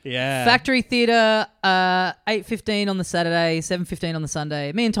Blade! Yeah. Factory Theatre, 8:15 on the Saturday, 7:15 on the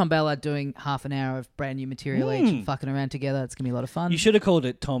Sunday. Me and Tom Ballard doing half an hour of brand new material each and fucking around together. It's going to be a lot of fun. You should have called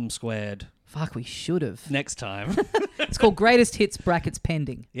it Tom Squared Fuck, we should have. next time. It's called Greatest Hits brackets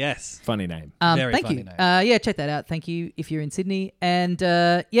pending. Yes. Funny name. Very thank funny you. name. Yeah, check that out. Thank you if you're in Sydney. And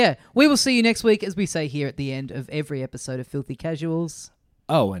yeah, we will see you next week, as we say here at the end of every episode of Filthy Casuals.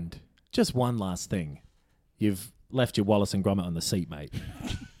 Oh, and just one last thing. You've left your Wallace and Gromit on the seat, mate.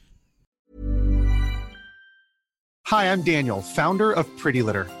 Hi, I'm Daniel, founder of Pretty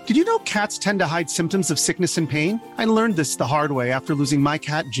Litter. Did you know cats tend to hide symptoms of sickness and pain? I learned this the hard way after losing my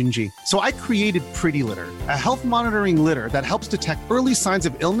cat, Gingy. So I created Pretty Litter, a health monitoring litter that helps detect early signs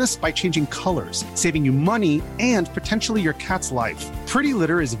of illness by changing colors, saving you money and potentially your cat's life. Pretty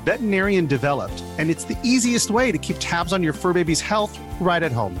Litter is veterinarian developed, and it's the easiest way to keep tabs on your fur baby's health right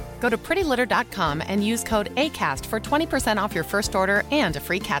at home. Go to prettylitter.com and use code ACAST for 20% off your first order and a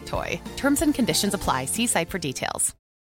free cat toy. Terms and conditions apply. See site for details.